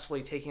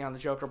successfully taking on the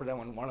Joker, but then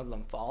when one of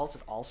them falls,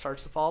 it all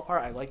starts to fall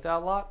apart. I like that a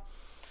lot.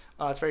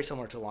 It's very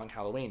similar to Long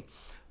Halloween,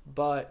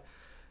 but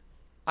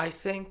I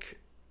think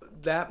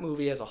that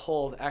movie as a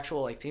whole, the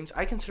actual like themes,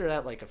 I consider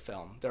that like a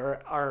film.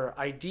 There are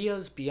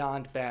ideas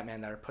beyond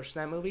Batman that are pushed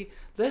in that movie.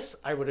 This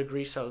I would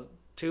agree so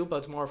too, but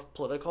it's more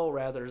political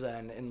rather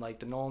than in like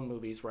the Nolan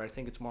movies where I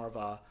think it's more of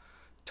a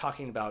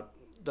talking about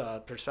the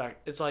perspective.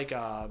 It's like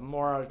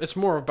more. It's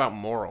more about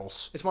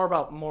morals. It's more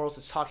about morals.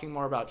 It's talking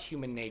more about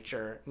human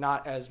nature,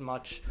 not as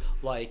much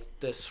like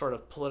this sort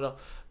of political.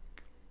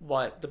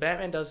 What the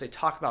Batman does, they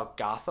talk about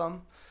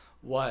Gotham.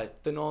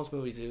 What the Nolan's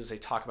movies do is they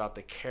talk about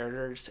the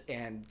characters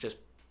and just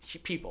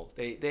people.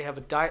 They have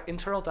a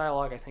internal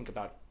dialogue, I think,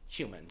 about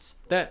humans.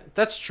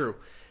 That's true.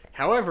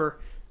 However,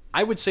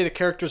 I would say the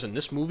characters in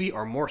this movie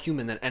are more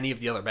human than any of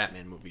the other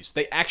Batman movies.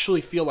 They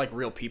actually feel like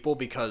real people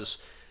because,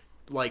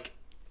 like,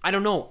 I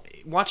don't know,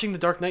 watching the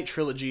Dark Knight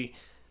trilogy,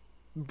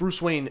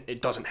 Bruce Wayne,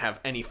 it doesn't have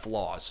any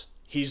flaws.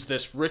 He's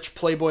this rich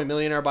playboy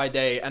millionaire by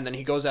day, and then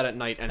he goes out at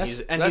night, and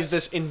he's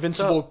this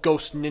invincible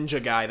ghost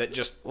ninja guy that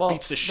just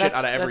beats the shit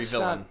out of every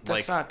villain.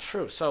 That's not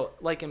true. So,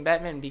 like in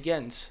Batman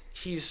Begins,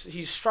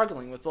 he's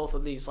struggling with both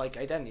of these like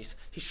identities.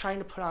 He's trying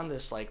to put on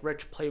this like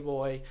rich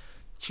playboy,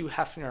 Hugh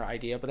Hefner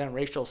idea, but then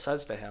Rachel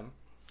says to him,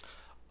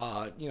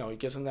 he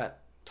gives him that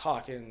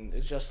talk, and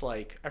it's just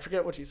like I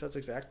forget what she says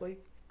exactly.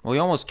 Well, he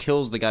almost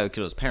kills the guy who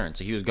killed his parents.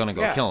 So he was gonna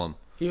go kill him.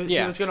 He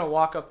was gonna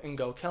walk up and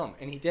go kill him,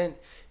 and he didn't.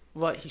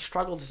 What he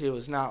struggled to do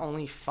is not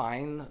only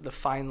find the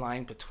fine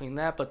line between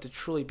that, but to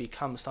truly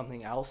become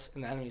something else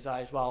in the enemy's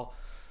eyes while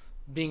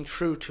being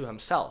true to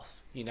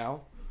himself.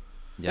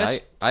 Yeah,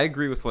 I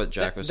agree with what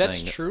Jack was saying.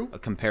 That's true.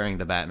 Comparing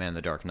the Batman and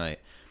the Dark Knight,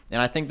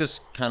 and I think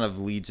this kind of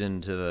leads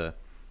into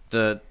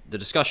the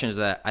discussion is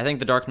that I think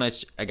the Dark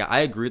Knight's.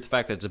 I agree with the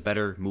fact that it's a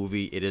better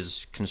movie. It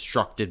is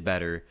constructed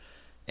better,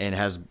 and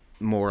has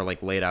more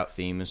like laid out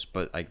themes.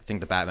 But I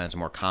think the Batman's a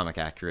more comic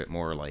accurate,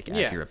 more like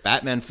accurate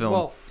Batman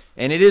film,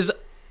 and it is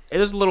a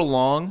little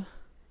long.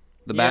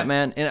 The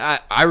Batman, and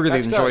I really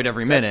enjoyed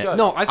every minute.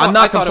 No, I'm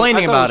not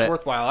complaining about it.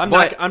 Worthwhile. I'm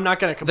not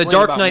going to complain. The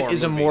Dark about Knight more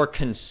is a movie. more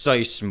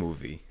concise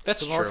movie.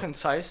 That's It's true. more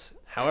concise.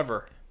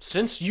 However,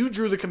 since you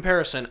drew the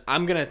comparison,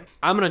 I'm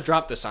gonna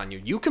drop this on you.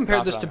 You compared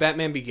Drop this it to on me.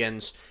 Batman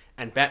Begins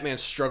and Batman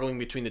struggling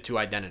between the two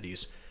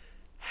identities.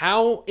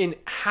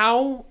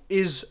 how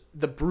is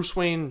the Bruce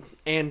Wayne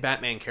and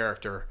Batman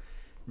character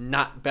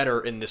not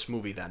better in this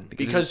movie then?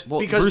 Because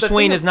Bruce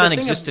Wayne is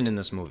non-existent in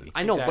this movie.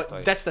 I know, Exactly.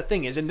 but that's the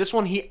thing is in this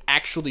one he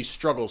actually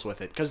struggles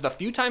with it because the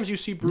few times you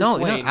see Bruce No,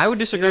 Wayne, I would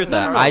disagree with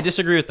that. no. I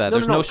disagree with that.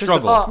 There's no 'cause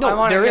struggle. I No,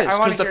 wanna there hear- is I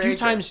wanna because hear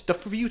AJ. the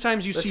few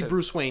times you see Listen.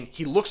 Bruce Wayne,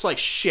 he looks like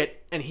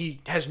shit and he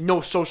has no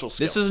social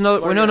skills. This is another.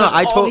 Or No, just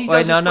I all told. he Wait,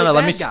 does no, is no, no. fight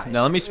Let me. bad guys.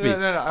 No, let me speak.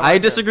 no, I I wanna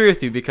disagree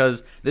with you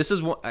because this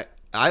is one.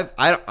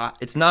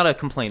 It's not a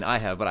complaint I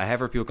have, but I have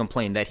heard people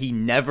complain that he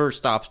never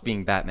stops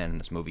being Batman in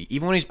this movie.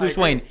 Even when he's Bruce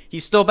agree. Wayne,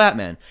 he's still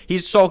Batman.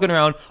 He's sulking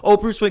around. Oh,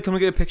 Bruce Wayne, come and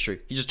get a picture.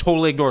 He just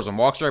totally ignores him.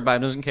 Walks right by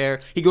him, doesn't care.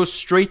 He goes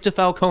straight to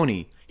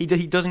Falcone. He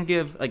doesn't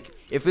give, like,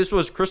 if this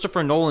was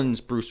Christopher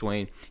Nolan's Bruce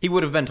Wayne, he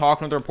would have been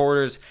talking to the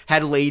reporters,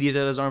 had ladies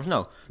at his arms.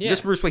 No. Yeah.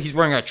 This Bruce Wayne, he's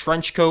wearing a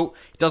trench coat,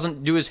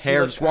 doesn't do his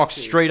hair, looks just walks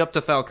empty. straight up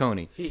to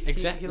Falcone.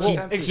 Exactly. looks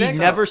Well, empty. exactly. He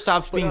never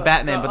stops being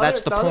Batman, but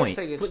that's the other point.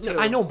 thing is, But too,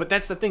 I know, but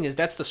that's the thing is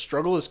that's the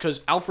struggle is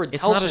because Alfred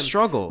It's tells not a him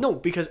struggle. No,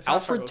 because not a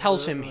Alfred struggle,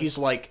 tells it him is. he's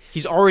like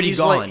He's already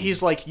gone.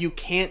 He's like you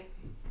can't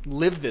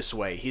live this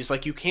way. He's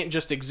like you can't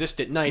just exist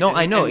at night. No, and-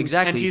 I know, and-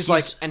 exactly.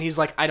 And he's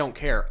like I don't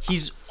care.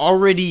 He's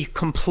already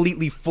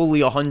completely, fully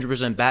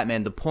 100%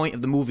 Batman. The point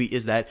of the movie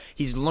is that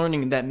he's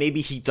learning that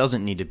maybe he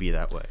doesn't need to be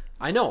that way.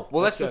 I know.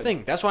 Well, that's the good.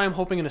 thing. That's why I'm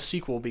hoping in a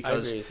sequel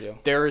because agree with you.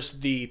 there's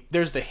the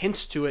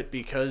hints to it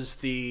because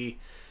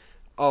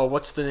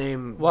what's the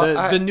name?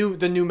 Well, the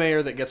new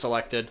mayor that gets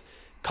elected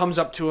comes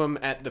up to him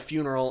at the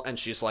funeral and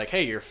she's like,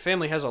 "Hey, your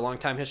family has a long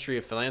time history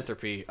of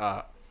philanthropy.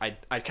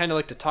 I'd kind of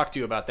like to talk to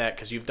you about that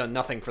because you've done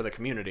nothing for the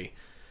community."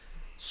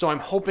 So I'm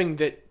hoping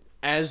that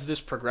as this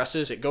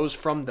progresses, it goes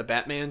from the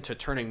Batman to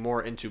turning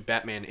more into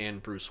Batman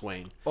and Bruce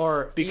Wayne.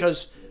 Or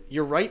Because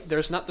you're right,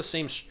 there's not the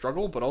same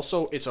struggle, but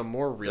also it's a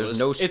more realistic.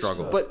 no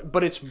struggle.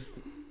 But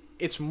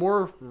it's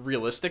more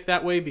realistic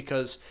that way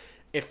because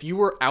if you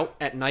were out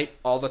at night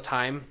all the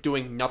time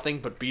doing nothing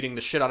but beating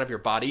the shit out of your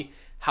body,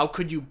 how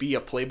could you be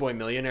a playboy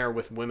millionaire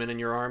with women in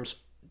your arms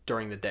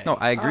during the day? No,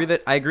 I agree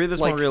that's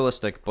like- more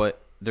realistic,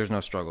 but there's no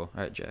struggle.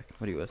 All right, Jack,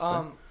 what do you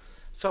say?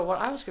 So what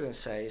I was gonna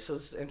say, so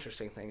it's an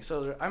interesting thing.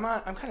 So I'm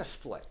kind of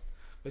split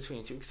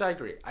between the two because I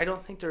agree. I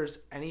don't think there's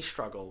any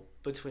struggle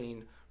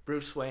between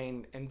Bruce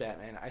Wayne and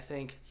Batman. I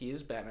think he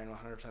is Batman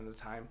 100% of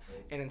the time,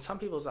 and in some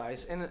people's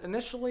eyes, and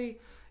initially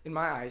in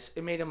my eyes,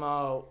 it made him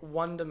a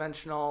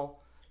one-dimensional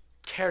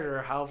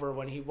character. However,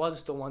 when he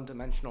was the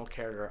one-dimensional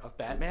character of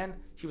Batman,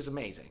 he was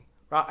amazing.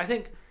 I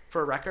think,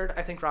 for a record,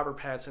 I think Robert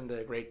Pattinson did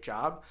a great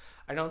job.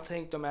 I don't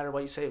think, no matter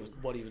what you say, it was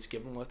what he was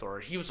given with, or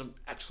he was an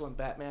excellent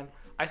Batman.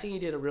 I think he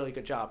did a really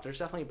good job. There's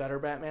definitely better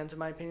Batmans in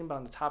my opinion, but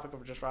on the topic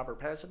of just Robert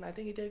Pattinson, I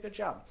think he did a good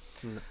job.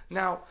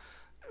 Now,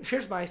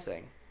 here's my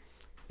thing.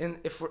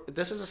 If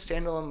this is a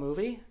standalone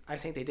movie, I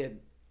think they did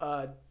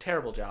a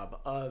terrible job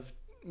of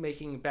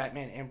making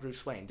Batman and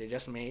Bruce Wayne. They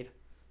just made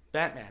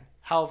Batman.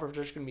 However, if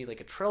there's going to be like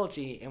a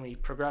trilogy and we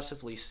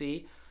progressively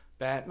see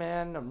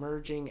Batman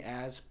emerging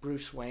as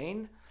Bruce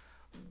Wayne,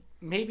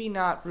 maybe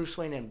not Bruce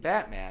Wayne and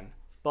Batman,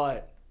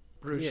 but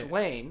Bruce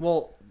Wayne.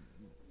 Well,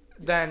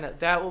 Then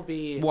that will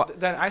be. What?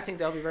 Then I think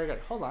that'll be very good.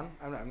 Hold on,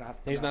 I'm not.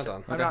 He's not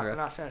done. I'm Okay, not. okay. I'm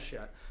not finished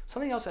yet.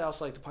 Something else I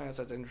also like to point out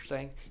that's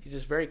interesting. He's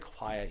just very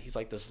quiet. He's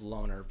like this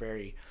loner,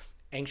 very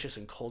anxious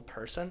and cold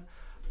person.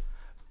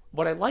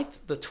 What I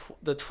liked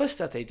the twist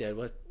that they did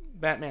with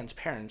Batman's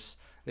parents.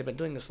 They've been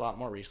doing this a lot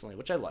more recently,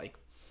 which I like.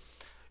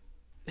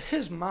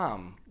 His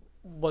mom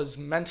was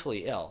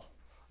mentally ill.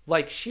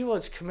 Like she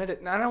was committed.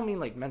 And I don't mean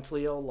like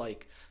mentally ill,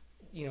 like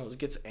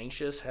gets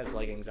anxious, has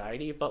like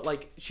anxiety, but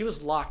like she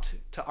was locked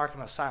to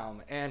Arkham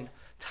Asylum, and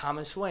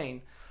Thomas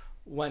Wayne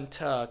went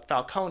to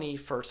Falcone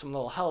for some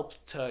little help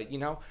to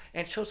and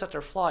it shows that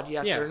they're flawed,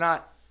 yet Yeah. they're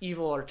not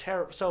evil or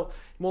terrible. So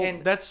well,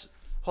 and that's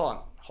hold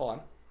on,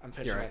 I'm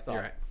finishing you're my right. thought.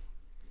 You're right.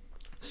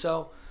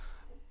 So,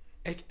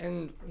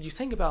 and you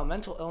think about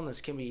mental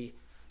illness can be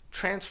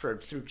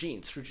transferred through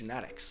genes, through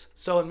genetics.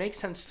 So it makes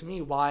sense to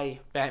me why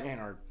Batman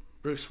or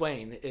Bruce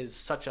Wayne is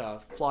such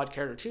a flawed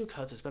character too,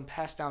 because it's been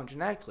passed down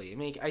genetically. I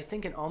mean, I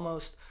think in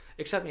almost,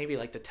 except maybe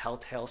like the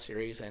Telltale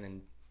series and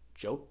in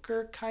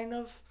Joker, kind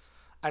of.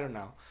 I don't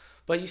know.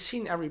 But you've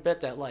seen every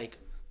bit that like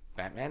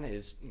Batman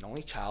is an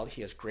only child.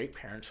 He has great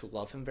parents who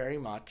love him very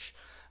much.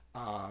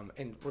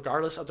 And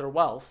regardless of their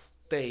wealth,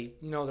 they're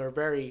a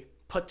very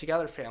put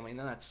together family, and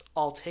then that's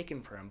all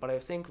taken for him. But I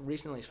think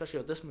recently, especially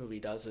what this movie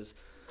does, is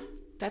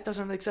that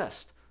doesn't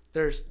exist.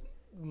 There's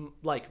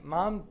like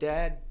mom,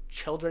 dad,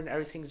 children,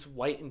 everything's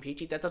white and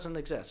peachy. That doesn't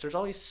exist. There's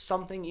always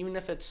something, even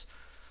if it's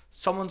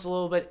someone's a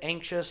little bit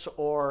anxious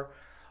or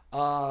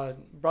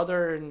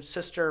brother and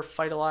sister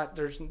fight a lot.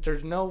 There's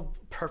no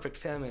perfect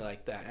family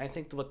like that. And I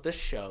think what this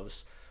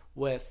shows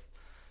with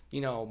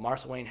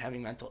Martha Wayne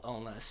having mental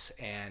illness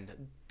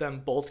and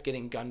them both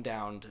getting gunned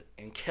down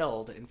and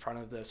killed in front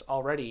of this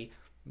already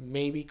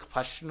maybe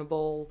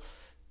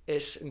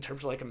questionable-ish in terms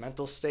of like a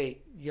mental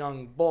state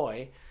young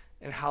boy,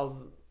 and how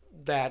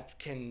that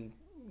can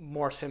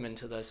morph him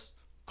into this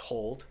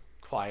cold,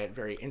 quiet,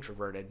 very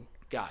introverted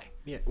guy.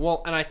 Yeah,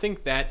 well, and I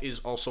think that is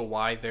also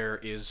why there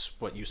is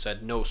what you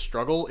said, no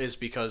struggle, is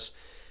because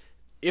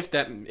if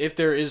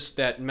there is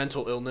that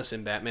mental illness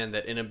in Batman,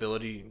 that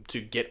inability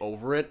to get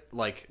over it,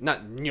 like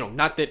not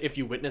that if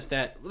you witness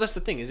that, well, that's the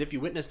thing, is if you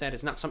witness that,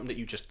 it's not something that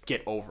you just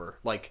get over.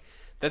 Like,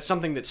 that's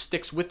something that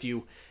sticks with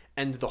you.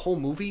 And the whole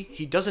movie,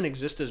 he doesn't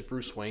exist as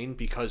Bruce Wayne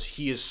because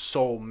he is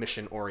so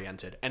mission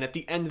oriented. And at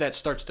the end, that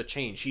starts to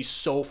change. He's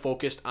so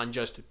focused on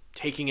just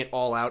taking it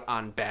all out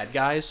on bad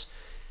guys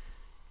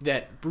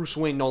that Bruce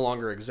Wayne no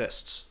longer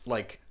exists.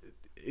 Like,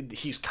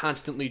 he's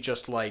constantly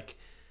just like,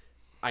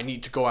 I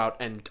need to go out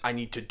and I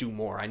need to do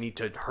more. I need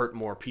to hurt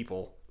more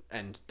people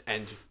and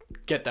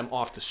get them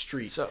off the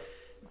street.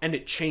 And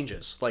it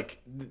changes.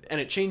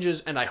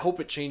 And I hope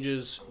it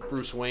changes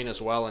Bruce Wayne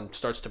as well and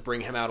starts to bring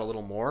him out a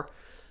little more.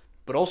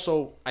 But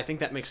also, I think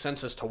that makes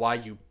sense as to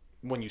why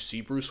when you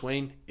see Bruce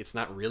Wayne, it's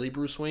not really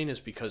Bruce Wayne, is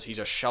because he's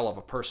a shell of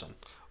a person.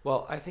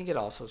 Well, I think it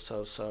also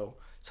so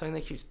something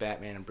that keeps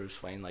Batman and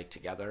Bruce Wayne like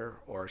together,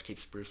 or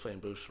keeps Bruce Wayne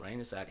and Bruce Wayne,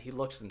 is that he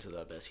looks into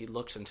the abyss, he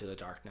looks into the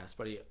darkness,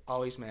 but he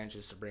always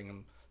manages to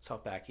bring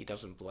himself back. He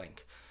doesn't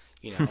blink.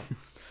 You know,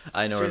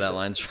 I know where that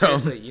line's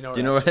from. You know, do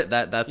you know where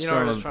that's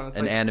from?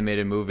 An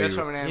animated movie. That's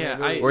from an animated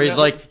movie. Where he's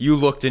like, "You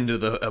looked into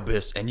the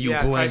abyss and you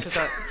blinked."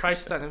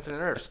 Crisis on Infinite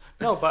Earths.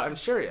 No, but I'm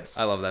serious.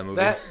 I love that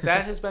movie. That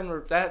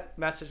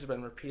message has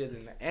been repeated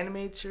in the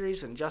animated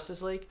series and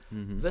Justice League.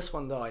 Mm-hmm. This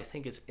one, though, I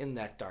think is in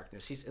that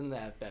darkness. He's in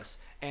that abyss,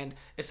 and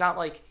it's not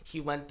like he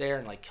went there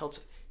and like killed.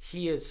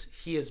 He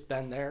has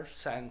been there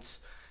since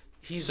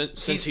he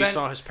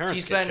saw his parents get killed.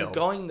 He's been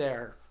going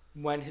there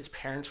when his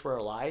parents were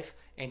alive,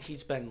 and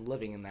he's been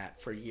living in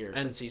that for years,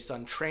 since he's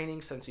done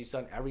training, since he's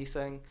done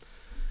everything.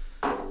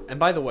 And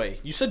by the way,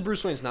 you said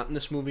Bruce Wayne's not in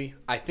this movie.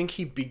 I think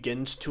he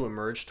begins to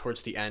emerge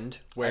towards the end,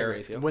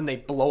 where when they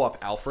blow up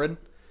Alfred,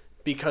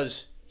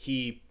 because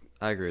he...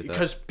 I agree with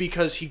that.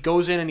 Because he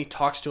goes in and he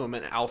talks to him,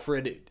 and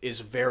Alfred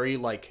is very,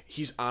 like,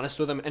 he's honest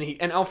with him,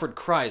 and Alfred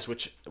cries,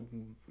 which...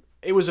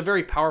 It was a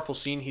very powerful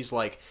scene. He's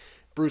like,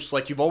 Bruce,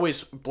 like, you've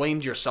always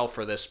blamed yourself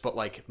for this, but,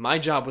 like, my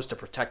job was to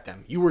protect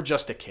them. You were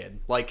just a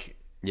kid. Like...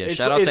 Yeah,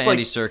 shout out to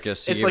Andy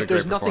Serkis. It's like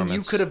there's nothing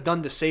you could have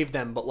done to save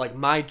them, but like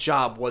my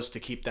job was to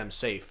keep them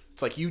safe.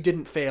 It's like you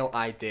didn't fail,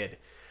 I did.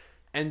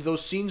 And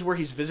those scenes where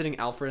he's visiting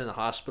Alfred in the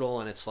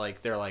hospital, and it's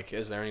like they're like,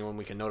 "Is there anyone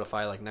we can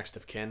notify, like next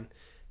of kin?" And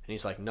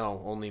he's like,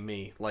 "No, only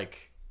me."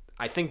 Like,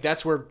 I think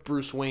that's where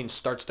Bruce Wayne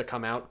starts to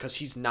come out, because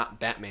he's not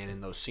Batman in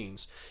those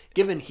scenes.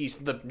 Given he's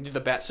the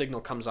bat signal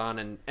comes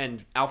on,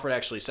 and Alfred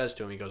actually says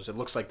to him, he goes, "It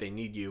looks like they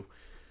need you."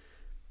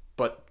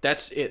 But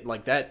that's it.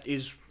 Like,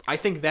 I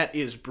think that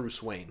is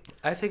Bruce Wayne.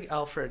 I think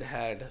Alfred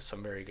had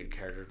some very good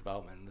character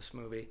development in this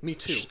movie. Me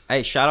too.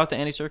 Hey, shout out to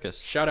Andy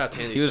Serkis. Shout out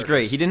to Andy Serkis. He was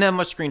great. He didn't have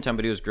much screen time,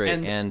 but he was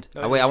great.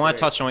 I want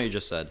to touch on what you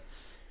just said.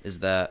 Is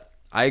that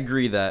I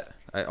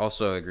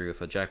also agree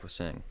with what Jack was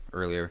saying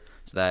earlier.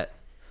 Is that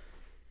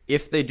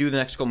if they do the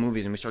next couple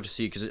movies and we start to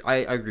see, because I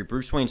agree,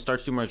 Bruce Wayne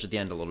starts to emerge at the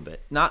end a little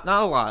bit. Not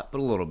a lot, but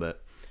a little bit.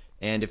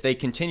 And if they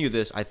continue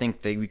this, I think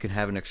we could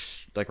have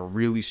a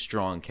really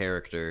strong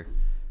character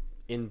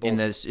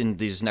in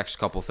these next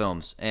couple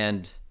films.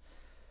 And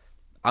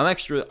they're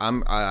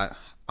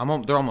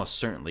almost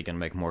certainly going to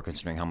make more,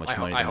 considering how much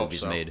money the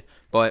movie's made.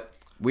 But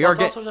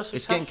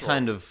it's getting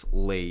kind of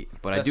late.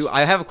 But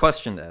I have a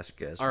question to ask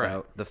you guys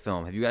about the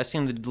film. Have you guys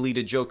seen the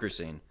deleted Joker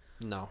scene?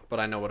 No, but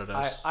I know what it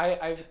is.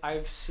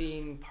 I've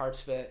seen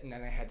parts of it, and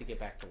then I had to get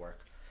back to work.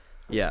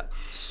 Yeah.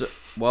 So,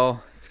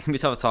 well, it's going to be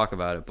tough to talk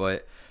about it,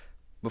 but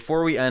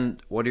before we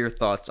end, what are your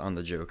thoughts on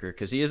the Joker?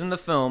 Because he is in the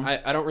film.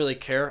 I don't really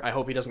care. I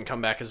hope he doesn't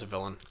come back as a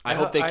villain. I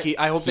hope they keep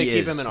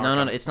him in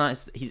Arkham. No, it's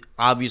not. He's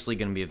obviously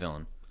going to be a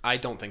villain. I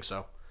don't think so.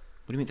 What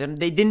do you mean?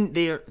 They didn't.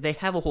 They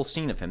have a whole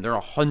scene of him. They're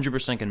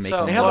 100% going to make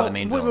him one of the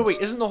main villains. Wait.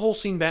 Isn't the whole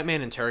scene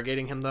Batman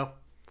interrogating him though?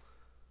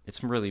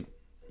 It's really.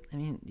 I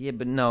mean, yeah,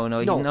 but no,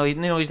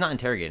 he's not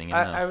interrogating him.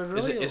 No.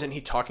 Isn't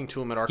he talking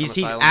to him at Arkham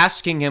Asylum? He's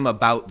asking him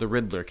about the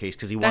Riddler case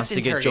because he wants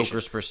to get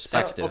Joker's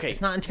perspective.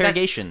 It's not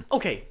interrogation.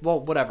 Okay, well,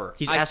 whatever.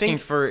 He's asking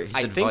for his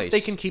advice. I think they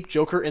can keep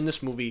Joker in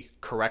this movie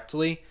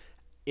correctly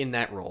in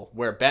that role,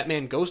 where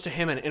Batman goes to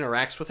him and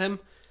interacts with him.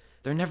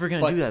 They're never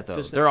going to do that,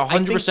 though. They're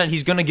 100%.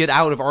 He's going to get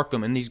out of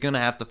Arkham, and he's going to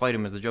have to fight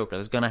him as the Joker.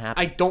 That's going to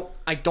happen.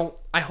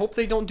 I hope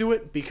they don't do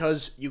it,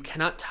 because you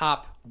cannot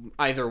top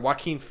either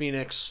Joaquin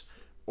Phoenix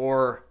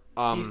or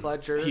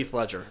Heath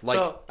Ledger. Like,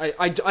 so,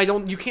 I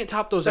don't. You can't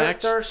top those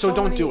acts. So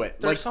don't do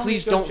it. Like,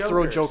 please don't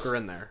throw Joker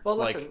in there. Well,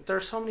 listen,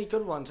 there's so many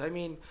good ones. I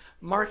mean,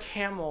 Mark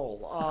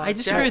Hamill. I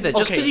disagree with that.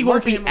 Just because he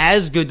won't be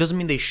as good doesn't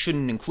mean they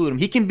shouldn't include him.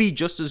 He can be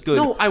just as good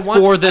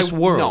for this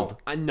world.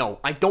 No,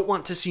 I don't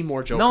want to see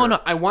more Joker.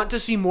 No. I want to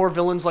see more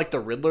villains like the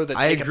Riddler that take a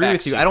back seat. I agree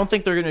with you. I don't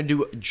think they're going to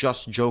do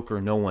just Joker,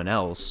 no one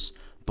else.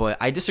 But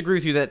I disagree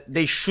with you that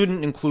they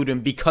shouldn't include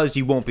him because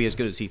he won't be as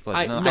good as Heath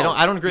Ledger.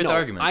 I don't agree with the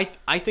argument.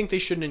 I think they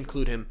shouldn't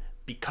include him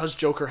because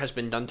Joker has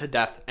been done to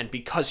death and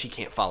because he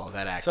can't follow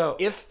that act. So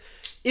if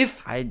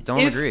I don't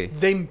agree,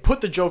 they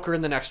put the Joker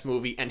in the next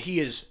movie and he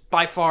is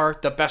by far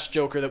the best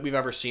Joker that we've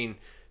ever seen,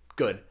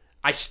 good.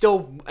 I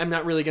still am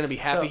not really going to be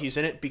happy he's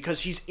in it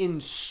because he's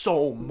in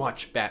so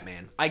much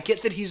Batman. I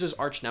get that he's his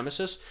arch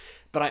nemesis,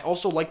 but I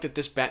also like that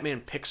this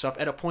Batman picks up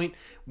at a point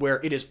where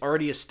it is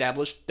already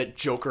established that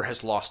Joker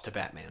has lost to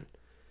Batman.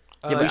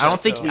 Yeah, but I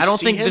don't think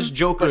see this him,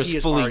 Joker but he is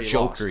is fully already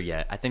Joker lost.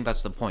 yet. I think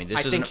that's the point. This I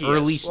is an think he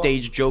early is.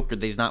 stage Joker.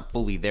 He's not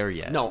fully there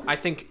yet. No, I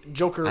think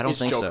Joker I don't is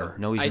think Joker.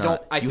 so. No, he's I not.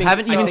 don't, I You think,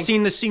 haven't I even think-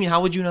 seen the scene.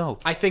 How would you know?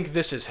 I think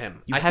this is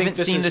him. You I haven't think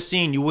this seen is, the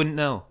scene. You wouldn't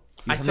know.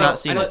 You I have don't, not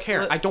seen I don't it.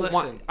 care. I don't Listen.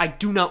 want. I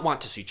do not want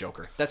to see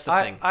Joker. That's the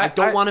I- thing. I- I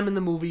don't I- want him in the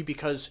movie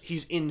because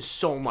he's in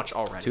so much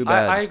already. Too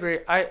bad. I agree.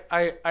 I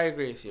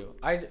agree with you.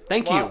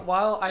 Thank while, you.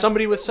 While I,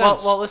 Somebody with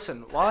sense. Well,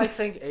 listen. While I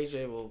think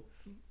AJ will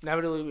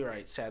inevitably be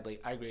right, sadly,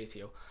 I agree with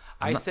you.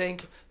 I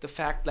think the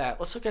fact that,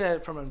 let's look at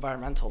it from an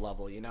environmental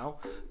level, you know?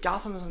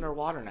 Gotham is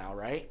underwater now,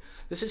 right?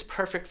 This is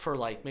perfect for,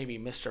 like, maybe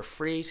Mr.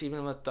 Freeze,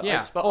 even with the Yeah.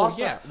 ice. But also,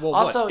 yeah. Well,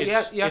 also what? you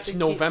have It's to keep-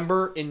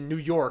 November in New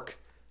York,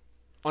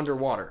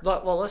 underwater.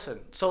 Well, listen.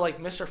 So, like,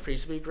 Mr.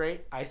 Freeze would be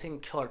great. I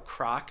think Killer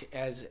Croc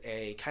as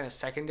a kind of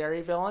secondary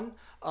villain,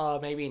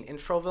 maybe an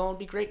intro villain would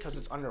be great because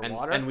it's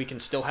underwater. And we can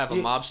still have a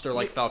mobster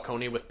like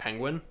Falcone with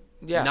Penguin.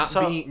 Yeah, Not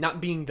so-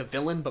 being the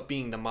villain, but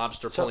being the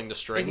mobster pulling the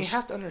strings. And you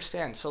have to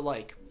understand, so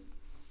like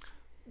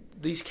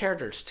these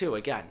characters too,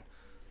 again,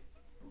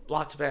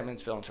 lots of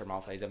Batman's villains are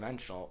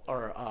multidimensional.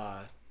 Or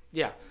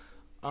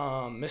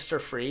Mr.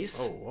 Freeze.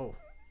 Oh, whoa.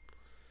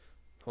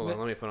 Hold on,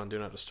 let me put on Do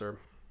Not Disturb.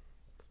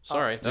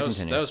 Sorry, that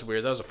continue. was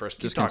weird. That was a first.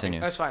 Keep Just talking.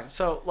 continue. That's fine.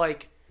 So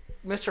like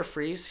Mr.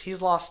 Freeze,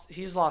 he's lost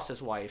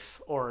his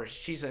wife, or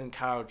she's in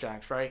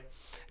cryogenics, right?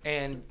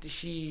 And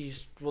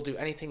will do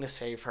anything to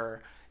save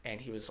her. And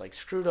he was like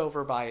screwed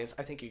over by his.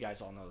 I think you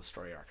guys all know the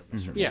story arc of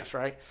Mr. Yeah. Freeze,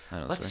 right? I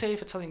know the Let's story. say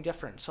if it's something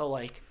different. So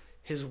like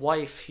his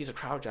wife, he's a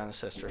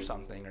cryogenicist or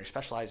something, or he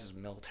specializes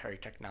in military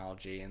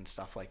technology and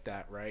stuff like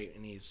that, right?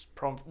 And he's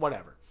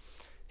whatever.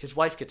 His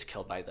wife gets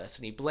killed by this,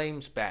 and he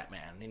blames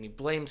Batman, and he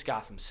blames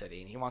Gotham City,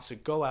 and he wants to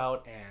go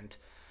out and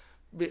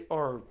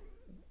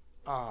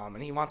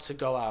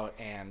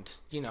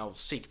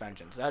seek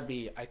vengeance. That'd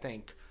be, I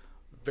think,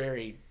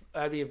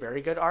 that'd be a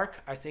very good arc.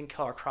 I think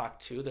Killer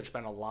Croc too. There's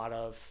been a lot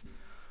of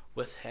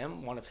with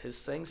him. One of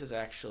his things is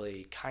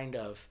actually kind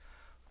of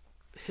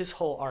his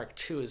whole arc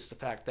too is the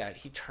fact that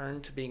he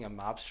turned to being a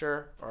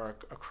mobster or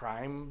a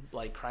crime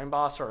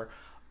boss or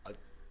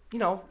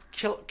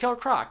Killer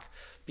Croc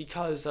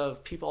because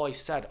of people always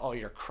said, "Oh,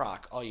 you're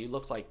Croc. Oh, you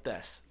look like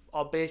this."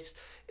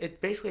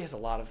 It basically has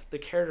the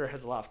character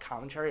has a lot of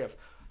commentary of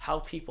how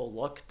people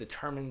look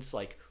determines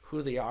like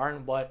who they are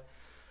and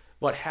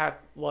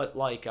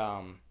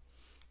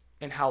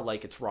and how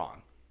like it's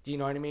wrong. Do you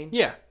know what I mean?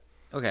 Yeah.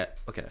 Okay.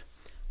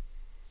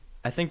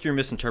 I think you're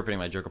misinterpreting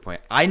my Joker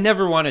point. I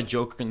never wanted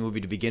Joker in the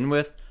movie to begin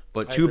with,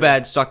 but too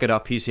bad. Suck it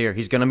up. He's here.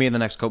 He's gonna be in the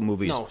next couple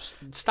movies. No,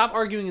 stop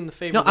arguing in the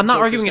favor. No, that I'm not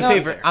Joker's arguing in gonna be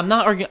favor. there. I'm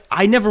not arguing.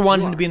 I never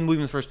wanted You him to are. be in the movie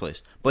in the first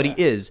place, but he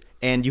is,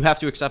 and you have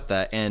to accept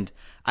that. And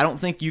I don't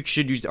think you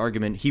should use the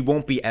argument he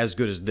won't be as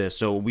good as this,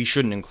 so we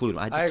shouldn't include him.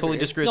 I just totally agree.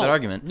 disagree with that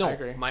argument. No, I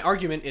agree. my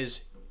argument is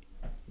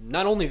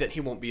not only that he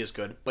won't be as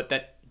good, but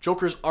that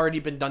Joker's already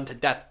been done to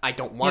death. I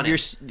don't Yeah, want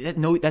but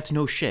it. that's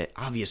no shit,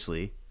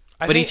 obviously.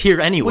 But think- he's here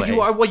anyway.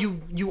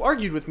 You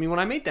argued with me when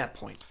I made that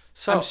point.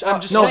 So,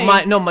 I'm just No, saying,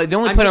 the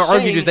only I'm point I just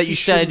argued saying is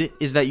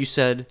that he you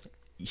said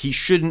he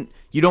shouldn't.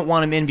 You don't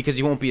want him in because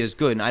he won't be as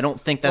good, and I don't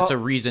think that's Well,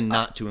 a reason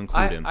not to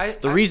include him.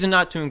 The I- reason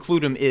not to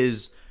include him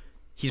is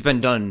he's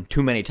been done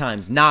too many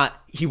times.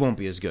 Not he won't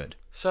be as good.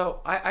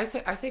 So I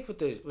think with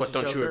the But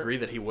don't you Joker- agree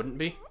that he wouldn't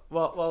be?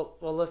 Well,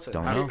 listen.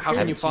 Don't know. How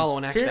can you follow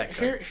an act that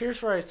good?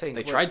 Here's where I think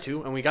They tried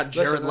to, and we got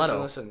Jared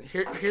Leto. Listen.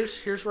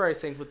 Here's where I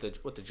think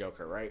with the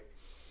Joker, right?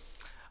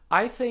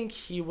 I think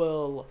he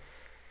will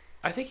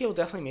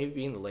definitely maybe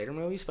be in the later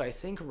movies, but I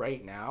think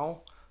right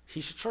now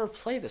he should sort of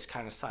play this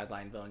kind of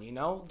sideline villain. You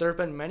know, there have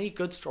been many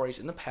good stories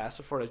in the past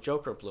before the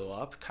Joker blew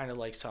up, kind of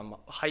like some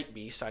hype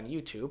beast on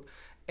YouTube,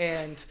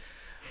 and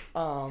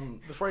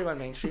before he went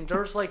mainstream, there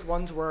was like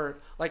ones where,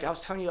 like I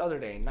was telling you the other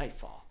day,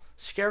 Nightfall,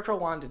 Scarecrow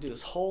wanted to do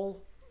this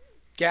whole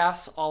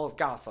gas all of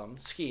Gotham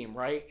scheme,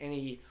 right? And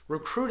he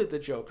recruited the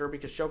Joker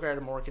because Joker had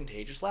a more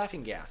contagious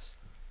laughing gas,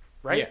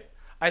 right? Yeah.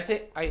 At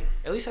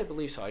least I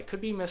believe so. I could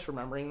be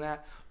misremembering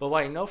that, but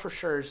what I know for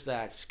sure is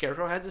that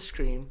Scarecrow had the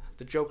scream,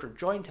 the Joker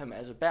joined him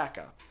as a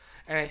backup.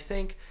 And I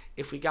think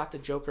if we got the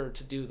Joker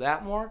to do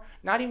that more,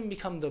 not even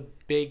become the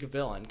big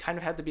villain, kind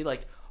of had to be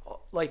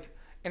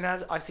and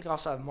I think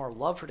also have more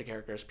love for the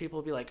characters. People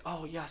would be like,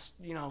 oh yes,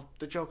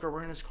 the Joker,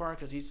 we're in his corner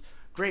because he's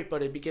great,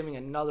 but it'd be giving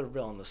another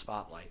villain the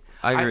spotlight.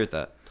 I agree with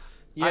that.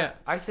 Yeah.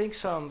 I think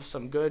some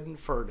good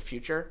for the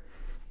future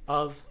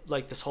of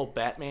like this whole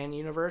Batman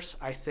universe.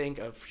 I think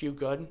a few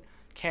good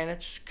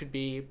candidates could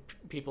be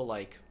people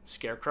like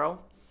Scarecrow,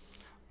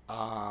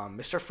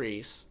 Mr.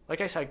 Freeze,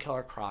 like I said,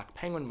 Killer Croc,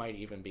 Penguin might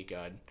even be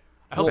good.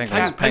 I hope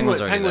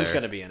Penguin's already Penguin's there.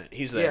 going to be in it.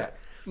 He's there.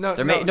 No,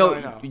 They're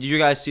no. Did you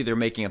guys see they're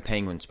making a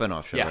Penguin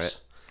spinoff show, Yes. right?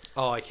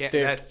 Oh, I can't.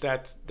 Dude,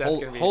 That's Hold,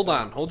 gonna be. hold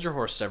on. Hold your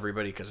horses,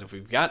 everybody, because if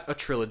we've got a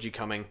trilogy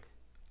coming,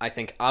 I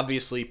think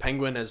obviously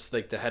Penguin as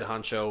like the head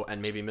honcho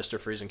and maybe Mr.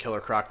 Freeze and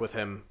Killer Croc with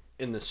him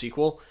in the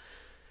sequel.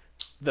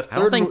 The I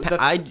don't third. think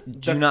I do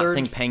the not third-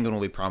 think Penguin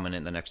will be prominent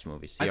in the next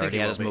movies. He I think already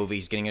he had will his be. movie.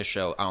 He's getting a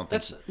show. I don't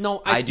think. That's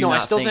no. I do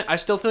not think. I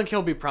still think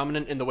he'll be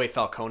prominent in the way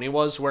Falcone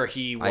was, where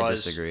he was. I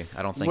disagree.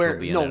 I don't think where, he'll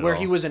be in no, it at where all.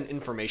 he was an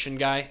information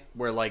guy,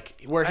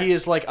 where he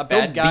is like a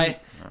bad guy, be-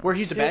 where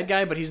he's a bad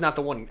guy, but he's not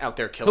the one out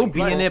there killing. He'll be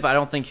people. in it, but I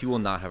don't think he will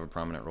not have a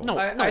prominent role. No,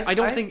 I I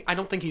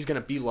don't think he's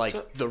gonna be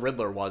like the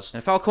Riddler was.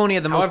 And Falcone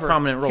had the most However,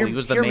 prominent role. hear- He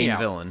was the hear me main out.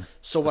 villain.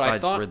 So what I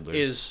besides thought Riddler.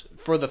 is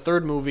for the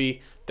third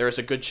movie, there is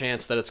a good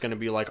chance that it's going to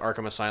be like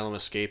Arkham Asylum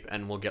Escape,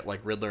 and we'll get like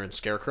Riddler and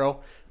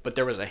Scarecrow. But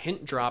there was a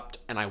hint dropped,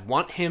 and I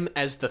want him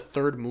as the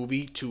third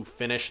movie to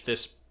finish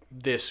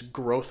this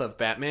growth of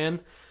Batman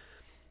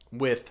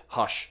with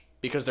Hush,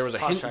 because there was a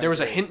Hush, hint. There was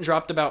a I agree. hint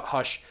dropped about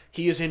Hush.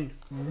 He is in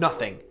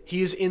nothing.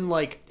 He is in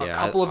like a Yeah,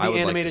 couple of I the would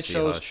like to animated see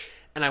shows. Hush.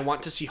 And I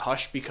want to see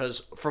Hush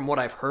because, from what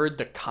I've heard,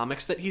 the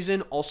comics that he's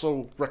in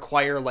also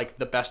require like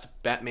the best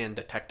Batman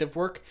detective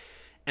work.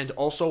 And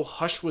also,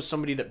 Hush was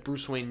somebody that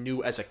Bruce Wayne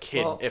knew as a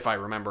kid, Well, if I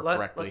remember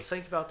correctly. Let's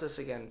think about this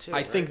again too.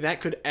 I think that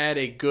could add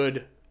a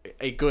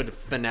good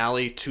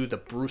finale to the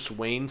Bruce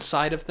Wayne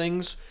side of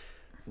things,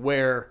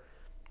 where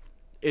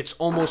it's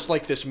almost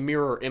like this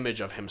mirror image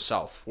of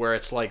himself, where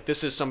it's like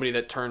this is somebody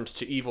that turned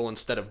to evil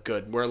instead of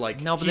good. Where like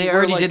No, but he- they where,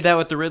 already like, did that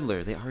with the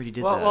Riddler. They already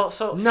did that. Well,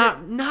 so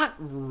Not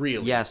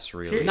really. yes,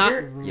 really. Here- Not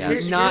here-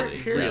 yes, not really,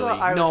 here's really. what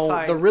I would no,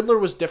 find. the Riddler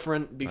was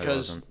different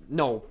because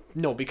wasn't.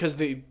 no, because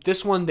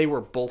this one they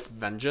were both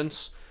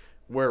vengeance,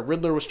 where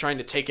Riddler was trying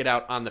to take it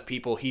out on the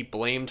people he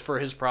blamed for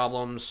his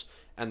problems,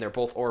 and they're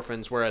both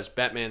orphans, whereas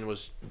Batman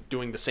was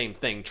doing the same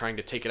thing, trying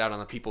to take it out on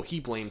the people he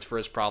blamed for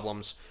his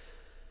problems.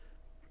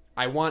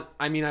 I want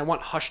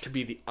Hush to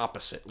be the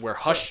opposite, where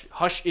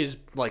Hush is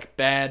like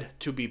bad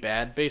to be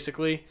bad,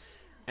 basically,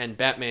 and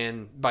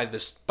Batman by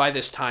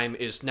this time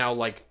is now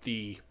like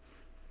the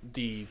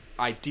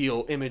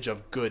ideal image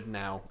of good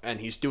now,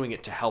 and he's doing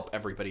it to help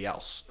everybody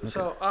else.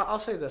 So I'll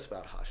say this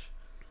about Hush.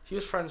 He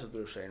was friends with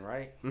Bruce Wayne,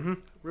 right? Mm-hmm.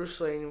 Bruce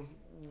Wayne,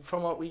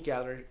 from what we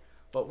gathered,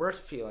 what we're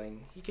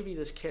feeling, he could be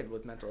this kid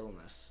with mental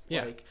illness.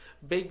 Yeah. Like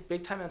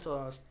big time mental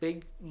illness,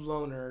 big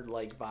loner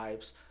like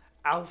vibes.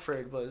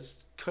 Alfred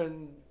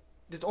couldn't.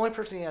 The only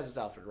person he has is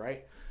Alfred,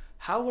 right?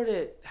 How would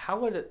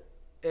it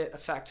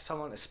affect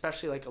someone,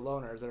 especially like a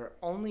loner, their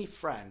only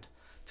friend,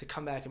 to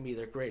come back and be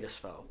their greatest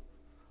foe?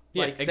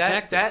 Yeah, Like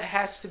exactly. That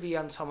has to be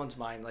on someone's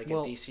mind, like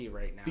Well, in DC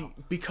right now.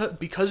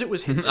 Because it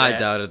was hinted I at.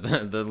 doubt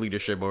it. The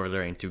leadership over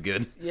there ain't too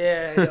good.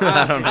 Yeah,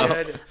 I don't know.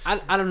 good.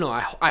 I don't know.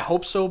 I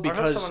hope so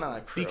because someone on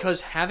that crew.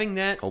 because having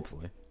that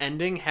Hopefully.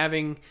 ending,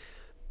 having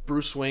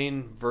Bruce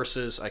Wayne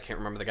versus I can't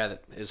remember the guy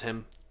that is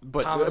him,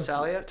 but Thomas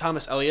Elliott?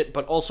 Thomas Elliott,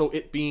 but also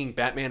it being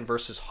Batman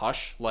versus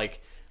Hush.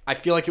 Like I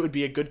feel like it would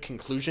be a good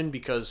conclusion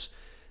because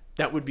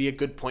that would be a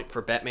good point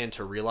for Batman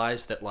to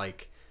realize that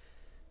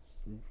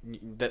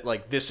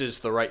this is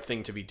the right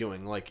thing to be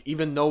doing. Like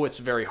even though it's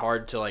very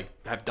hard to like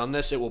have done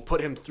this, it will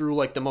put him through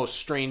like the most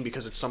strain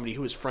because it's somebody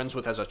who was friends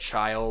with as a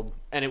child,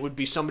 and it would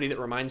be somebody that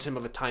reminds him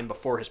of a time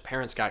before his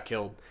parents got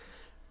killed.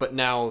 But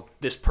now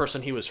this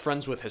person he was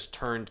friends with has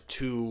turned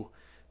to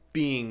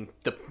being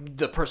the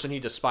person he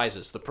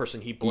despises, the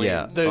person he blames,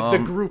 Yeah, the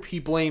group he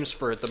blames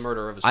for the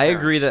murder of his I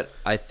parents. agree that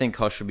I think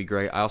Hush would be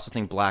great. I also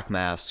think Black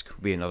Mask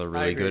would be another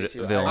really agree good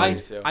too. I villain.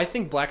 agree too. I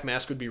think Black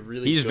Mask would be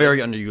really He's good. very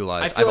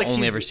underutilized. I I've feel like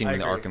only he- ever seen him in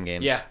the I agree. Arkham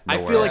games. Yeah,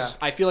 Nowhere else.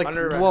 I feel like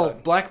Under Red well,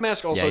 Hood. Black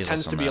Mask also he's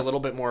tends also to be a not. little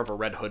bit more of a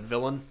Red Hood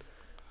villain.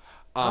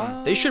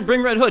 They should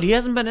bring Red Hood. He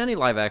hasn't been in any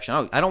live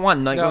action. I don't want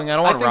Nightwing. I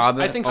don't want I think-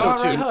 Robin. I think I so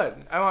want too. Red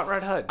Hood. I want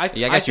Red Hood.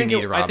 Yeah, I guess you think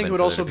need it, a I think it would Robin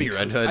for also there to be be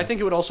Red cool. Hood. I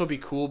think it would also be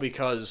cool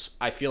because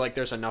I feel like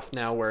there's enough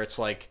now where it's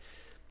like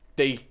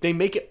they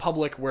make it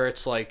public where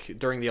it's like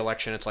during the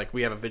election it's like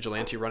we have a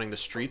vigilante running the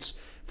streets.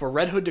 For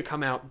Red Hood to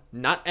come out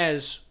not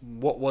as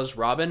what was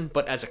Robin,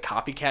 but as a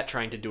copycat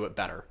trying to do it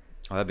better.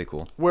 Oh, that'd be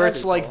cool. Where That'd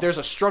it's be like cool. there's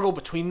a struggle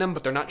between them,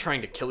 but they're not trying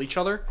to kill each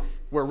other.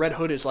 Where Red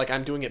Hood is like,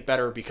 I'm doing it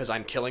better because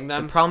I'm killing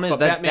them. The problem is but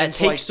that Batman's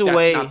takes like,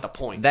 away That's not the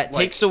point. that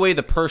Like, takes away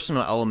the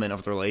personal element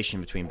of the relation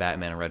between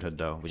Batman and Red Hood,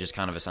 though, which is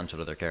kind of essential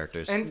to their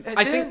characters. And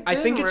I think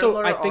it's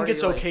Riddler I think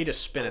it's already, okay to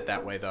spin it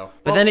that way though.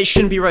 but then it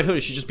shouldn't be Red Hood.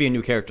 It should just be a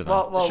new character. Then.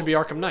 Well, It should be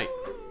Arkham Knight.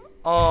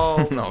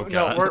 oh No, no,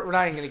 God. we're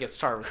not even gonna get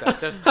started with that.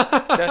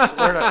 Just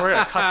we're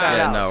gonna cut that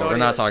Yeah, out. no, Don't we're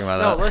not even- talking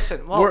about no, that.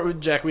 listen. Well,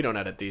 Jack, we don't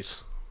edit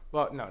these.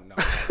 no.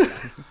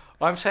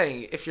 Well, I'm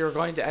saying if you're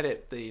going to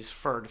edit these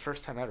for the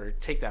first time ever,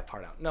 take that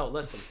part out. No,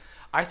 listen.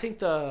 I think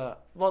the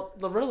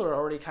Riddler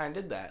already kind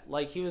of did that.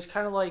 Like he was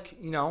kind of like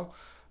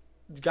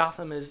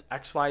Gotham is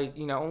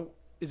XY.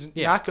 Is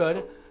not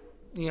good.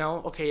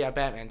 Okay, yeah,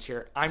 Batman's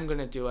here. I'm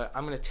gonna do it.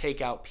 I'm gonna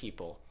take out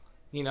people.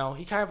 He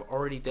kind of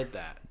already did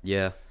that.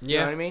 yeah. You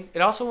know what I mean?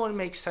 It also wouldn't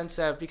make sense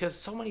that because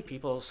so many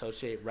people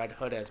associate Red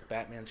Hood as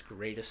Batman's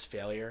greatest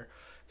failure.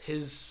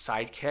 His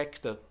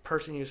sidekick, the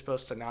person he was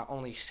supposed to not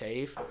only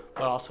save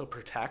but also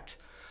protect,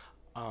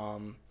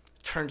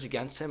 turns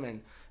against him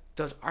and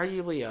does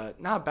arguably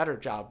not a better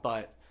job,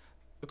 but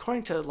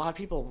according to a lot of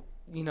people,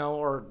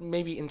 or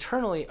maybe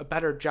internally a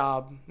better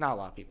job. Not a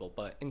lot of people,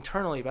 but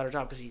internally a better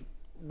job because he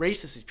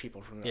races these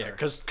people from the Yeah,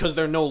 earth. because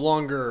they're no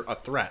longer a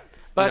threat.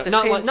 But You at the know,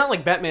 not same like, not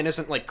like Batman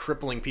isn't like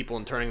crippling people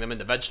and turning them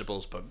into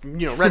vegetables, but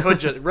Red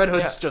Hood's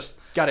Yeah. just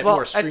got it well,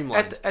 more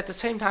streamlined. at the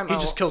same time, He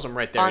just kills them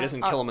right there. He on-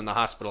 doesn't kill them in the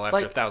hospital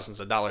after like- thousands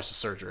of dollars of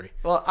surgery.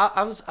 Well,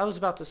 I was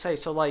about to say,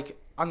 so like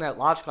on that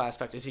logical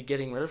aspect, is he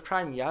getting rid of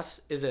crime?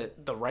 Yes. Is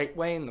it the right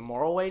way and the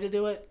moral way to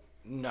do it?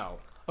 No.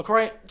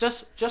 According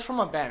just from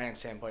a Batman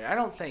standpoint, I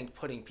don't think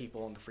putting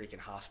people in the freaking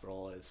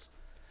hospital is.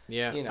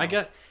 Yeah, You know. I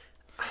get.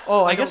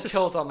 Oh, I guess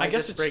kill it's, them. I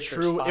guess just it's break their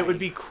true. It would spine.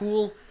 be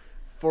cool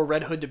for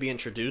Red Hood to be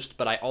introduced,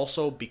 but I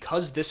also,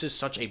 because this is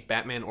such a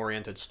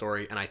Batman-oriented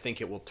story, and I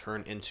think it will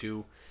turn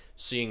into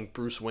seeing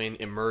Bruce Wayne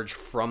emerge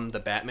from the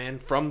Batman,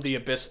 from the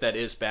abyss that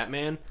is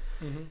Batman.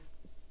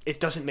 It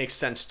doesn't make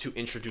sense to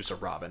introduce a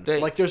Robin.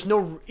 Like, there's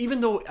no,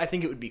 even though I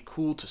think it would be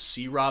cool to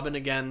see Robin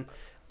again,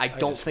 I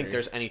don't think disagree.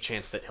 there's any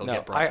chance that he'll No,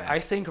 get brought back. I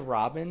think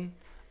Robin,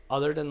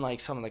 other than like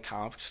some of the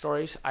comic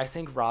stories, I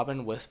think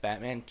Robin with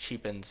Batman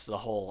cheapens the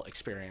whole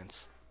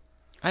experience.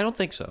 I don't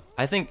think so.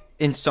 I think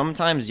in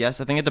sometimes yes.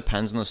 I think it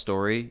depends on the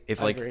story.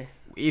 If I like agree.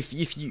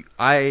 if you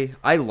I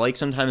like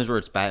sometimes where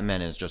it's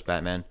Batman and it's just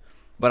Batman,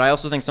 but I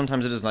also think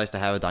sometimes it is nice to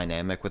have a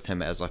dynamic with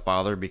him as a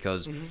father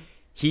because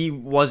he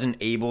wasn't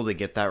able to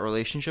get that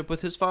relationship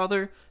with his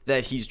father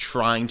that he's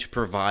trying to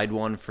provide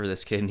one for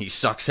this kid and he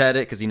sucks at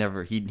it because he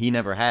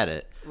never had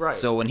it. Right.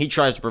 So when he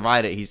tries to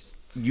provide it, he's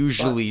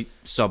usually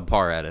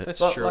subpar at it. That's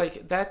But true.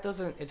 like that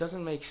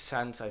doesn't make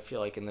sense. I feel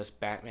like in this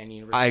Batman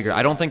universe. I agree.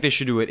 I don't think they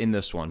should do it in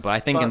this one, but I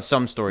think in But-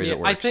 some stories Yeah, it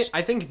works.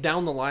 I think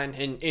down the line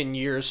in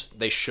years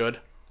they should.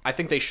 I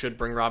think they should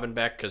bring Robin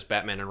back because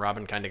Batman and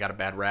Robin kind of got a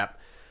bad rap.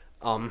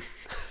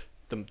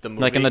 The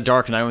movie. Like in The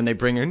Dark Knight when they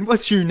bring in,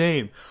 what's your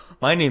name?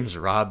 My name's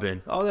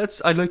Robin. Oh,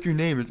 I like your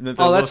name. The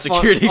little that's fun.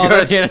 security Oh, guard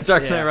that's- at the end of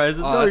Dark Knight yeah.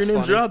 Rises. Oh, Oh, your that's name's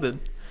funny. Robin.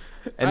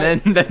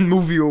 And then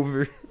movie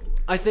over.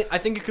 I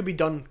think it could be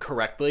done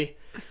correctly,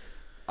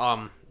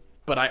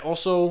 but I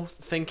also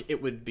think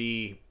it would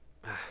be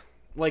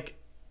like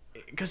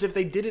because if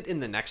they did it in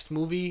the next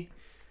movie,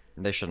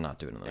 They should not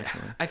do it in the next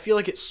movie. I feel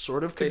like it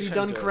sort of could They be shouldn't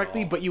done do it at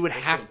correctly, all. but you would They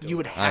have shouldn't do you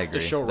would it. I have to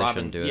agree. show They Robin.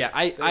 shouldn't do it. Yeah,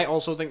 I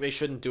also think they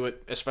shouldn't do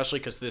it, especially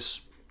because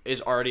this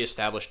is already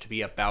established to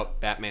be about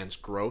Batman's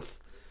growth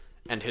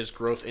and his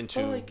growth into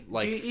Well,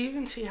 like, do you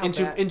even see how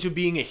into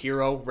being a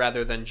hero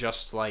rather than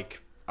just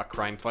like a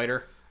crime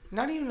fighter.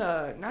 not even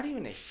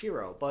a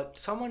hero, but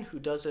someone who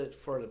does it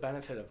for the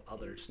benefit of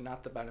others,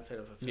 not the benefit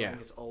of fulfilling Yeah.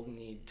 his old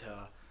need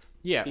to.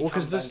 Yeah, well,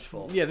 because become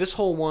vengeful. this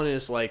whole one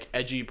is like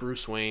edgy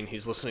Bruce Wayne.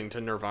 He's listening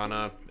to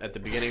Nirvana at the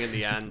beginning and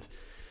the end,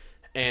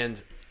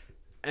 and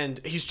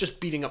he's just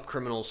beating up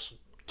criminals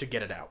to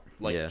get it out,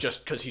 like Yeah.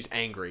 just because he's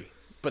angry.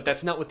 But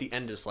that's not what the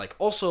end is like.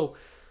 Also,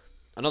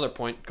 another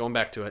point, going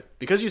back to it,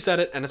 because you said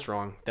it and it's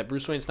wrong that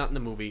Bruce Wayne's not in the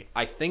movie.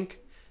 I think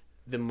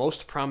the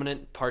most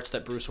prominent parts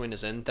that Bruce Wayne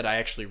is in that I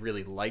actually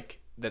really like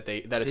that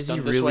it's Is done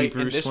he this really way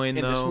Bruce Wayne,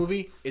 in this though?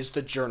 movie is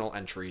the journal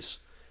entries.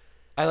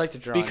 I like to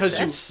draw Because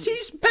you-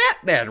 He's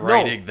Batman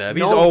writing them.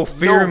 He's no,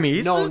 fear no, me.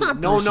 This no, is not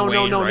no, Bruce no,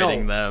 no, Wayne no, no.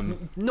 writing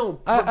them.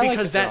 No, I like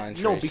because the draw that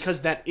entries.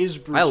 because that is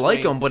Bruce. I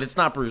like Wayne. him, but it's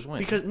not Bruce Wayne.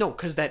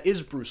 because that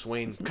is Bruce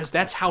Wayne because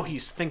that's how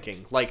he's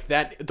thinking. Like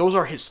that, those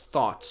are his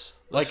thoughts.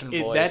 Listen,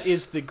 Like boys. that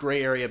is the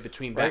gray area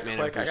between right Batman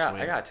quick. and Bruce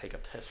Wayne. I gotta take a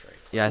piss right.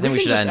 yeah, I think we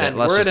can should just end it.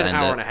 Let's We're just at an end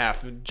hour it. and a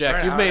half. We're Jack,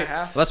 an you've hour made. and a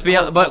half? Let's be.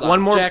 Hold But on.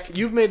 one more. Jack,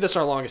 you've made this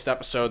our longest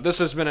episode. This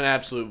has been an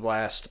absolute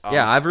blast.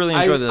 Yeah, I've really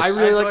enjoyed this. I I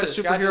really like enjoyed the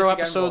this. Gotta do superhero this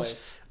again, episodes.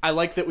 boys. I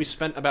like that we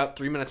spent about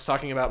 3 minutes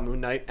talking about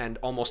Moon Knight and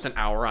almost an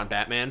hour on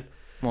Batman.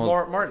 Well,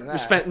 More than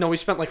that. We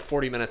spent like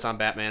 40 minutes on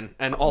Batman,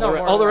 and all No, the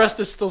more all the than rest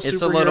is still superheroes.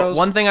 it's a little.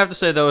 One thing I have to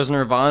say though is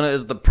Nirvana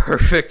is the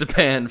perfect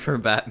band for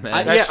Batman.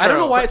 I don't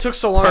know true. why it took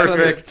so long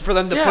Perfect. for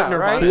them to Yeah, put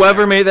Nirvana. right?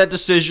 Whoever made that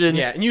decision.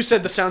 Yeah, and you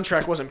said the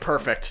soundtrack wasn't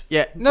perfect.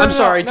 Yeah. I'm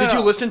sorry. no, Did you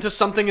no. listen to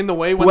Something in the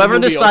Way when Whoever the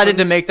movie decided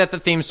to opens? make that the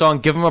theme song,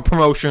 give them a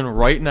promotion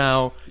right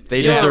now.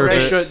 They Yeah, deserve they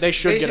it. should. They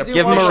should They get should a do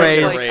give one him a where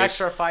it's raise. Like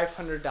extra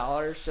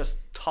 $500. Just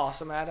toss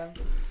them at him.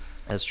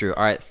 That's true.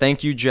 All right,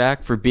 thank you,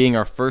 Jack, for being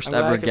our first I'm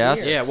glad I ever could be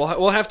guest. here. Yeah,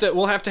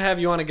 we'll have to have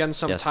you on again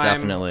sometime.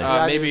 definitely. Yeah,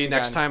 I'll do Maybe this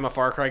next again. time a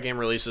Far Cry game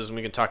releases, and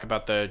we can talk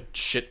about the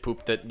shit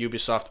poop that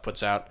Ubisoft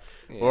puts out,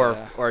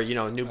 Yeah. or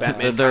new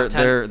Batman Their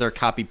content. their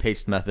copy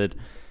paste method.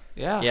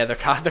 Yeah. Yeah, the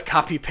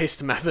copy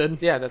paste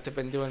method. Yeah, that they've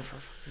been doing for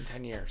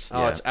 10 years.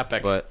 Oh, it's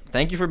epic. But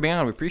thank you for being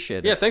on. We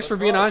appreciate it. Yeah, thanks for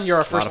Of being on. course. You're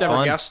our Lot first of ever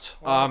fun. guest.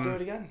 Well, I'll do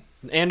it again.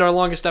 And our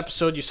longest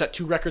episode. You set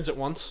 2 records at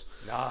once.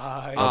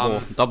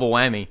 Nice. Double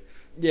whammy.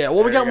 Yeah, well,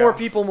 we There got you more go.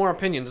 people, more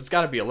opinions. It's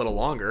got to be a little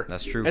longer.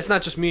 That's true. It's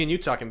not just me and you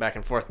talking back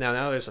and forth now.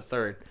 Now there's a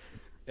third.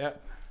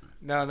 Yep.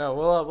 No,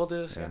 we'll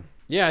do this again.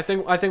 Yeah, I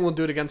think we'll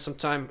do it again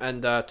sometime.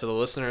 And to the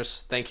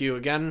listeners, thank you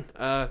again.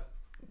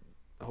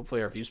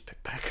 Hopefully our views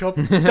pick back up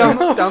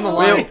down the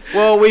line.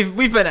 Well,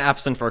 we've been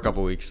absent for a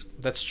couple weeks.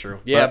 That's true.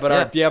 Yeah, but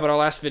our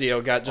last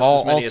video got just as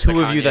All many as the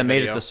 2 of you Kanye that made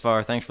video. it this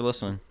far, thanks for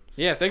listening.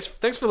 Yeah, thanks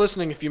for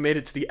listening. If you made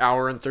it to the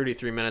hour and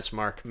 33 minutes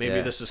mark, maybe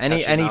Yeah. this is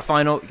any catching up.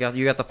 final.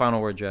 You got the final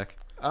word, Jack.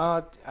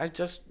 I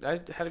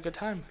had a good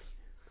time.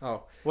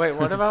 Oh, Wait,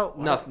 what about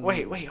nothing.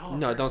 Wait, hold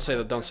No, on. don't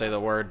say the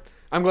word.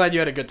 I'm glad you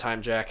had a good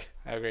time, Jack.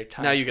 I had a great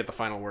time. Now you get the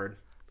final word.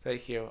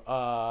 Thank you.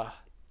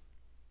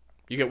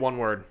 You get one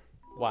word.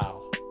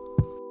 Wow.